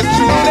truly,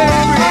 truly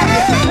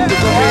free, so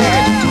go ahead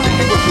and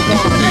be what you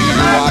want to be.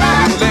 You are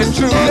truly,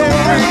 truly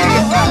free,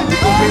 go ahead and be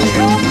what you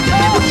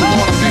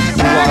want to be.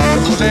 You are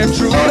truly,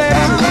 truly,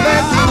 truly,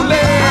 truly,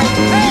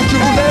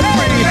 truly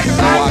free. You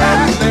are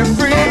truly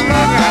free, go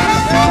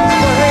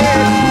ahead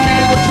and be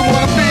what you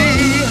want to be.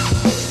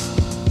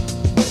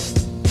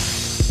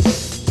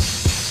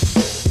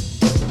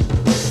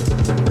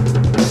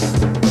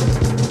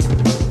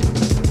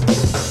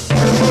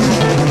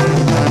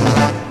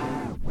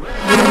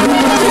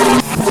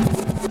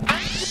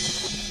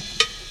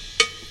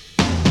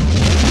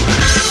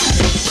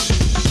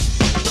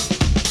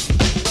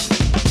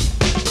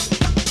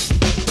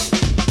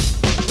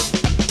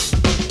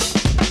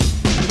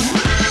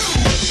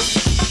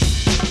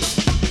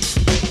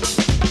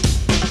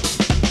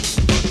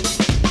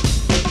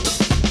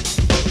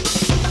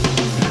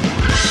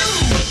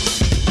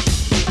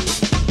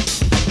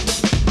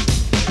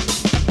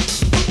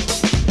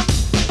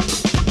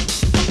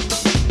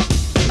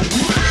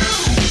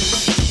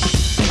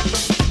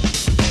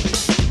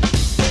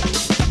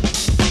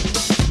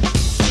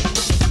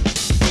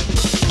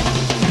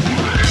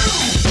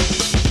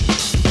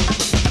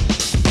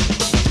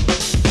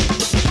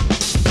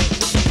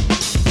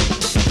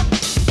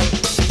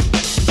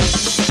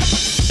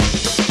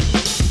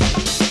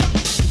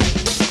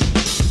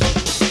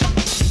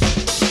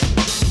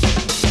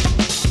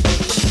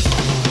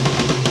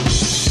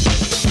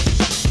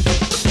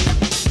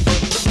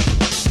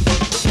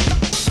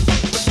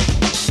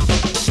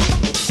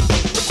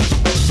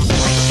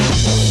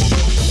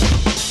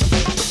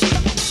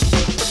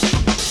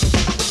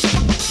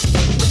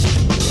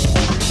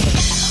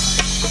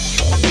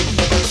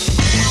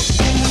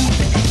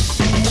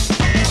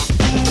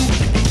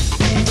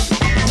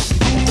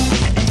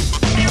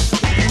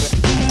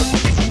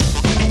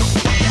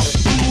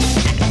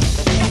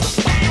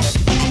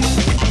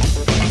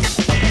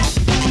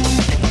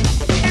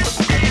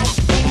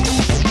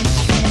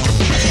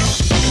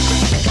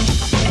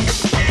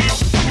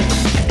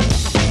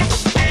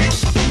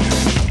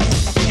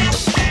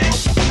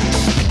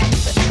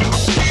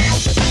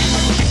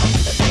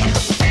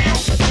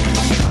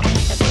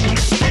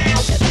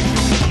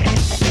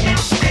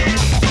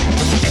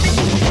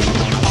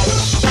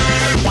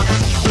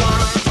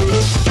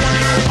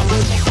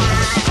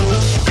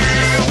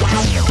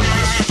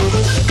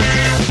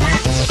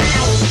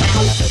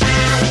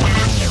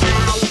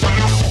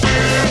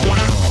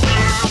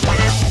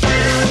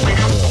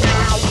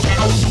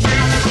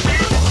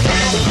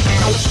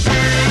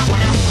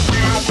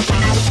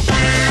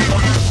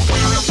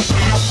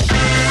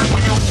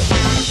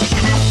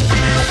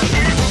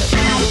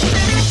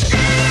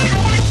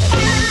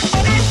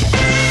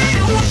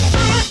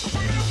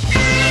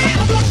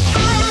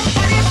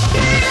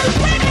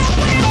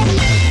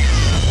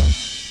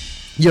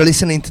 You're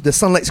listening to the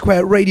Sunlight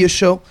Square radio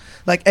show,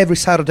 like every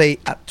Saturday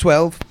at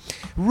 12,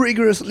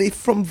 rigorously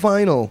from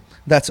vinyl.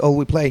 That's all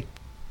we play.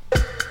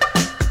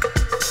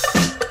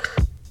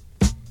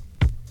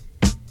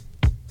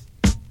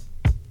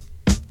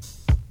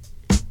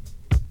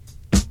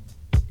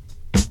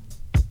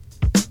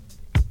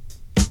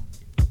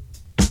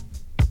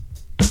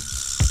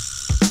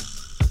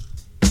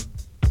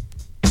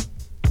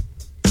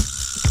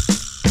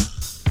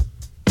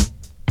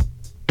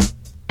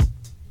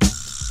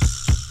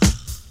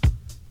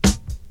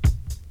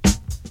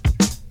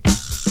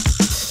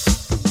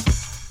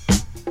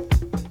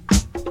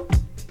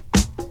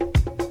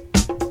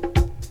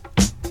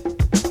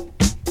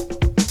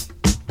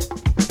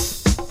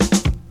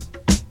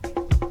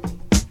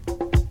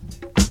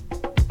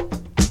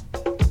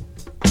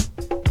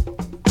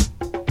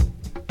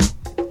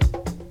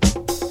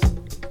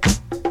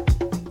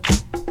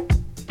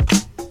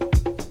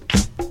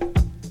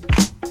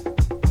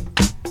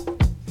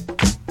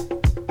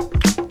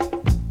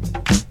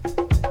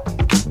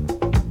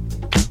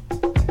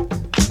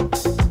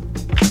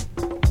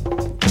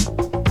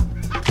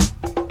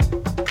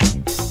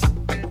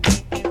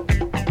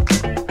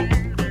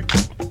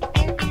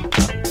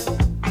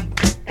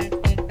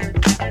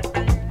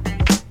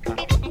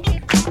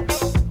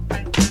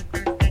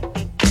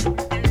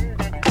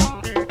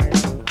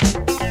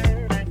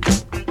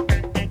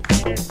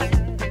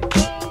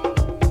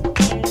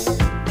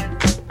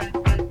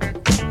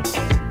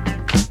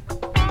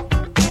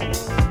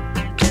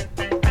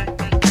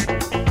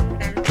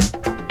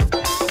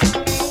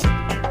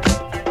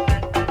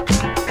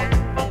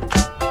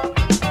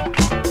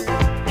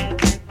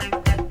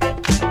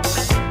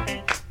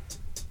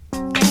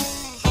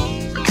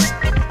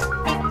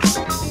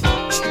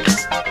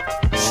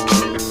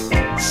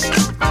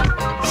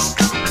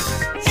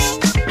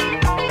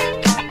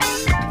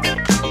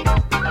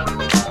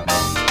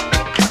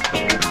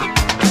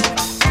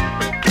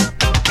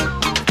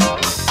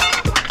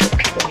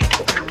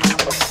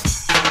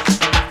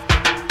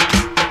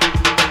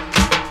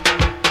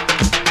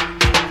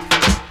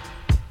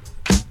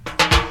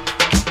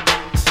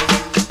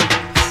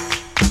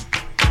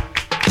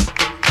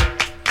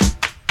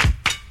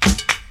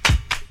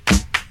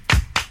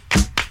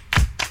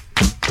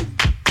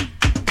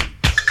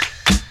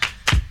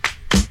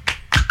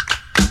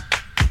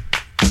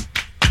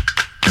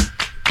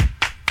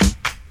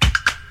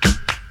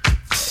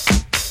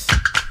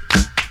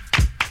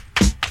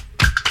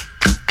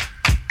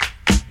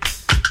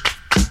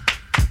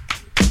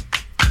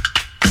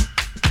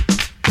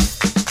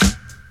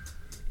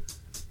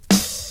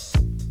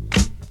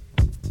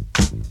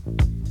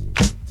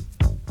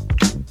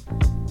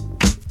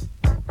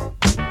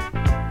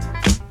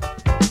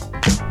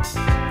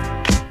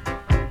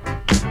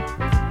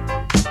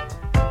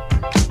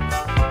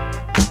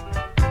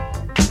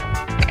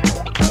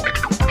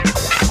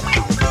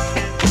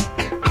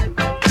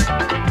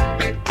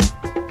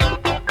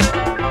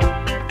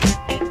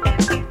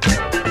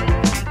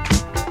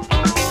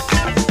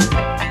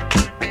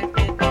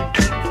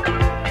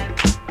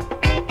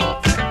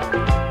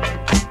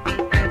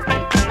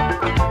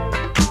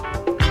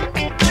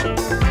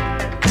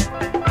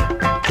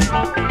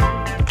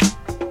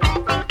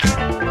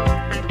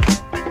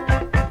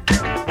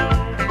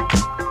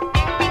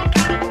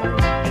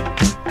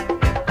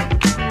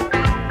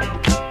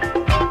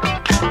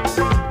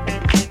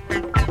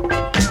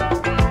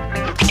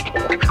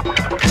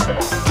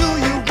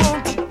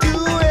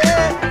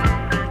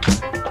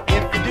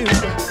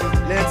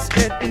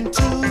 get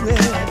into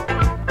it.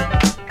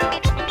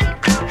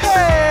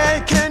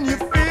 Hey, can you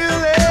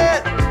feel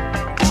it?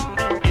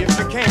 If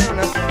you can,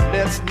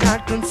 let's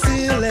not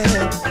conceal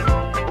it.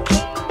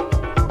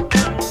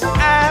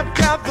 I've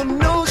got the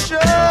notion,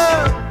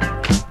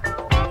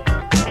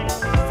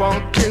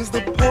 funk is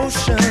the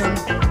potion.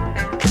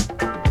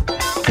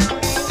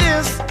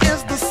 This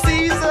is the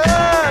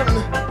season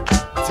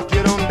to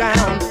get on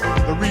down.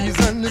 The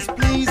reason is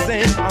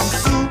pleasing. I'm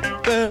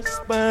super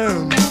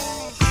sperm.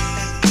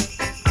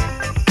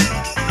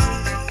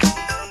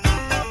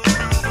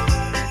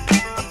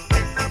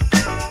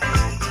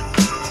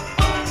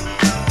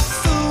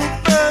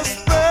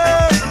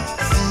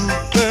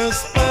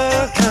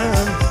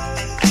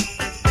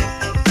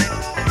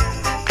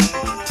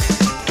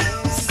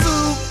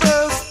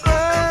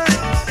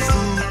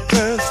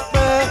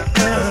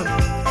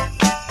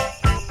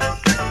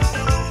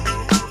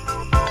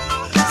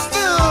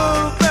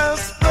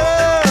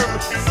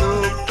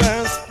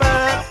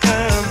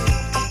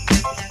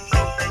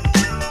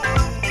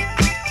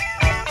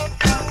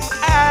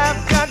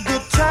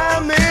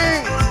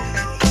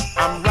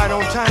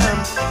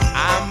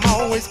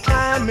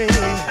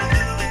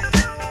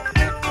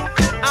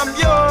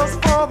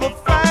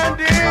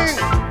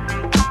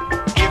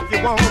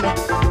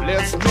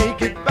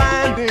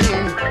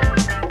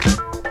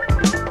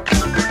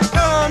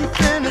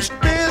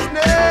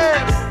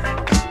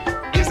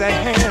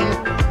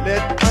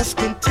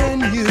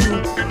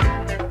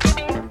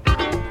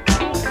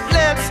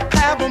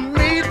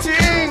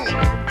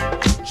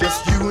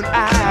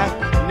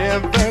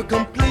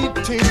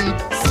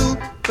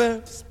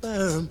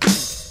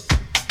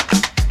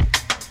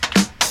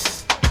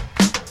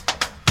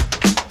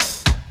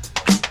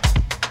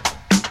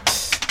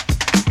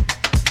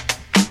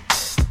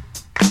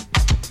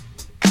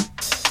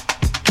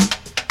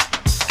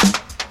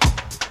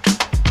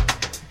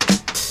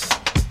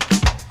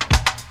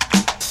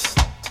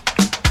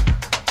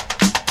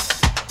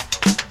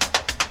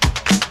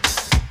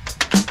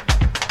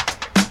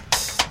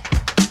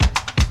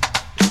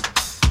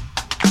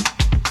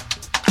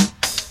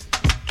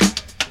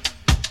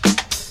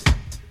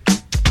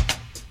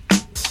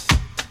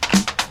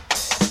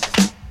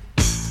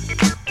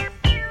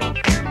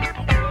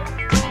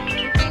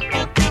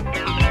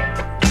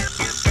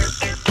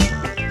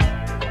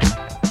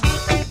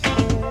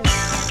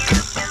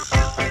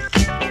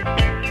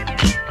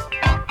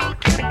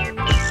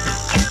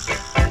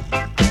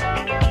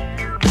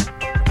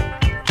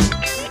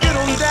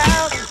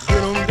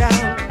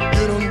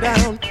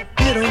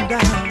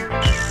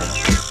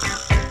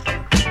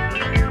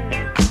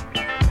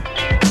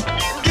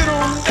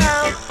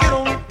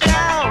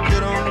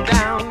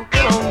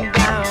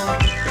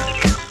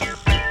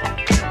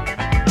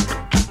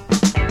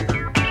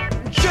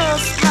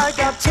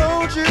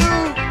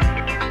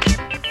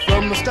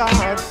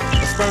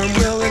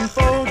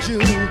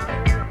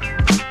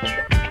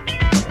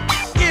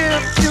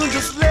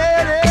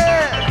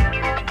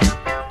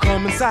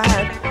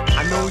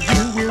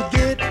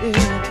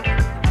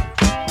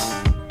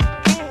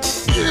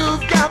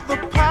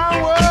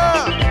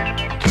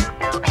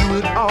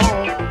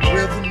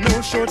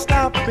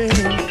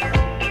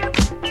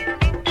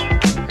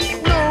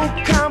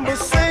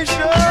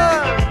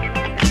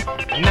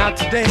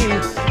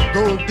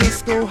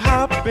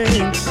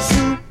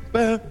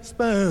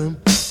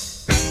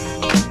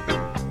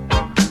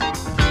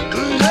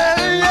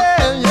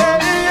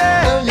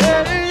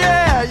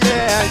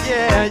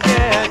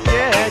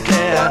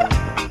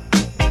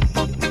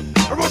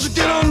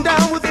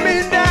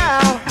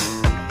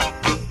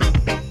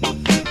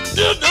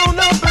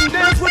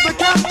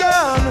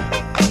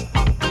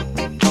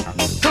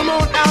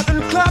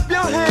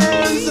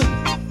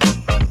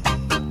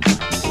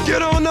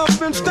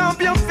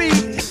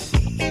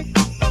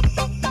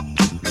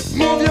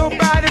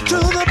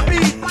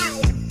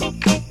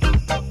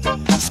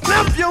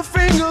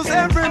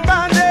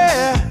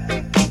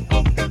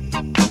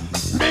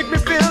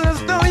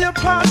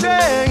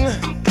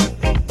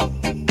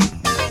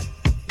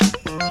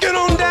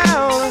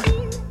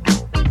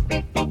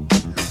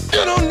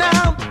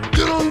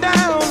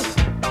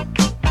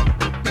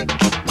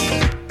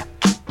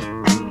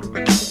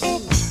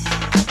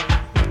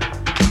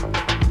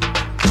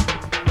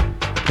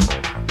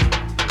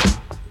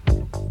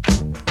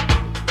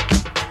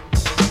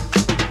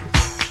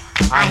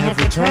 I have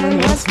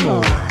returned once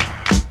more,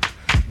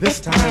 this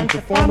time to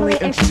formally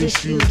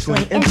introduce you to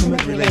an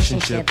intimate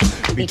relationship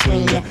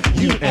between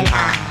you and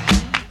I,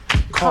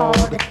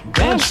 called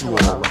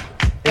sensual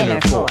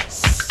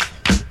intercourse.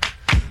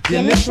 The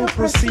initial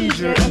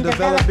procedure in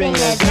developing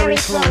a very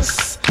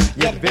close,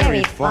 yet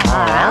very far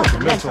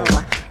out mental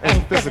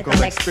and physical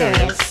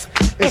experience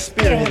is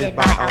spearheaded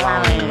by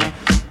allowing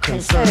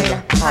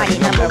concerned party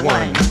number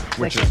one,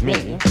 which is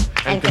me,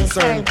 and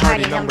concerned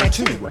party number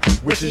two,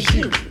 which is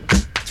you,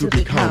 to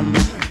become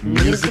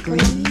musically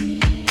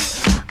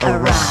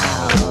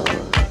aroused.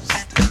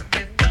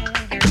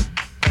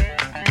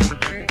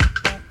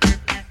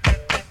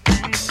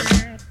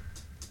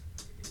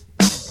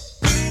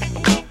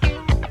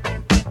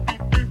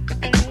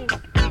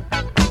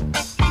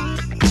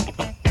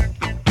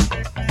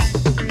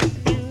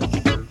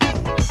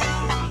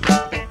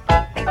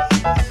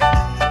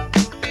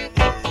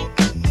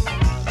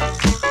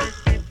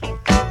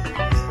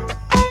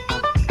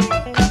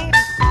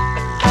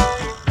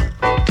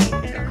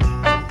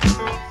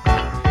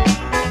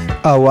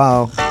 Oh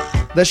wow,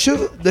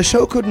 the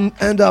show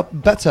couldn't end up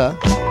better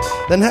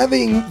than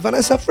having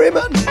Vanessa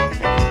Freeman.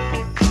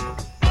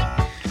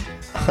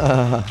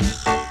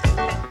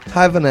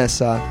 Hi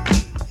Vanessa.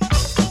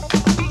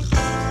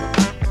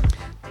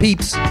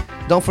 Peeps,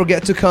 don't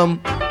forget to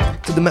come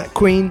to the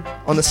McQueen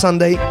on a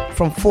Sunday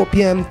from 4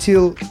 p.m.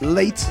 till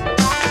late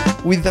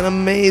with an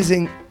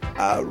amazing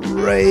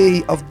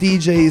array of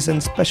DJs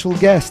and special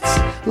guests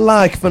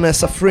like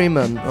Vanessa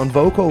Freeman on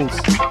vocals,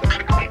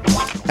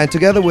 and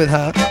together with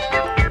her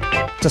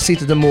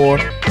Tacita D'Amour,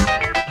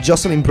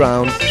 Jocelyn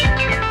Brown,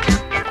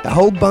 a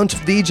whole bunch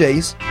of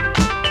DJs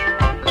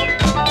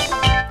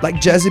like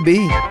Jazzy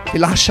B,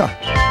 Pilasha,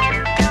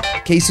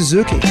 Kei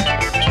Suzuki,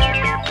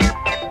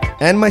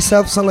 and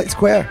myself, Sunlight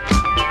Square.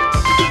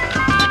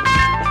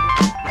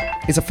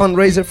 It's a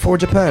fundraiser for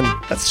Japan.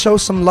 Let's show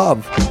some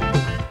love.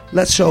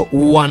 Let's show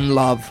one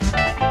love.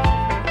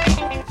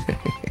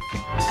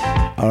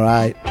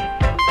 Alright.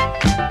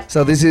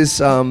 So this is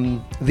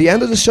the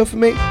end of the show for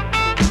me.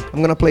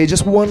 I'm gonna play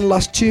just one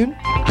last tune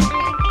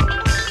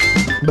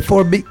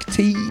before Big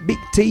T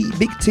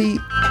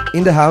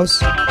in the house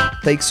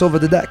takes over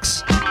the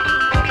decks.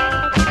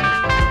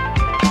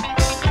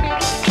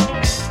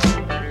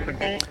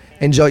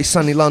 Enjoy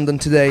sunny London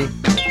today.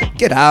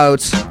 Get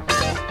out.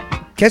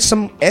 Catch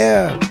some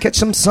air. Catch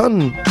some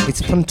sun.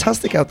 It's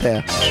fantastic out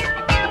there.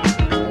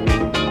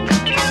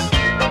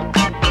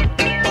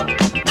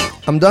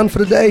 I'm done for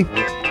the day.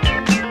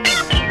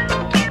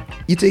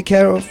 You take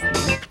care of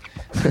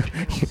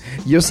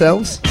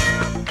yourselves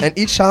and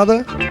each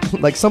other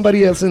like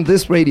somebody else in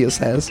this radio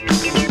says.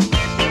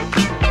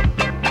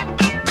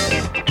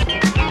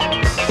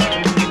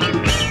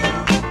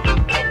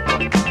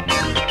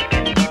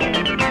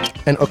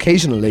 And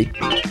occasionally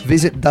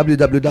visit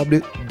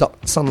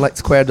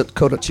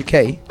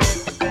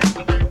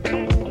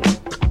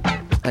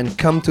www.sunlightsquare.co.uk and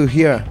come to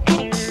hear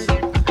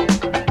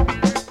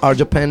our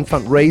Japan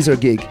fundraiser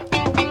gig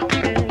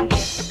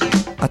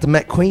at the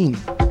McQueen.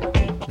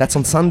 That's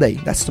on Sunday.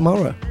 That's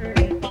tomorrow.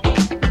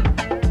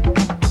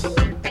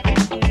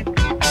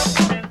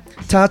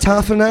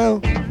 Ta-ta for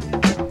now.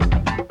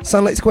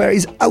 Sunlight Square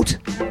is out.